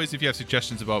 As always, if you have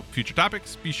suggestions about future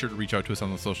topics, be sure to reach out to us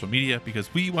on the social media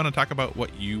because we want to talk about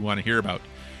what you want to hear about.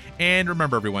 And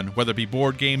remember, everyone, whether it be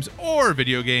board games or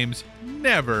video games,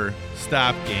 never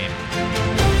stop gaming.